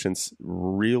coefficients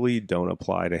really don't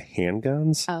apply to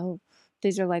handguns. Oh.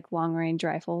 These are long range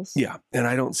rifles. Yeah. And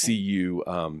I don't see you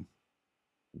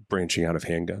branching out of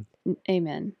handgun.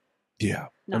 Amen. Yeah.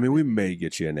 We may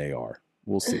get you an AR.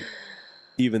 We'll see.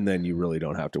 Even then, you really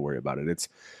don't have to worry about it. It's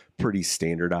pretty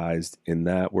standardized in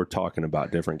that we're talking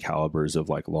about different calibers of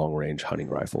long range hunting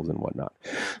rifles and whatnot.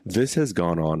 This has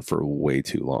gone on for way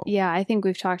too long. Yeah. I think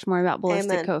we've talked more about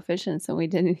ballistic coefficients than we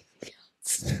did anything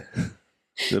else.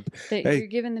 You're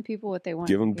giving the people what they want.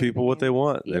 Giving people what they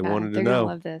want. They wanted to know. They're gonna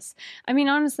love this.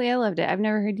 Honestly, I loved it. I've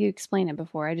never heard you explain it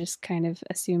before. I just kind of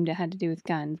assumed it had to do with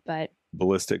guns, but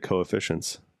ballistic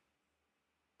coefficients.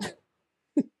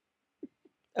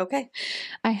 Okay.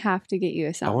 I have to get you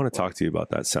a soundboard. I want to talk to you about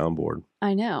that soundboard.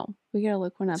 I know. We gotta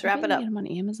look one up. Let's wrap I it up. Get them on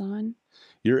Amazon.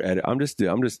 I'm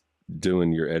just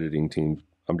doing your editing team.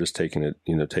 I'm just taking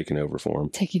over for them.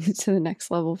 Taking it to the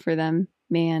next level for them.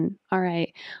 Man. All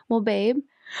right. Well, babe.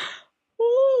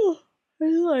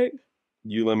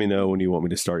 You let me know when you want me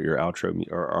to start your outro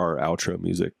or our outro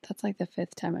music. That's like the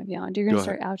 5th time I've yawned. You're gonna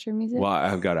start outro music? Well,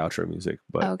 I've got outro music,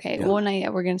 but okay. Yeah. Well, not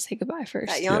yet. We're gonna say goodbye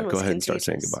first. That yawn was Go ahead and start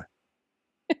saying contagious.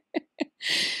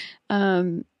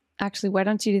 goodbye. Actually, why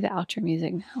don't you do the outro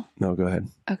music now? No, go ahead.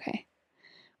 Okay.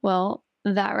 Well,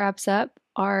 that wraps up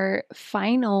our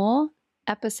final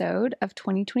episode of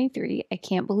 2023. I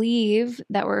can't believe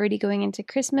that we're already going into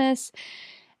Christmas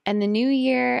and the new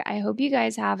year. I hope you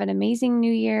guys have an amazing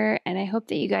new year, and I hope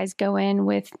that you guys go in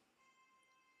with...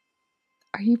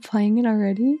 Are you playing it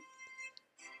already?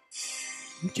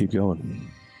 Keep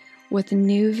going. With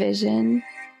new vision,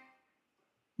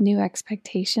 new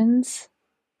expectations.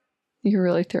 You're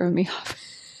really throwing me off.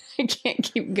 I can't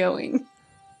keep going.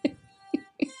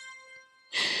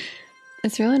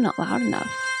 It's really not loud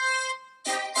enough.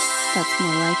 That's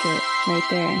more like it right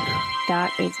there.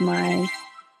 That is my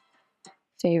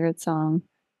favorite song.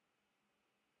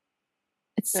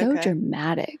 It's so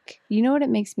dramatic. You know what it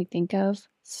makes me think of?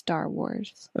 Star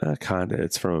Wars. Kind of.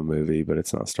 It's from a movie, but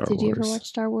it's not Star Wars. Did you ever watch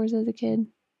Star Wars as a kid?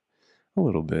 A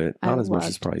little bit. Not as much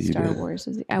as probably you did. Star Wars.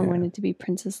 I wanted to be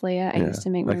Princess Leia. I used to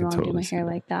make my mom do my hair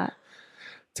like that.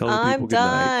 Tell the people good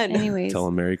night. Anyways, tell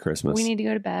them Merry Christmas. We need to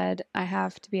go to bed. I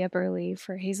have to be up early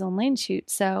for Hazel and Lane shoot.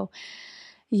 So,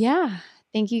 yeah.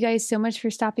 Thank you guys so much for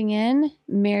stopping in.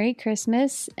 Merry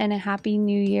Christmas and a Happy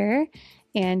New Year.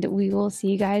 And we will see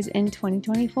you guys in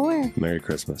 2024. Merry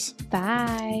Christmas.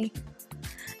 Bye.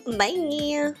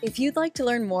 Bye. If you'd like to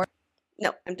learn more...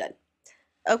 No, I'm done.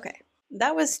 Okay.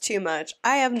 That was too much.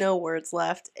 I have no words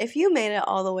left. If you made it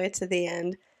all the way to the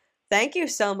end, thank you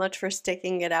so much for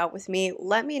sticking it out with me.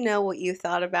 Let me know what you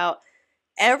thought about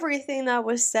everything that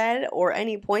was said or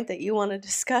any point that you want to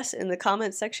discuss in the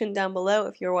comment section down below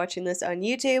if you're watching this on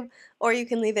YouTube, or you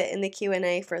can leave it in the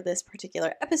Q&A for this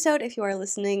particular episode if you are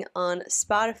listening on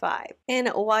Spotify. And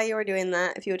while you are doing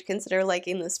that, if you would consider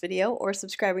liking this video or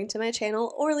subscribing to my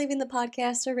channel or leaving the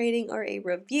podcast a rating or a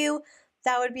review,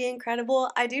 that would be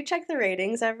incredible. I do check the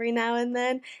ratings every now and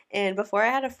then, and before I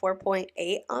had a 4.8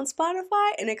 on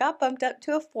Spotify, and it got bumped up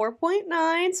to a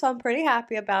 4.9, so I'm pretty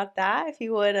happy about that. If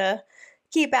you would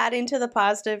keep adding to the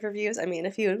positive reviews. I mean,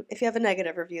 if you have a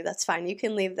negative review, that's fine. You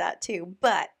can leave that too,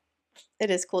 but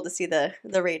it is cool to see the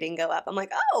rating go up. I'm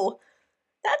like, oh,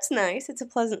 that's nice. It's a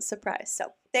pleasant surprise.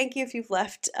 So thank you if you've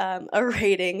left a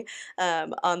rating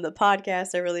on the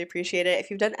podcast. I really appreciate it.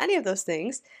 If you've done any of those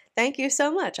things, thank you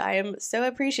so much. I am so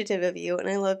appreciative of you, and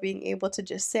I love being able to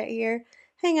just sit here,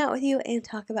 hang out with you, and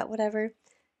talk about whatever.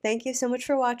 Thank you so much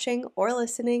for watching or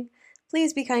listening.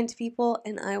 Please be kind to people,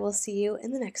 and I will see you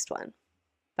in the next one.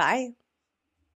 Bye.